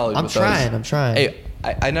good knowledge. I'm with trying. Those. I'm trying. Hey,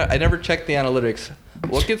 I never checked the analytics.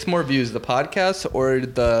 What gets more views, the podcast or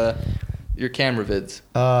your camera vids?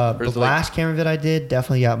 Or The is it like- last camera vid I did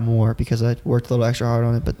definitely got more because I worked a little extra hard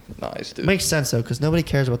on it. But Nice, it dude. makes sense though because nobody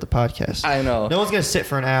cares about the podcast. I know. No one's gonna sit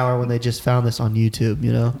for an hour when they just found this on YouTube.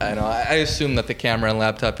 You know. I know. I assume that the camera and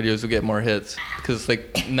laptop videos will get more hits because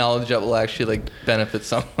like knowledge that will actually like benefit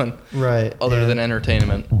someone Right. other yeah. than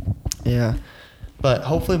entertainment. Yeah. But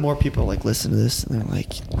hopefully more people like listen to this and they're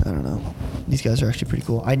like, I don't know, these guys are actually pretty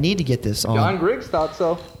cool. I need to get this on. John Griggs thought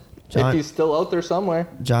so. John- if he's still out there somewhere.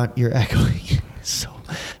 John, you're echoing. So,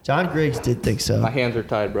 John Griggs did think so. My hands are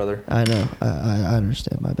tied, brother. I know. I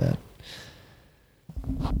understand. My bad.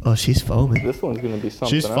 Oh, she's foaming. This one's gonna be something.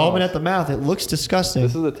 She's foaming else. at the mouth. It looks disgusting.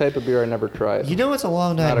 This is the type of beer I never tried. You know it's a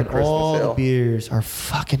long Not night a when Christmas all ale. the beers are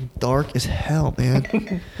fucking dark as hell,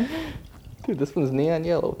 man. Dude, this one's neon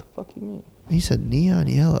yellow. What the fuck you mean? He said neon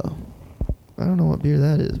yellow. I don't know what beer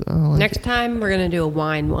that is, but I don't like Next it. time we're gonna do a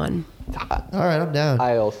wine one. All right, I'm down.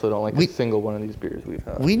 I also don't like We- a single one of these beers we've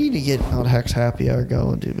had. We need to get on Hex Happy Hour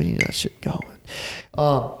going, dude. We need that shit going.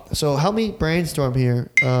 So help me brainstorm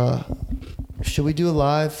here. Should we do a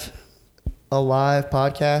live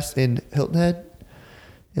podcast in Hilton Head?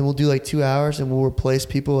 And we'll do like 2 hours, and we'll replace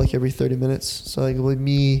people like every 30 minutes. So like it'll be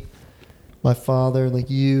me, my father, and like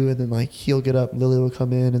you, and then like he'll get up, Lily will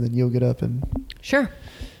come in, and then you'll get up. And Sure.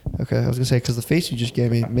 okay, I was gonna say because the face you just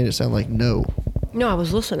gave me made it sound like no. No, I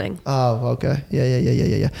was listening. Oh, okay. Yeah.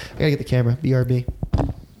 I gotta get the camera. BRB.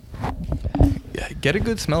 Yeah, get a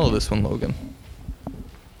good smell of this one, Logan.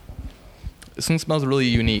 This one smells really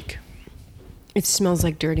unique. It smells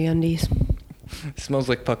like dirty undies. It smells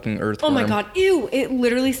like fucking earthworm. Oh my god, ew! It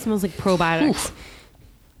literally smells like probiotics.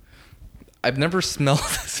 I've never smelled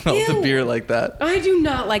the Ew. beer like that. I do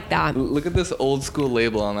not like that. Look at this old school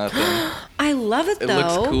label on that thing. I love it It though.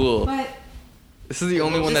 looks cool. But This is the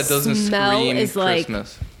only one The that doesn't smell scream is like-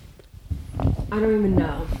 Christmas. I don't even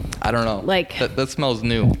know. I don't know. Like- that smells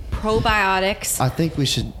new. Probiotics I think we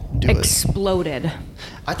should do it. exploded.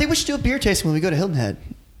 I think we should do a beer tasting when we go to Hilton Head.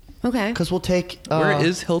 Okay. Because we'll take. Where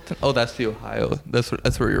is Hilton? Oh, that's the Ohio.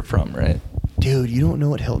 That's where you're from, right? Dude, you don't know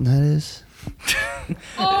what Hilton Head is?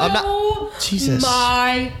 I'm not- Oh Jesus.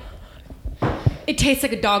 my! It tastes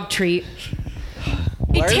like a dog treat.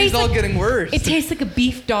 Why are these all getting worse? It tastes like a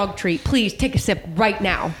beef dog treat. Please take a sip right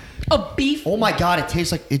now. A beef. Oh my god, it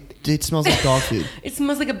tastes like it smells like dog food. It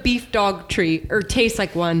smells like a beef dog treat, or tastes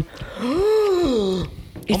like one.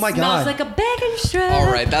 It Oh my smells God. like a bacon strip. All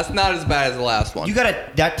right, that's not as bad as the last one.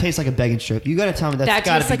 That tastes like a bacon strip. You gotta tell me That that's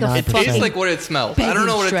gotta tastes be like a 9%. it tastes like what it smells. I don't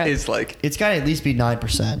know what Bacon it tastes like. It's gotta at least be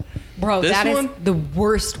 9%. Bro, This that is one? the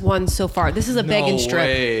worst one so far. This is a bacon No strip.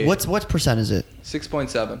 way. What percent is it?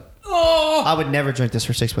 6.7. Oh, I would never drink this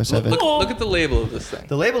for 6.7. Look at the label of this thing.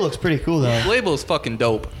 The label looks pretty cool though. The label is fucking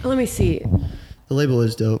dope. let me see. The label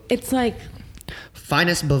is dope. It's like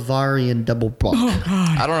Finest Bavarian double bock.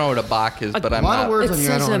 I don't know what a Bach is, but A I'm lot of not. words It on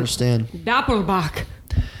here I says, don't understand. Doppelbock.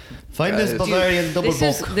 Finest Guys. Bavarian double This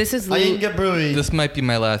is- bock. this is Einge Brewery. This might be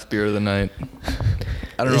my last beer of the night.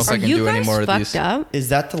 I don't know if Are I can you do any guys more of fucked these. up? Is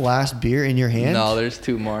that the last beer in your hand? No, there's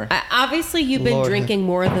two more. Obviously, you've been Lord. drinking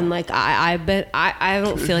more than like I bet. I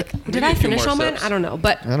don't feel like. Did Maybe I a few finish more all mine? sips. I don't know.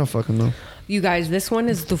 But I don't fucking know. you guys, this one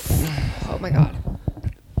is the. Oh my god.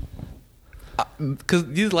 Because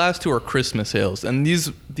these last two are Christmas ales, and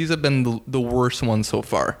these have been the worst ones so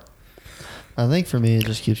far. I think for me it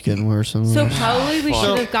just keeps getting worse and So worse. probably we Fuck.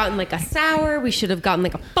 should have gotten like a sour. We should have gotten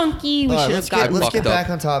like a funky. We All right, should let's have gotten. get fucked back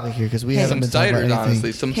up. on topic here because we Hey. haven't Some been talking ciders, about anything.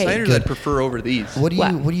 honestly. Some Hey. ciders Good. I'd prefer over these. What do you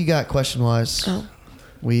What? got question wise? Oh.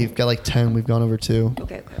 We've got like 10. We've gone over 2.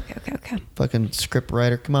 Okay. Fucking script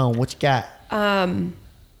writer. Come on, what you got?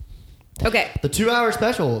 Okay. The 2-hour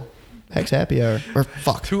special. Hex Happy Hour. Or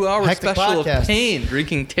fuck. 2-hour Hectic special Podcast. of pain,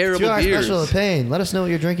 drinking terrible 2-hour beers. special of pain. Let us know what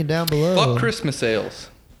you're drinking down below. Fuck Christmas ales.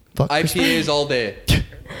 Fuck IPAs all day.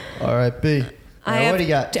 R.I.P. I All right, have, what do you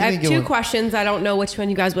got? Give I me a have good two one. questions. I don't know which one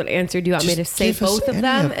you guys would answer. Do you want me to Just say give us both of any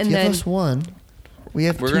them and give then? us one. We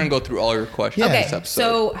have We're two. gonna go through all your questions. Yeah. this Okay. episode.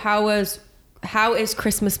 So how is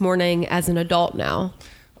Christmas morning as an adult now?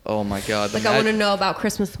 oh my god, the Like I want to know about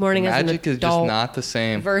Christmas morning as an magic is adult just not the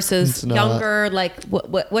same. versus It's not. younger. Like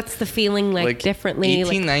what's the feeling like differently? 18,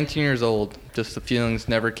 Like, 19 years old, just the feelings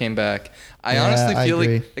never came back. I Yeah, honestly I feel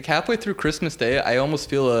agree. like halfway through Christmas Day, I almost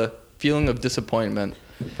feel a feeling of disappointment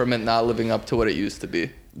from it not living up to what it used to be.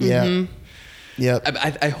 Yeah. Mm-hmm. Yep.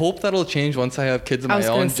 I hope that'll change once I have kids of I my was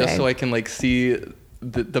own, gonna just say. so I can like see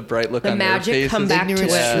the bright look The on magic their faces. come back to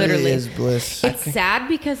Ignorance it, truly literally. is bliss. It's sad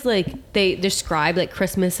because like they describe like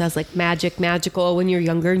Christmas as like magical when you're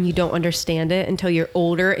younger and you don't understand it until you're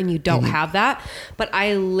older and you don't Mm-hmm. have that. But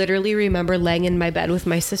I literally remember laying in my bed with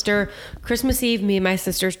my sister. Christmas Eve, me and my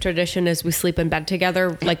sister's tradition is we sleep in bed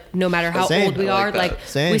together, like no matter how Same. old we I like are, that. like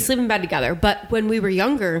Same. we sleep in bed together. But when we were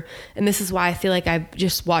younger, and this is why I feel like I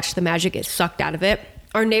just watched the magic get sucked out of it.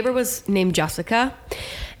 Our neighbor was named Jessica,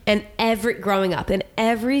 and growing up, and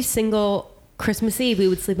every single Christmas Eve, we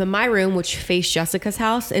would sleep in my room, which faced Jessica's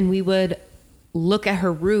house, and we would look at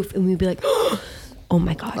her roof, and we'd be like, "Oh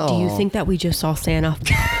my God, do you Aw. think that we just saw Santa?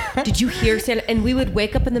 Did you hear Santa?" And we would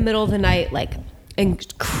wake up in the middle of the night, like, and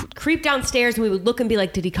creep downstairs, and we would look and be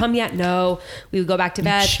like, "Did he come yet?" No. We would go back to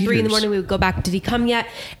bed. 3 in the cheaters. morning, we would go back. Did he come yet?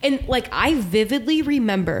 And like, I vividly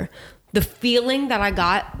remember the feeling that I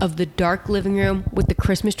got of the dark living room with the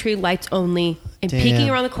Christmas tree lights only and Damn. peeking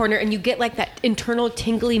around the corner, and you get like that internal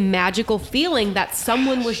tingly magical feeling that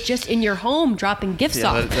someone was just in your home dropping gifts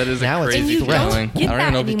off. That is Now a it's crazy and you don't feeling. get I don't that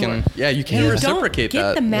even know if anymore. you can. Yeah, you can't You reciprocate don't get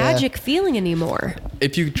that. the magic feeling anymore.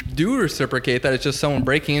 If you do reciprocate that, it's just someone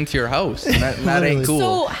breaking into your house. And that ain't cool.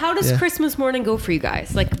 So how does Yeah. Christmas morning go for you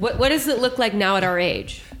guys? Like, what does it look like now at our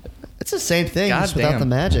age? It's the same thing, God just without damn. the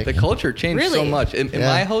magic. The culture changed so Really? much. In Yeah.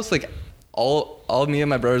 my house, like all of me and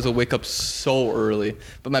my brothers would wake up so early.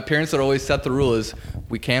 But my parents would always set the rule is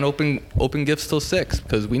we can't open gifts till 6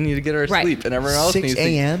 because we need to get our Right. sleep and everyone else 6 needs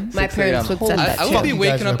a.m.? to. My 6 parents a.m. would set that I too. would be You guys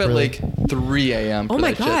waking are up up at early. like 3 a.m. Oh for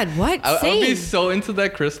my that shit. God, what? I would be Same. so into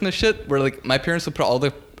that Christmas shit where like my parents would put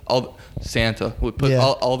all Santa would put Yeah.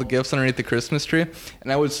 all the gifts underneath the Christmas tree,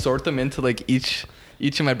 and I would sort them into like each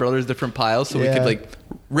of my brother's different piles so we Yeah. could like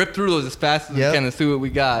rip through those as fast as Yep. we can and see what we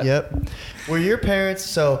got. Yep. Were your parents,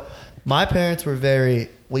 so my parents were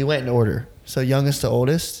we went in order. So youngest to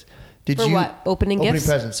oldest. Did For you what? Opening gifts?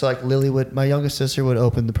 presents. So like Lily my youngest sister would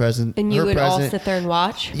open the present. And you her would all present. sit there and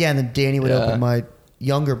watch? Yeah, and then Danny would Yeah. open, my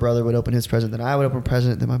younger brother would open his present, then I would open a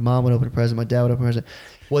present, then my mom would open a present, my dad would open a present.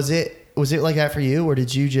 Was it like that for you, or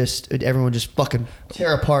did everyone just fucking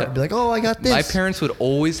tear apart and be like, oh, I got this? My parents would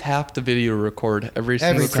always have to video record every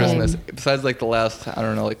single Every time. Christmas. Besides like the last, I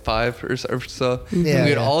don't know, like 5 or so. Yeah, we would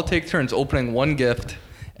yeah. all take turns opening one gift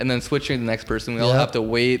and then switching to the next person. We all Yep. have to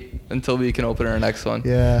wait until we can open our next one.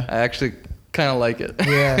 Yeah. I actually kind of like it.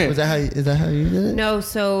 Yeah. Is that how you did it? No,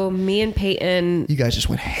 so me and Peyton, You guys just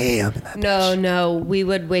went ham in that bitch. no, we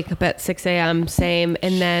would wake up at 6 a.m. same,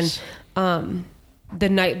 and then the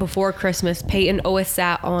night before Christmas, Peyton always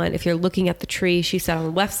sat on, if you're looking at the tree, she sat on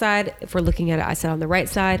the left side. If we're looking at it, I sat on the right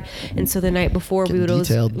side. And so the night before, Getting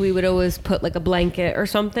detailed. we would always put like a blanket or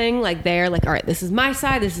something like there, like, all right, this is my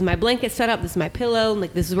side, this is my blanket set up, this is my pillow, and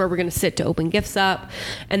like this is where we're gonna sit to open gifts up.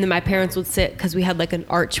 And then my parents would sit, because we had like an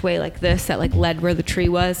archway like this that like led where the tree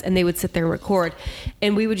was, and they would sit there and record.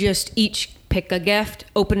 And we would just each pick a gift,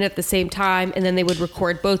 open it at the same time, and then they would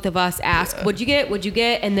record both of us, ask, what'd you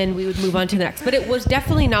get? And then we would move on to the next. But it was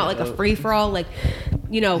definitely not like a free-for-all, like,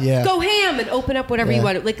 Yeah. go ham and open up whatever you Yeah.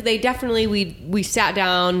 wanted. Like, they definitely, we sat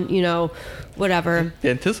down, whatever. The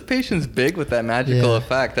anticipation's big with that magical Yeah.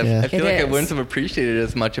 effect. Yeah. I feel It like I is. wouldn't have appreciated it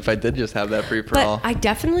as much if I did just have that free for But all. I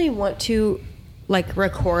definitely want to like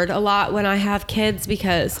record a lot when I have kids,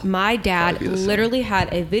 because my dad Probably the same. literally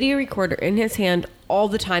had a video recorder in his hand all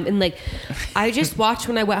the time. And like, I just watched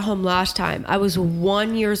when I went home last time. I was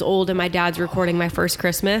 1 year old and my dad's recording my first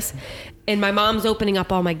Christmas, and my mom's opening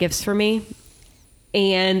up all my gifts for me.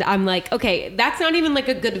 And I'm like, okay, that's not even like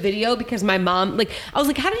a good video, because my mom, like, I was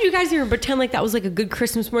like, how did you guys even pretend like that was like a good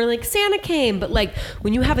Christmas morning? Like, Santa came. But like,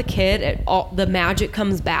 when you have a kid, the magic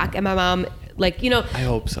comes back. And my mom, like, I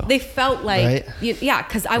hope so. They felt like, Right. yeah,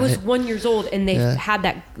 because I was Right. 1 year old, and they Yeah. had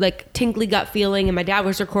that like tingly gut feeling, and my dad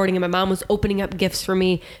was recording, and my mom was opening up gifts for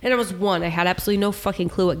me. And I was 1. I had absolutely no fucking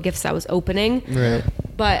clue what gifts I was opening. Right.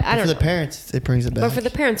 But I For don't the know. parents, it brings it back. But for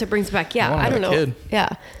the parents, it brings it back. Yeah, I wanna I don't have know. a kid. Yeah.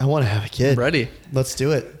 I want to have a kid. Ready. Let's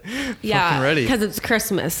do it. Yeah, ready. because it's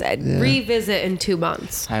Christmas. I'd Yeah. revisit in 2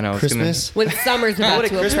 months I know. it's gonna- Christmas. when summer's What about would a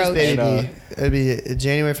to Christmas approach. baby I know. be? It'd be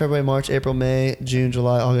January, February, March, April, May, June,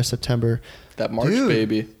 July, August, September. that March Dude,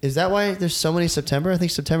 baby. Is that why there's so many September? I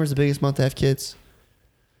think September's the biggest month to have kids.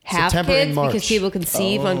 Have September and kids March. because people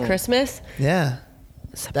conceive on Oh. Christmas. Yeah.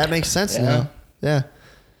 That makes sense Yeah. now. Yeah.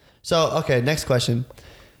 So, okay, next question.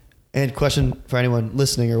 And question for anyone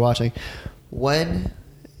listening or watching. When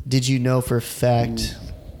did you know for a fact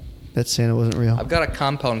that Santa wasn't real? I've got a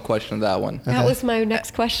compound question to that one. That Okay. was my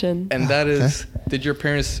next question. And that is, did your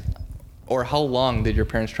parents, or how long did your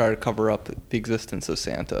parents try to cover up the existence of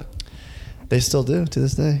Santa? They still do to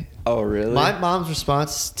this day. Oh, really? My mom's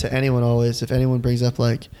response to anyone always, if anyone brings up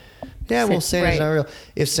like, yeah, well, Santa's Right. not real.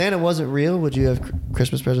 If Santa wasn't real, would you have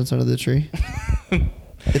Christmas presents under the tree?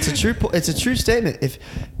 It's a true statement. If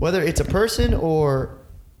whether it's a person or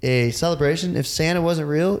a celebration, if Santa wasn't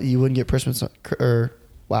real, you wouldn't get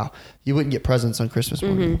you wouldn't get presents on Christmas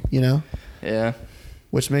morning. Mm-hmm. You know, Yeah.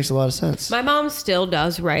 which makes a lot of sense. My mom still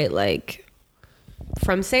does write like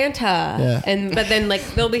from Santa, Yeah. but then like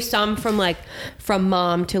there'll be some from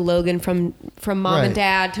mom to Logan, from mom Right. and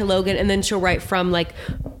dad to Logan, and then she'll write from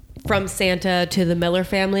Santa to the Miller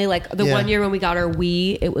family. Like the Yeah. 1 year when we got our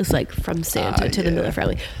Wii, it was like from Santa to the yeah. Miller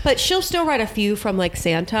family. But she'll still write a few from like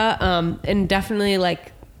Santa, and definitely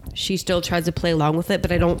like she still tries to play along with it.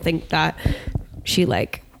 But I don't think that she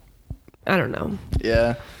I don't know.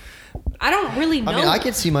 Yeah. I don't really know. I mean, I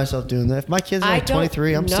could see myself doing that. If my kids are I like don't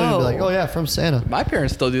 23, I'm still gonna be like, know. oh yeah, from Santa. My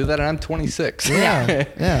parents still do that, and I'm 26. Yeah,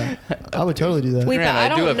 yeah. I would totally do that. Wait, but Granted, I I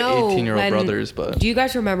do don't have know 18-year-old when- brothers, but- do you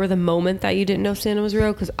guys remember the moment that you didn't know Santa was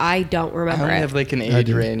real? Because I don't I remember only it. have like an I age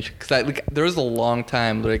do. range because there was a long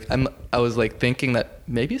time like I was like thinking that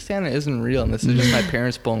maybe Santa isn't real and this is just my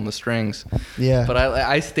parents pulling the strings. Yeah. But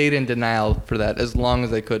I stayed in denial for that as long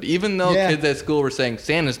as I could, even though Yeah. kids at school were saying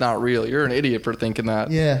Santa's not real. You're an idiot for thinking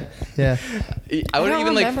that. Yeah, yeah. I would don't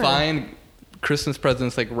even remember. like find Christmas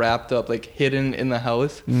presents like wrapped up, like hidden in the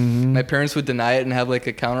house. Mm-hmm. My parents would deny it and have like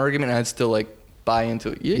a counter argument, and I'd still like buy into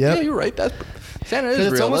it. Yeah, Yep. yeah, you're right. That Santa is Because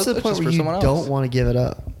real. it's almost to That's the point just where for you someone else. don't want to give it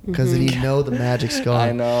up because then you know the magic's gone.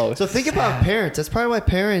 I know. So think about parents. That's probably why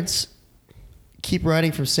parents keep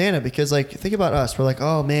writing from Santa because, like, think about us. We're like,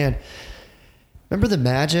 oh man, remember the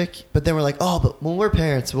magic? But then we're like, oh, but when we're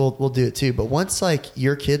parents, we'll do it too. But once like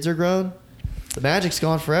your kids are grown, the magic's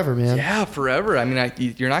gone forever, man. Yeah, forever. I mean,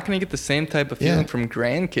 you're not going to get the same type of feeling Yeah. from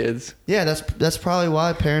grandkids. Yeah, that's probably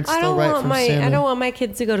why parents I still don't write want from my Santa. I don't want my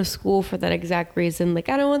kids to go to school for that exact reason. Like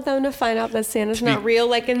I don't want them to find out that Santa's not real.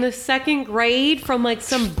 Like in the second grade from like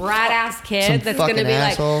some brat ass kid Some that's gonna fucking be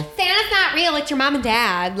asshole. like Santa's not real. It's your mom and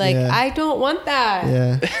dad. Like Yeah. I don't want that.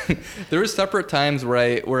 Yeah, There were separate times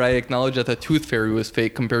where I acknowledged that the Tooth Fairy was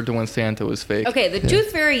fake compared to when Santa was fake. Okay, the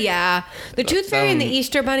Tooth Fairy, yeah. The Tooth Fairy and the Um,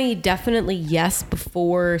 Easter Bunny, definitely yes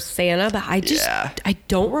before Santa, but I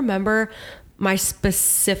don't remember my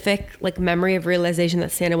specific like memory of realization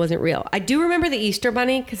that Santa wasn't real. I do remember the Easter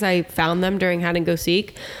Bunny because I found them during Hide and Go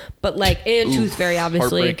Seek, but like and Tooth Fairy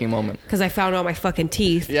obviously heartbreaking moment. because I found all my fucking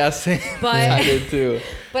teeth. Yeah, same. But- I did too.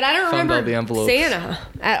 But I don't Found all remember the envelopes. Santa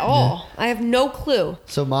at all. I have no clue.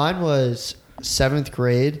 so mine was 7th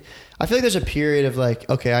grade. I feel like there's a period of like,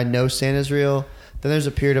 okay, I know Santa's real. Then there's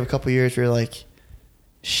a period of a couple years where you're like,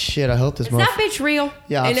 shit, I hope this Is that motherfucker. bitch real?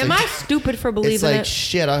 Yeah, And it's am like- I stupid for It's believing like it?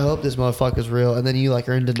 shit. I hope this motherfucker's real, and then you like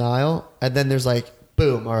are in denial, and then there's like,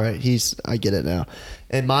 boom, all right, I get it now.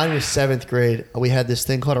 And mine was 7th grade. We had this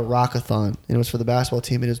thing called a rockathon, and it was for the basketball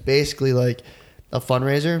team. And it was basically like a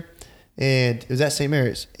fundraiser, and it was at St.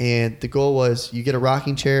 Mary's. And the goal was you get a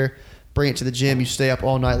rocking chair, bring it to the gym, you stay up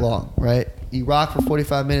all night long, right? You rock for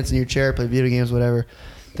 45 minutes in your chair, play video games, whatever.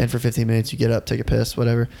 Then for 15 minutes, you get up, take a piss,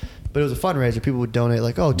 whatever. But it was a fundraiser. People would donate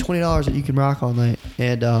like, oh, $20 that you can rock all night.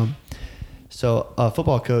 And so a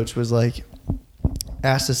football coach was like,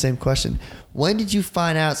 asked the same question. When did you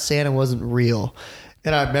find out Santa wasn't real?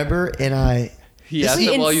 And I remember, He This asked is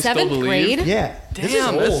it in while you still 7th believed. grade? yeah, this is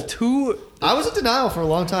Damn, old. that's too. I was in denial for a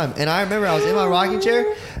long time. And I remember I was in my rocking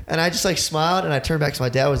chair and I just like smiled and I turned back to my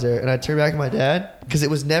dad was there. And I turned back to my dad because it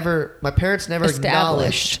was never, my parents never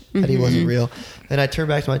Established. acknowledged that he wasn't real. And I turned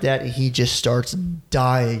back to my dad and he just starts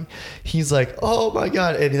dying. He's like, oh my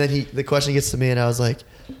God. And then the question gets to me and I was like,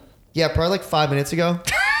 yeah, probably like 5 minutes ago.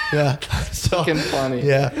 Yeah. So, Fucking funny.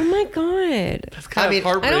 yeah. Oh my god. It's kind I mean, of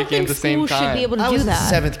heartbreaking I don't think at the same school time. should be able to I do was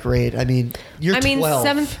that. in 7th grade. I mean, you're 12.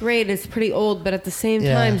 7th grade is pretty old, but at the same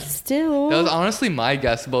Yeah. time, still. That was honestly my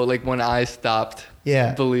guess about like when I stopped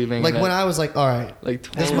Yeah. believing. Like that, when I was like, all right, like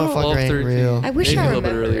this 12, motherfucker ain't 13. real. I wish Maybe I a little bit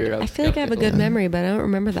remembered. earlier, I feel like I have a good skeptical. memory, but I don't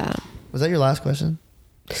remember that. Was that your last question?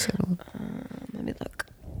 Let me look.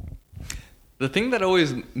 The thing that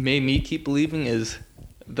always made me keep believing is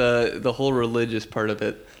the whole religious part of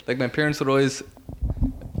it. Like my parents would always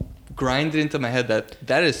grind it into my head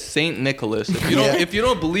that is Saint Nicholas. If you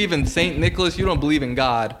don't believe in Saint Nicholas, you don't believe in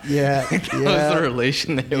God. Yeah. That yeah. was the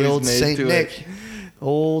relation they The always old made Saint to Nick. it.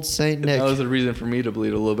 Old Saint Nick. That was the reason for me to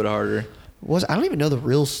believe a little bit harder. I don't even know the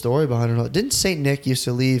real story behind it all. Didn't Saint Nick used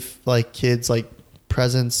to leave like kids like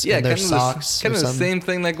presents Yeah, in their kind socks? of or the something? same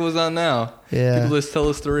thing that goes on now. Yeah. People just tell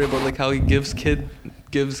a story about like how he gives kids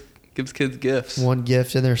gifts. One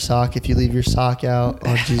gift in their sock if you leave your sock out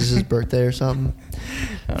on Jesus' birthday or something.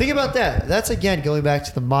 Think about that. That's again going back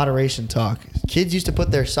to the moderation talk. Kids used to put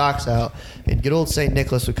their socks out, and good old St.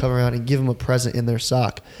 Nicholas would come around and give them a present in their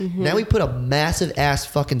sock. Now we put a massive ass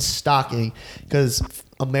fucking stocking because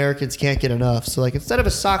Americans can't get enough. So like instead of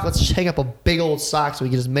a sock, let's just hang up a big old sock so we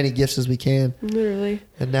get as many gifts as we can. Literally.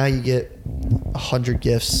 And now you get 100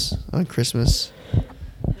 gifts on Christmas.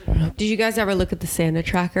 Did you guys ever look at the Santa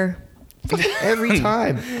tracker? Every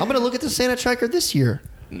time. I'm gonna look at the Santa tracker this year.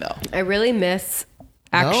 No. I really miss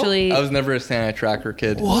actually. I was never a Santa tracker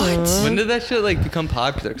kid. What? When did that shit like become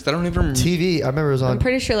popular? Because I don't even. TV. I remember it was on. I'm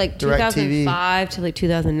pretty sure like DirecTV. 2005 to like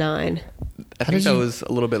 2009. I think that was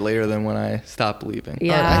a little bit later than when I stopped believing.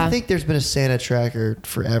 Yeah. I think there's been a Santa tracker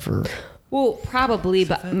forever. Well, probably,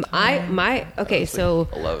 but so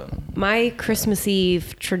 11. my Christmas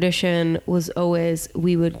Eve tradition was always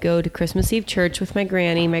we would go to Christmas Eve church with my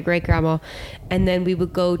granny, my great grandma, and then we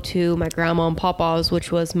would go to my grandma and papa's, which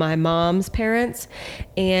was my mom's parents,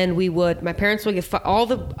 and my parents would get all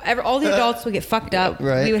the adults would get fucked up.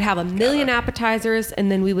 Right. We would have a million appetizers, and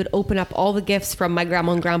then we would open up all the gifts from my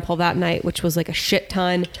grandma and grandpa that night, which was like a shit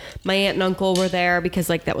ton. My aunt and uncle were there because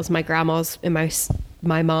like that was my grandma's and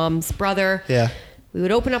my mom's brother. Yeah. We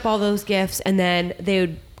would open up all those gifts, and then they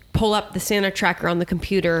would pull up the Santa tracker on the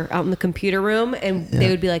computer out in the computer room, and they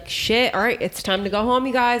would be like, shit, all right, it's time to go home,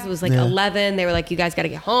 you guys. It was like 11. They were like, you guys got to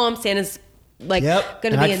get home. Santa's like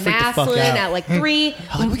going to be in Maslin at like 3.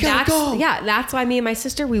 We gotta go. Yeah, that's why me and my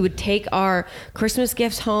sister, we would take our Christmas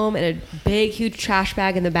gifts home in a big, huge trash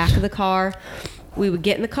bag in the back of the car. We would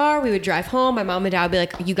get in the car, we would drive home. My mom and dad would be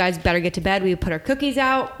like, you guys better get to bed. We would put our cookies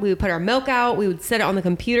out. We would put our milk out. We would set it on the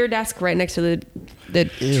computer desk right next to the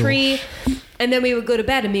tree. And then we would go to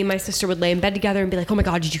bed, and me and my sister would lay in bed together and be like, oh my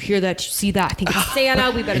God, did you hear that? Did you see that? I think it's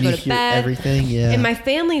Santa. We better go to bed. Everything, yeah. In my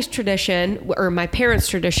family's tradition, or my parents'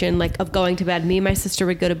 tradition, like of going to bed, me and my sister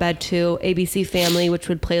would go to bed to ABC Family, which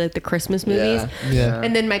would play like the Christmas movies. Yeah.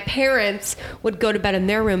 And then my parents would go to bed in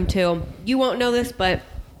their room too. You won't know this, but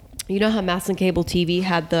you know how Maslin Cable TV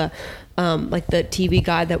had the like the TV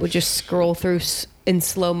guide that would just scroll through in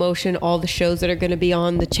slow motion all the shows that are going to be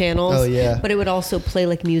on the channels. Oh, yeah. But it would also play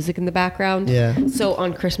like music in the background. Yeah. So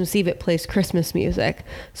on Christmas Eve, it plays Christmas music.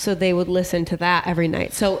 So they would listen to that every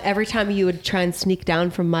night. So every time you would try and sneak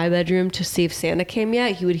down from my bedroom to see if Santa came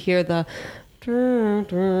yet, you would hear the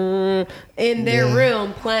in their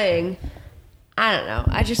room playing. I don't know.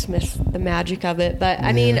 I just miss the magic of it. But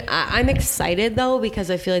I mean, I'm excited though, because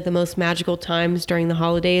I feel like the most magical times during the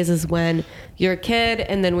holidays is when you're a kid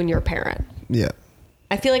and then when you're a parent. Yeah.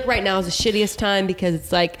 I feel like right now is the shittiest time because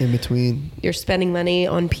it's like In between. you're spending money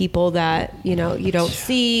on people that, you know, you don't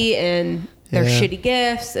see, and they're shitty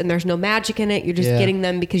gifts and there's no magic in it. You're just getting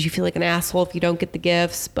them because you feel like an asshole if you don't get the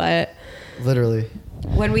gifts. But Literally.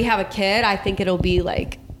 when we have a kid, I think it'll be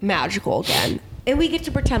like magical again. And we get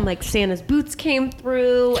to pretend like Santa's boots came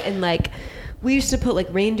through, and like we used to put like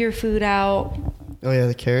reindeer food out. Oh yeah,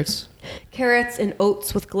 the carrots. Carrots and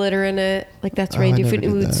oats with glitter in it. Like that's I reindeer never food.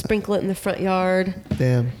 And did we would that. sprinkle it in the front yard.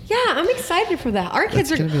 Damn. Yeah, I'm excited for that. Our kids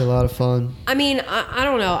It's are gonna be a lot of fun. I mean, I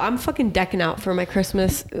don't know. I'm fucking decking out for my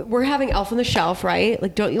Christmas. We're having Elf on the Shelf, right?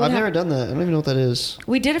 Like, don't you? I've never done that. I don't even know what that is.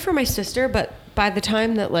 We did it for my sister, but by the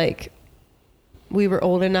time that like we were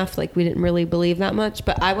old enough, like we didn't really believe that much.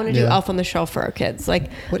 But I want to do Elf on the Shelf for our kids.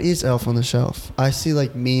 Like, What is Elf on the Shelf? I see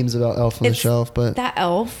like memes about Elf on the it's Shelf, but that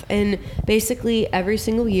elf, and basically every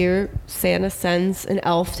single year Santa sends an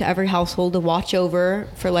elf to every household to watch over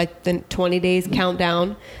for like the 20 days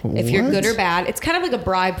countdown. If you're good or What? bad, it's kind of like a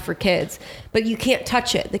bribe for kids, but you can't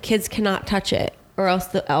touch it. The kids cannot touch it, or else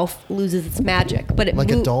the elf loses its magic. But it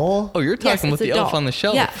like a mo- doll? Oh, you're Yes, talking with it's the a elf doll. on the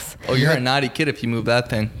shelf. Yes. Oh, you're a naughty kid if you move that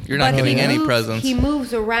thing. You're not But giving he any moves- presents. He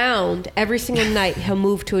moves around every single night. He'll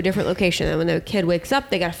move to a different location, and when the kid wakes up,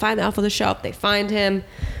 they got to find the elf on the shelf. They find him.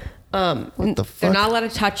 What the They're fuck? not allowed to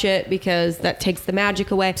touch it because that takes the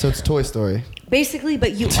magic away. So it's Toy Story. Basically,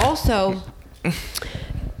 but you also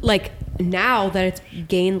like now that it's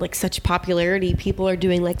gained like such popularity, people are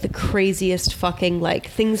doing like the craziest fucking like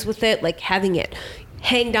things with it, like having it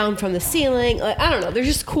hang down from the ceiling. Like, I don't know. There's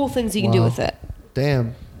just cool things you can do Wow. with it.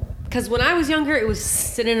 Damn. Because when I was younger, it was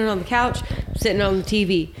sitting on the couch, sitting on the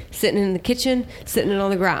TV, sitting in the kitchen, sitting on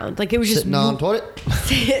the ground. Like it was just Sitting on toilet.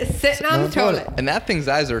 sitting on the toilet. And that thing's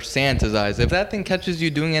eyes are Santa's eyes. If that thing catches you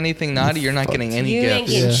doing anything naughty, you're not getting any You ain't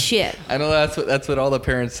gifts. getting Yeah. shit. I know that's what all the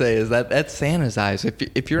parents say is that's Santa's eyes.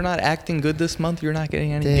 If you're not acting good this month, you're not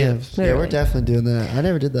getting any Damn. gifts. Yeah, we're Literally. definitely doing that. I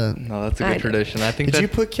never did that. No, that's a I good did. tradition. I think Did that you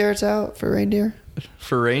put carrots out for reindeer?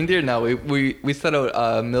 for reindeer, no, we set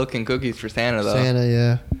out milk and cookies for Santa though. Santa,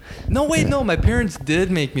 yeah. No, wait, no, my parents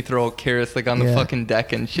did make me throw out carrots like on the Yeah. fucking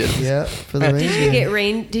deck and shit. Yeah, for the Did you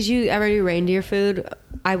reindeer. Did you ever do reindeer food?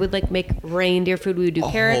 I would like make reindeer food. We would do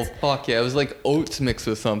carrots. Oh fuck yeah! It was like oats mixed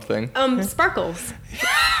with something. Sparkles.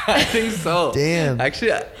 I think so. Damn.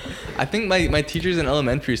 Actually, I think my teachers in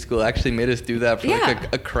elementary school actually made us do that for Yeah.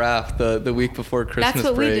 like a craft the week before Christmas That's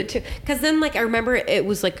what break. we did too. Because then, like, I remember it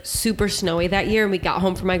was like super snowy that year, and we got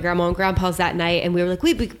home from my grandma and grandpa's that night, and we were like,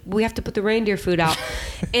 we have to put the reindeer food out,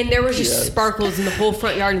 and there was just sparkles in the whole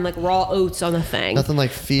front yard and like raw oats on the thing. Nothing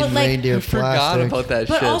like feed But, like, reindeer I forgot plastic. about that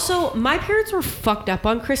But shit. also, my parents were fucked up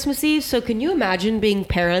on Christmas Eve. So can you imagine being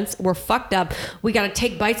parents? We're fucked up. We got to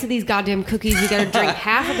take bites of these goddamn cookies. We got to drink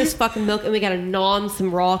half of this fucking milk, and we got to gnaw on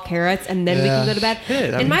some raw carrots, and then we Yeah. can go to bed.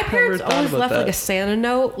 Shit, I've and my never parents thought always about left like that. a Santa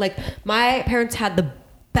note. Like my parents had the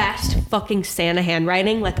best fucking Santa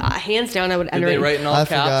handwriting. Like hands down, I would Did enter they it. write in all I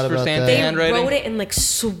forgot caps for about Santa that. They handwriting? wrote it in like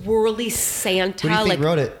swirly Santa. Who do you think like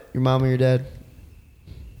wrote it? Your mom or your dad?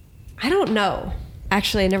 I don't know.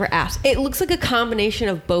 Actually, I never asked. It looks like a combination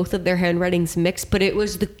of both of their handwritings mixed, but it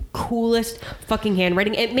was the coolest fucking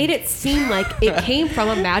handwriting. It made it seem like it came from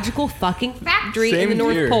a magical fucking factory in the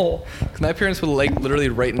North here. Pole. 'Cause my parents would like literally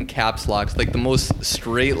write in caps locks, like the most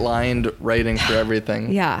straight lined writing for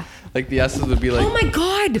everything. Yeah. Like the S's would be like Oh my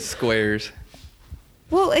god. squares.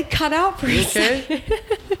 Well, it cut out for You a okay?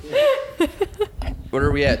 second. What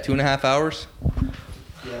are we at? 2.5 hours?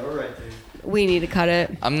 Yeah, we're right there. We need to cut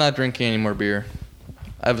it. I'm not drinking any more beer.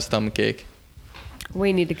 I have a stomach ache.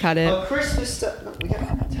 We need to cut it. Oh, Christmas stuff. No, we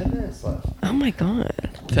got 10 minutes left. Oh my god.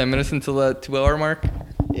 10 minutes until that 2-hour mark.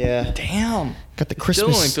 Yeah. Damn. Got the Still Christmas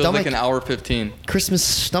only feels stomach. like an hour 15. Christmas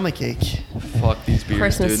stomach ache. Fuck these beers,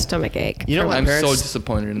 Christmas dude. stomach ache. You know what I'm my parents, so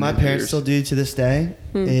disappointed in my these parents beers. still do to this day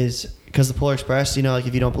is because the Polar Express, you know, like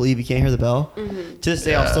if you don't believe, you can't hear the bell. To this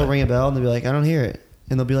day, I'll still ring a bell and they'll be like, I don't hear it.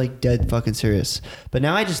 And they'll be like dead fucking serious. But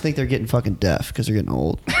now I just think they're getting fucking deaf because they're getting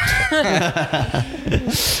old.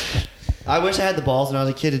 I wish I had the balls when I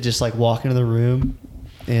was a kid to just like walk into the room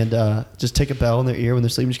and just take a bell in their ear when they're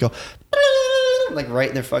sleeping, just go like right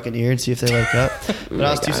in their fucking ear and see if they wake up. But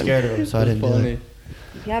I was too scared of them, so I didn't do Funny. it.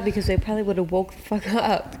 Yeah, because they probably would have woke the fuck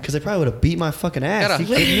up. Because they probably would have beat my fucking ass. Got You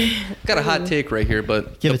kidding me? Got a hot take right here,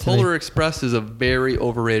 but Give The it to me. Polar Express is a very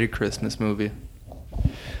overrated Christmas movie.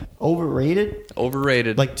 Overrated?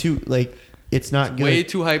 Overrated. Like it's not good. way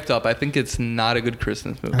too hyped up. I think it's not a good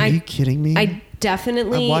Christmas movie. Are I- you kidding me? I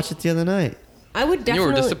definitely. I watched it the other night. I would You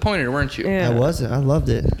definitely. were disappointed, weren't you? Yeah. I wasn't. I loved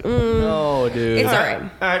it. No, dude. It's alright. All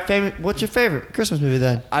right, favorite. What's your favorite Christmas movie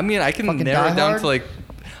then? I mean, I can Fucking narrow Die it down Hard? to like,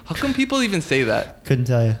 how come people even say that? Couldn't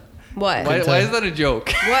tell you. What? Why, tell why you. is that a joke?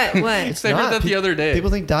 What? What? I heard that the other day. People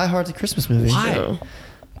think Die Hard's a Christmas movie. Why?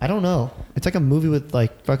 I don't know. It's like a movie with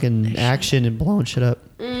like fucking action and blowing shit up.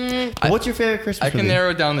 But what's your favorite Christmas I can movie?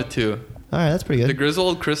 narrow it down to two: All right, that's pretty The good.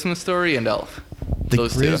 Griswold Christmas Story and Elf. The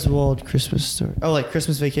Those two. Griswold Christmas Story. Oh, like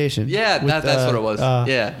Christmas Vacation. Yeah, With, that's what it was.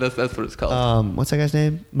 Yeah, that's what it's called. What's that guy's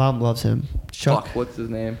name? Mom loves him. Chuck. Fuck, what's his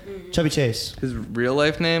name? Chubby Chase. His real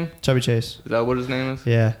life name? Chubby Chase. Is that what his name is?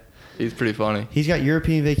 Yeah. He's pretty funny. He's got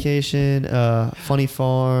European Vacation, Funny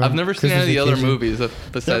Farm. I've never seen Christmas any of the other Vacation. movies They're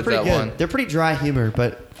besides pretty that good. one. They're pretty dry humor,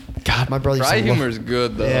 but God, my brother. Dry used to love- humor is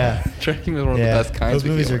good though. Yeah. Dry humor is one of yeah, the best kinds those of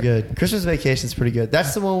movies humor. are good. Christmas Vacation's pretty good.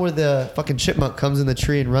 That's the one where the fucking chipmunk comes in the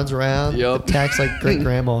tree and runs around, Yup. attacks like great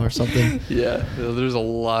grandma or something. Yeah, there's a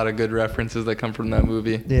lot of good references that come from that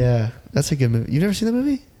movie. Yeah, that's a good movie. You've never seen that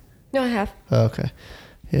movie? No, I have. Oh, okay.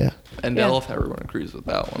 Yeah. And Yeah. Elf, everyone agrees with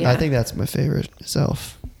that one. Yeah. I think that's my favorite. Is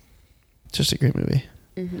Elf. It's just a great movie.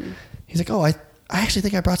 Mm-hmm. He's like, oh, I actually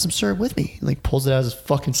think I brought some syrup with me. And like pulls it out of his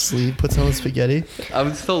fucking sleeve, puts it on the spaghetti. I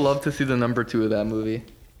would still love to see the number 2 of that movie.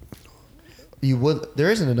 You would.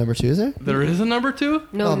 There isn't a number 2, is there? There is a number 2?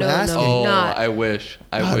 No, I'm no, asking. no, Oh, not. I wish.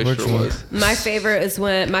 I God, wish we're there drunk. was. My favorite is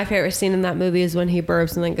when my favorite scene in that movie is when he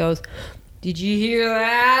burps and then goes, "Did you hear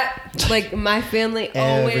that?" Like my family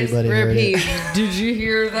always Everybody heard it. repeats, "Did you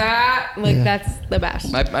hear that?" Like Yeah. that's the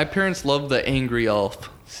best. My parents love the angry elf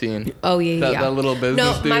scene. Oh yeah, that, yeah. That little business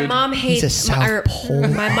No, dude. my mom He's a hates. South Pole.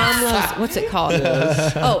 My mom loves. What's it called?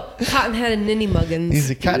 Oh, Cottonhead and Ninny Muggins. He's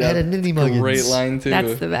a cat-headed ninny muggins. Great line too.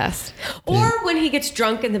 That's the best. Or when he gets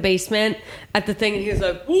drunk in the basement at the thing and he's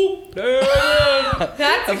like, "Whoop, damn." That's a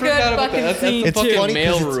I good forgot about fucking that. That's the scene It's fucking funny 'cause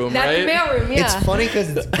mail it's- room, That's right? the mailroom, yeah. It's funny because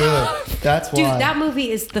it's good. That's why. Dude, that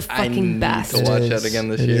movie is the I fucking need best. to It watch is. that again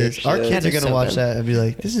this It year. is. Our Shit. kids are It's gonna so watch good. that and be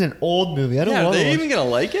like, "This is an old movie. I don't Yeah, are want to they watch." even gonna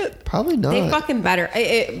like it? Probably not. They fucking better.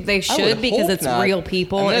 They should would because hope it's not. real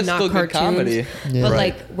people I mean, and it's not still good cartoons. comedy. Yeah. But Right.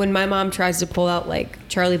 like when my mom tries to pull out like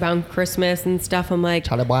Charlie Brown Christmas and stuff, I'm like,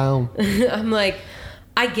 Charlie Brown. I'm like,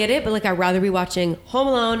 I get it, but like I'd rather be watching Home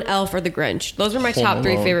Alone, Elf, or The Grinch. Those are my top Home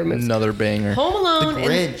 3 Alone, favorite movies. Another banger. Home The Alone and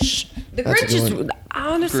Grinch. The That's a Grinch good is one.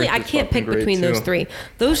 honestly Grinch I is can't pick fucking great, between those too. 3.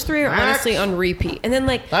 Those 3 are Max. honestly on repeat. And then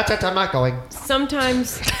like That's it. I'm not going.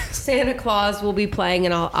 sometimes Santa Claus will be playing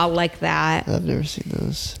and I'll like that I've never seen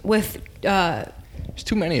those. with There's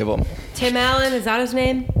too many of them. Tim Allen, is that his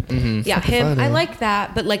name? Mm-hmm. Yeah, him. fun, I eh? like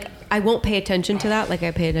that, but like I won't pay attention to that like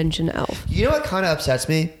I pay attention to Elf. You know what kind of upsets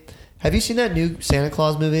me? Have you seen that new Santa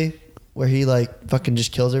Claus movie where he like fucking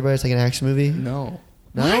just kills everybody? It's like an action movie. No.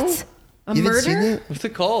 No? What? A You haven't seen murder? it? What's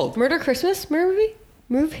it called? Murder Christmas movie?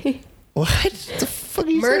 What the fuck are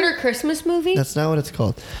you Murder saying? Christmas movie? That's not what it's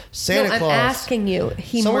called. no, Santa I'm Claus. asking you.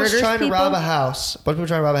 He Someone's murders trying people. to rob a house. A bunch of people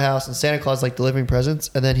trying to rob a house, and Santa Claus like delivering presents,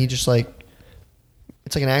 and then he just like,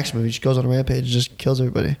 it's like an action movie. He just goes on a rampage and just kills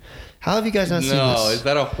everybody. How have you guys not seen No, this? is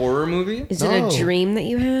that a horror movie? Is it No. a dream that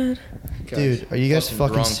you had? Dude, are you guys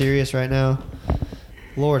fucking drunk. serious right now?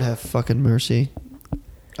 Lord have fucking mercy.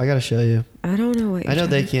 I gotta show you. I don't know what you're I know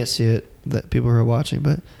they talking- can't see it, that people who are watching,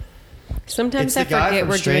 but Sometimes It's I the guy forget from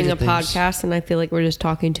we're doing Stranger a Things. podcast and I feel like we're just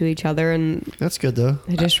talking to each other and that's good though.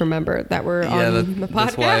 I just remember that we're Yeah, on the podcast.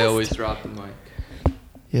 that's why I always drop the mic.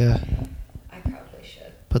 Yeah. I probably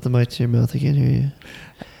should. Put the mic to your mouth. I can't hear you.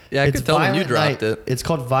 Yeah, I could tell when you Violent dropped Night. it. It's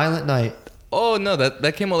called Violent Night. Oh no,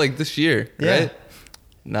 that came out like this year, Yeah. right?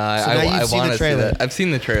 Nah, So now I you've seen want the to see trailer. that. I've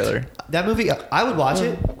seen the trailer. That movie, I would watch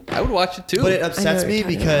it, I would watch it too. but it I upsets know what me you're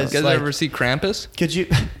talking because you guys like, ever see Krampus? could you?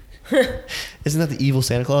 Isn't that the evil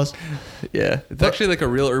Santa Claus? Yeah, it's But- actually like a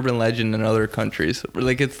real urban legend in other countries.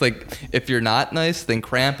 Like it's like if you're not nice, then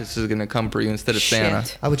Krampus is gonna come for you instead of Santa.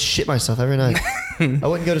 Shit. I would shit myself every night. I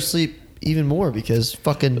wouldn't go to sleep even more because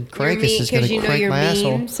fucking Krampus is gonna crank my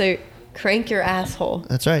asshole. So crank your asshole.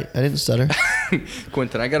 That's right. I didn't stutter.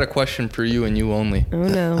 Quentin, I got a question for you and you only. Oh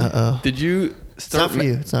no. Uh oh. Did you It's not start? for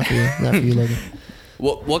you. It's not for you. Not for you, Logan.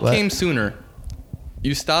 What What? came sooner?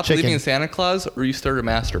 You stopped Chicken. believing in Santa Claus, or you started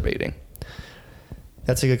masturbating?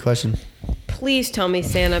 That's a good question. Please tell me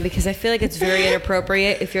Santa because I feel like it's very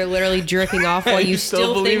inappropriate if you're literally jerking off while you You still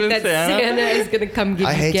still believe think in that Santa? Santa is gonna come give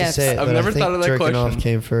I you hate gifts. to say it, I've but never I think thought of that jerking question. off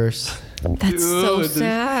came first. That's so Dude.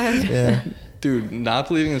 sad. Yeah. Dude, not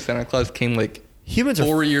believing in Santa Claus came like Humans are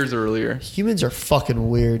 4 years earlier. Humans are fucking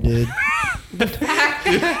weird, dude. Then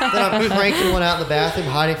I'm cranking one out in the bathroom,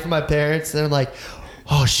 hiding from my parents, and I'm like,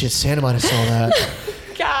 oh shit, Santa might have saw that.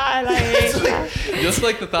 God, I hate that. Just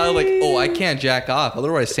like the thought of like, oh, I can't jack off,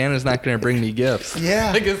 otherwise Santa's not going to bring me gifts.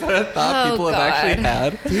 Yeah. Like, is that a thought Oh, people have actually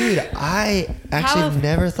God. had? Dude, I actually How-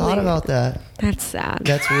 never thought wait. about that. That's sad.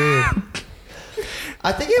 That's weird.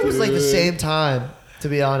 I think it was like the same time, to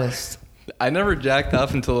be honest. I never jacked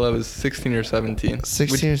off until I was 16 or 17.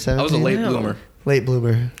 16 or I was a 17? late Wow. bloomer. Late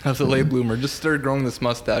bloomer. I was a late bloomer. Just started growing this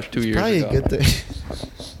mustache 2 years Probably ago. a good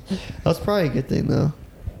thing. That's probably a good thing, though.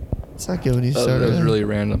 It's not good when you Oh, start. that was early. really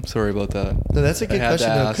random. Sorry about that. No, that's a I good had to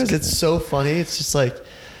question though, ask. because it's so funny. It's just like,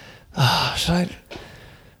 should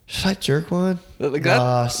I jerk one? Like that-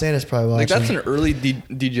 Nah, Santa's probably watching. Like that's an early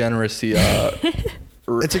degeneracy.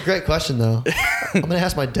 It's a great question though. I'm gonna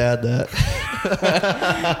ask my dad that.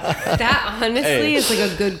 That honestly Hey. is like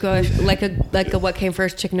a good question, like a what came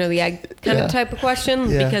first, chicken or the egg kind Yeah. of type of question,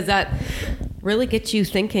 Yeah. because that really gets you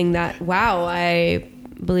thinking that wow, I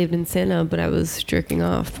believed in Santa, but I was jerking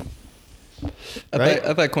off. Right?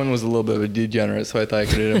 I thought Quinn was a little bit of a degenerate, so I thought I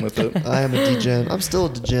could hit him with it. I am a degen. I'm still a I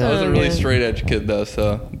was degen. a really man. straight edge kid though,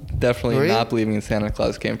 so definitely Were you? not believing in Santa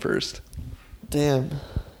Claus came first. Damn.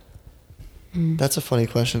 That's a funny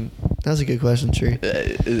question. That was a good question, Tree.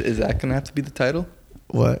 Is that gonna have to be the title?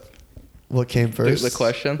 What? What came first? The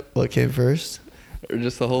question, What came first? or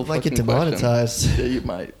just the whole Might get fucking question? demonetized. Yeah, you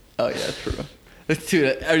might. Oh yeah, true.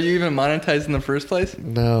 Dude, are you even monetized in the first place?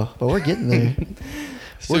 No, but we're getting there.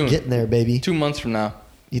 We're Soon. getting there, baby. 2 months from now.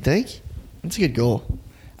 You think? That's a good goal.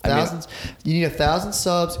 I mean- Thousands. You need 1,000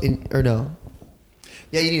 subs in, or no?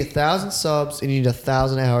 Yeah, you need 1,000 subs and you need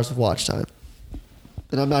 1,000 hours of watch time.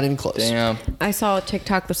 And I'm not even close. Damn. I saw a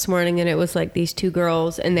TikTok this morning and it was like these two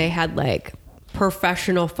girls and they had like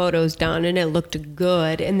professional photos done and it looked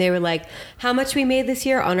good and they were like, how much we made this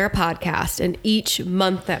year on our podcast, and each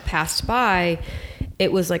month that passed by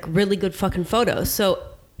it was like really good fucking photos. So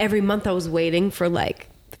every month I was waiting for like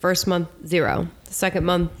the first month $0, the second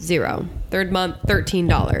month $0, third month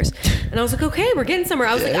 $13, and I was like, okay, we're getting somewhere.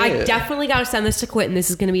 I was like, I Yeah. definitely got to send this to Quentin. This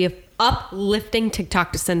is going to be a uplifting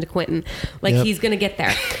TikTok to send to Quentin. Like Yep. he's going to get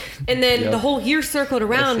there. And then Yep. the whole year circled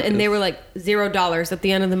around Yes, it and they is. were like $0 at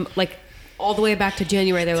the end of the, like all the way back to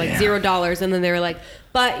January. They were like $0. And then they were like,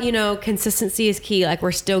 but you know, consistency is key. Like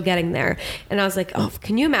we're still getting there. And I was like, oh,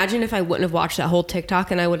 can you imagine if I wouldn't have watched that whole TikTok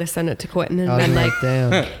and I would have sent it to Quentin and I was been like,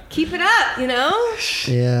 damn. keep it up, you know?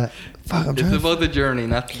 Yeah. Fuck, I'm It's trying to. about the journey,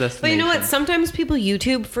 not the destination. But you know what? Sometimes people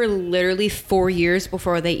YouTube for literally 4 years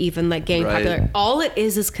before they even like gain Right. popular. All it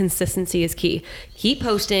is consistency is key. Keep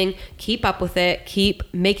posting, keep up with it, keep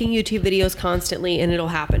making YouTube videos constantly, and it'll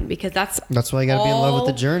happen because That's why you gotta be in love with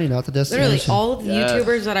the all- journey, not the Literally, destination. all of the Yes.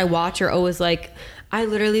 YouTubers that I watch are always like, I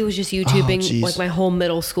literally was just YouTubing jeez. like my whole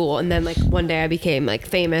middle school, and then like one day I became like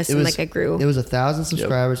famous and like I grew. It was 1,000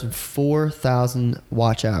 subscribers and 4,000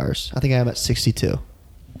 watch hours. I think I'm at 62.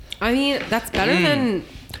 I mean, that's better than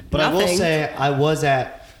But nothing. I will say I was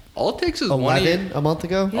at all it takes is 11 a month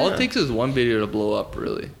ago. All it takes is one video to blow up,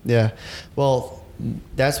 really. Yeah. Well,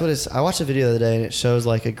 that's what it's. I watched a video the other day and it shows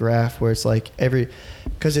like a graph where it's like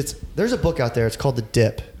because there's a book out there. It's called The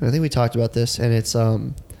Dip. And I think we talked about this, and it's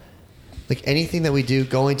like anything that we do,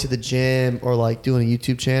 going to the gym or like doing a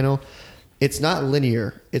YouTube channel, it's not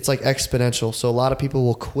linear. It's like exponential. So a lot of people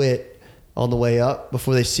will quit on the way up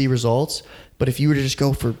before they see results. But if you were to just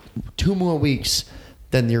go for 2 more weeks,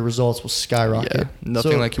 then your results will skyrocket. Yeah,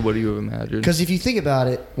 nothing like what you have imagined. Because if you think about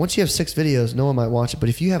it, once you have 6 videos, no one might watch it. But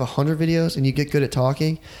if you have 100 videos and you get good at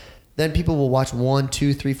talking, then people will watch 1,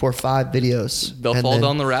 2, 3, 4, 5 videos. They'll fall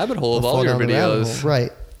down the rabbit hole of they'll all fall your down the rabbit videos. hole.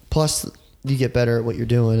 Right. Plus, you get better at what you're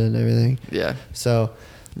doing and everything. Yeah. So,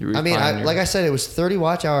 I mean, like I said, it was 30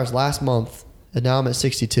 watch hours last month, and now I'm at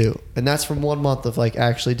 62. And that's from 1 month of like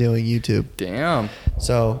actually doing YouTube. Damn.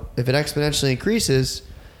 So if it exponentially increases,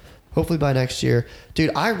 hopefully by next year,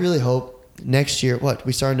 dude, I really hope next year,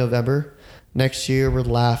 we start in November. Next year, we're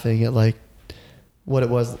laughing at like what it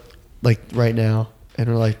was like right now. And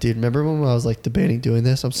we're like, dude, remember when I was like debating doing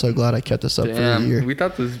this? I'm so glad I kept this up for a year. We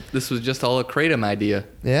thought this was just all a Kratom idea.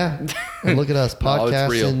 Yeah. And look at us No, it's podcasting,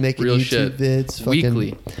 real. making Real YouTube shit. vids.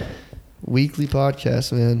 Weekly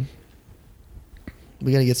podcasts, man.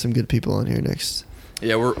 We got to get some good people on here next.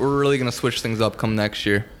 Yeah, we're really going to switch things up come next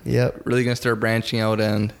year. Yep. Really going to start branching out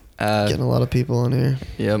and Getting a lot of people on here.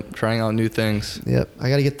 Yep, trying out new things. Yep. I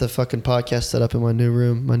got to get the fucking podcast set up in my new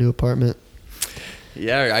room, my new apartment.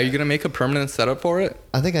 Yeah, are you gonna make a permanent setup for it?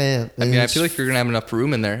 I think I am. I mean, I feel like you're gonna have enough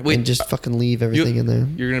room in there. Wait, and just fucking leave everything in there.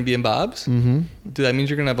 You're gonna be in Bob's? Mm-hmm. Dude, that means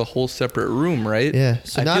you're gonna have a whole separate room, right? Yeah.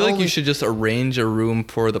 So I not feel like only- you should just arrange a room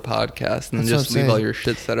for the podcast and then That's what just I'm leave all saying. your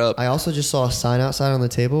shit set up. I also just saw a sign outside on the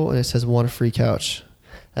table and it says one free couch.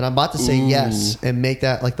 And I'm about to say Ooh. yes and make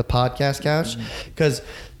that like the podcast couch. Because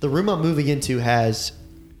the room I'm moving into has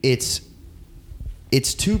it's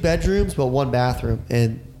 2 bedrooms but 1 bathroom.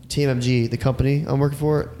 And TMMG, the company I'm working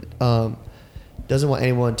for, doesn't want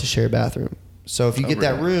anyone to share a bathroom. So if you get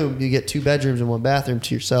that room, you get 2 bedrooms and 1 bathroom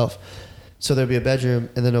to yourself. So there'll be a bedroom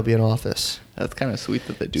and then there'll be an office. That's kind of sweet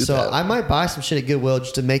that they do So that. I might buy some shit at Goodwill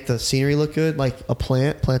just to make the scenery look good, like a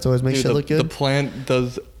plant. Plants always make Dude, shit look good. The plant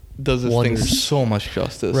does this Wonders. thing so much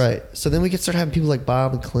justice. Right. So then we can start having people like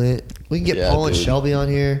Bob and Clint. We can get Yeah, Paul and dude. Shelby on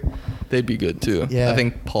here. They'd be good too. Yeah. I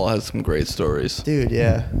think Paul has some great stories. Dude,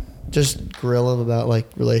 yeah. Just grill them about like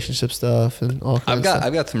relationship stuff and all kinds of stuff.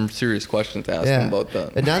 I've got some serious questions to ask him about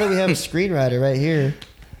that. And now that we have a screenwriter right here,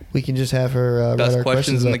 we can just have her write Best our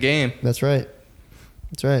questions in up. the game. That's right.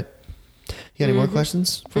 That's right. You got any more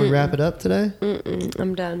questions before we wrap it up today?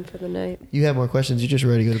 I'm done for the night. You have more questions. You're just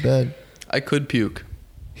ready to go to bed. I could puke.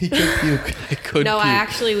 He could puke. I could No,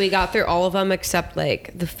 puke. we got through all of them except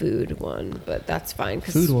like the food one, but that's fine.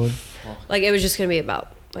 'Cause, Food one. Like it was just gonna be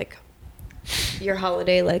about like your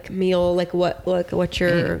holiday like meal, like what's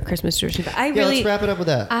your Christmas tradition. But I Yeah, really let's wrap it up with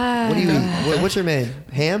that. What do you eat? What's your main?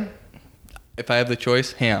 Ham? If I have the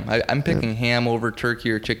choice, ham. I'm picking ham over turkey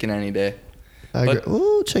or chicken any day. I But agree.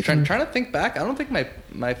 Ooh, chicken. Trying to think back, I don't think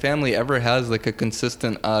my family ever has like a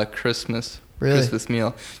consistent Christmas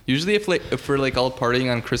meal. Usually, if we're like all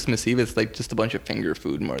partying on Christmas Eve, it's like just a bunch of finger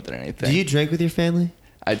food more than anything. Do you drink with your family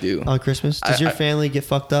I do. on Christmas? Does your family get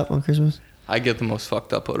fucked up on Christmas? I get the most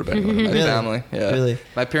fucked up out of anyone in my Really? family. Yeah. Really?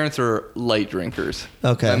 My parents are light drinkers.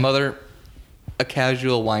 Okay. My mother, a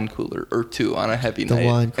casual wine cooler or 2 on a heavy The night.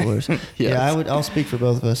 wine coolers. Yes. Yeah, I'll speak for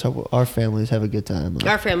both of us. Our families have a good time.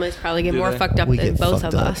 our families probably get Do more they? fucked up We than get both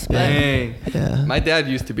fucked of up. us. But Dang. Yeah. My dad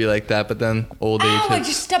used to be like that, but then old age. ow! I hits.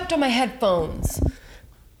 just stepped on my headphones.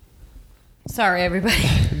 Sorry, everybody.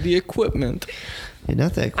 The equipment. Yeah,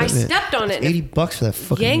 not that I equipment. stepped on it. It's and $80 for that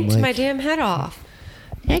fucking yanked mic. my damn head off.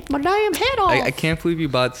 Yanked my damn head off. I can't believe you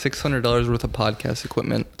bought $600 worth of podcast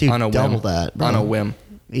equipment Dude, on a double whim. that, bro. On a whim.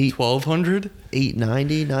 $1,200?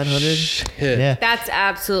 $890, $900. Shit. Yeah. That's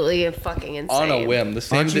absolutely fucking insane. On a whim. The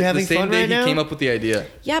same, Aren't you having the same fun day right he now? came up with the idea.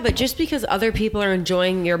 Yeah, but just because other people are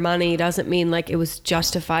enjoying your money doesn't mean like it was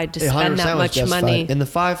justified to It spend 100% that was much justified. money. In the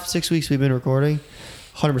 5-6 weeks we've been recording,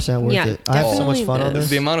 100% worth Yeah, it. I have so much definitely fun on is. this.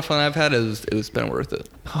 The amount of fun I've had it's been worth it.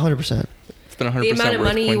 100%. It's been 100% The amount of worth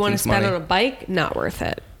money you want to Quentin's spend money. on a bike, not worth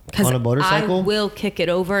it. 'Cause On a motorcycle? I will kick it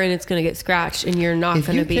over and it's going to get scratched and you're not If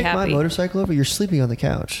going you to be kick my happy. motorcycle over, you're sleeping on the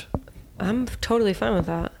couch. I'm totally fine with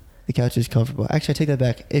that. The couch is comfortable. Actually, I take that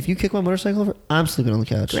back. If you kick my motorcycle over, I'm sleeping on the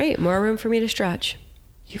couch. Great, more room for me to stretch.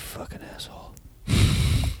 You fucking asshole.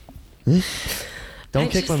 Don't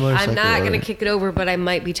kick my motorcycle I'm not over. going to kick it over, but I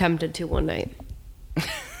might be tempted to one night.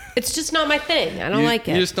 It's just not my thing. I don't like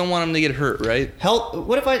it. You just don't want him to get hurt, right? Hell,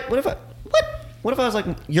 what if I was like,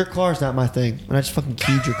 your car's not my thing, and I just fucking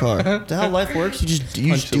keyed your car? The hell life works? You just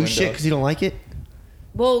Punch the do window. shit because you don't like it?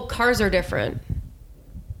 Well, cars are different.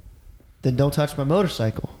 Then don't touch my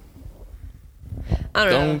motorcycle. I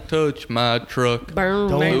don't know. Don't touch my truck.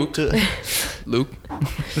 Burn me. Luke. Luke,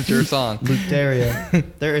 it's your song. Luke Dario.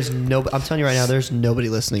 There is no. I'm telling you right now, there's nobody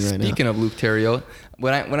listening right Speaking of Luke Terrio,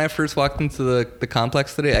 when I first walked into the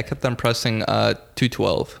complex today, I kept on pressing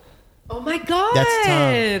 212. Oh my god. That's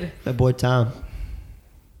Tom. My boy Tom.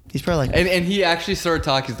 He's probably like, And he actually started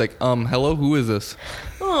talking. He's like, hello, who is this?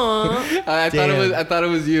 Aw. I Damn. thought it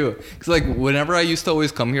was you. Cause like whenever I used to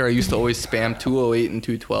always come here, I used to always spam 208 and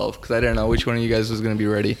 212 because I didn't know which one of you guys was gonna be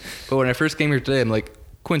ready. But when I first came here today, I'm like,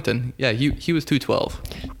 Quentin, yeah, he was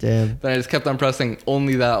 212. damn. Then I just kept on pressing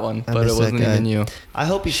only that one, I but it miss that wasn't guy. even you. I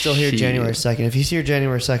hope he's still here Shit. January 2nd. If he's here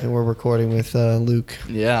January 2nd, we're recording with Luke.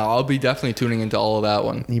 Yeah, I'll be definitely tuning into all of that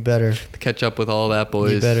one You better. to catch up with all that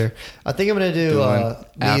boys. You better. I think I'm going to do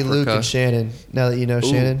me, Luke, Africa. and Shannon. Now that you know Ooh,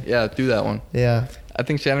 Shannon. yeah, do that one. Yeah. I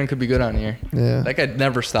think Shannon could be good on here. Yeah. That guy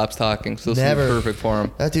never stops talking, so this Never. is perfect for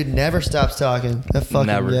him. That dude never stops talking. That fucking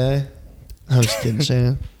Never. guy. I'm just kidding,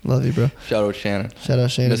 Shannon. Love you, bro. Shout out Shannon. Shout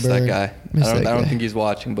out Shannon Miss Bird. that guy. Miss I that don't guy. think he's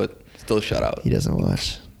watching, but still shout out. He doesn't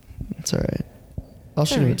watch. It's all right. I'll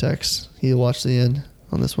shoot him a text. He'll watch the end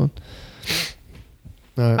on this one.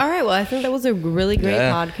 All right. All right. Well, I think that was a really great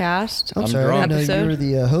Yeah. podcast. I'm I'm sorry. drunk. I didn't know you Episode.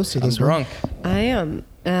 were the host of I'm this one. drunk. I am.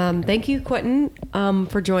 Thank you, Quentin,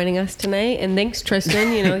 for joining us tonight, and thanks,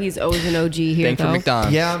 Tristan. You know he's always an OG here. Thanks for though.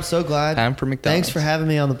 McDonald's. Yeah, I'm so glad. Time for McDonald's. Thanks for having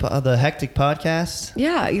me on the Hectic podcast.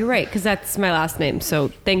 Yeah, you're right, because that's my last name. So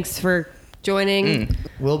thanks for joining.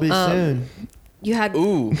 We'll be soon. You had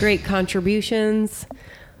Ooh. great contributions.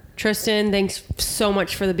 Tristan, thanks so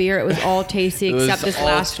much for the beer. It was all tasty It was except this all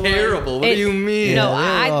last terrible. one. What do you mean? No, Yeah,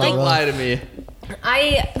 I they were all Don't rough. lie to me.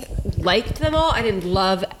 liked them all. I didn't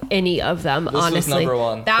love any of them, This was honestly. number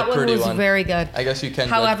one, That the one pretty was one. very good. I guess you can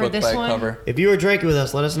However, judge book this by one- cover. If you were drinking with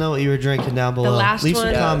us, let us know what you were drinking down below. last Leave some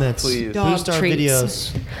one- Yeah, comments. please. Dog Boost our treats.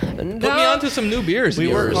 videos. Put me on to some new beers. We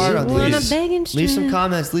of work yours. hard on Wanna these. beg and Leave some strip.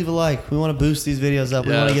 comments. Leave a like. We want to boost these videos up.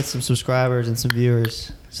 We Yeah. want to get some subscribers and some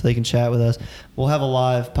viewers so they can chat with us. We'll have a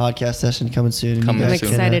live podcast session coming soon. and Coming you I'm guys soon.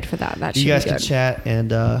 can, excited for that. That should you guys be can good. chat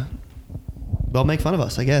and well, make fun of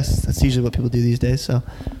us. I guess that's usually what people do these days. So,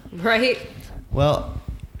 Right? well,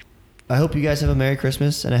 I hope you guys have a Merry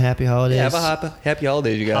Christmas and a Happy Holidays. Yeah, have a happy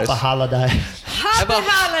holidays, you guys. Have a holiday. Happy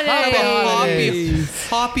holidays!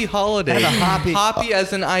 Hoppy holiday. Have a hoppy- Hoppy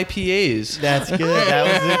as in IPAs. That's good. That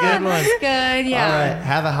was a good one. Good, yeah. All right.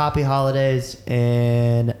 Have a happy holidays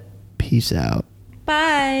and peace out.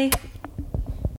 Bye.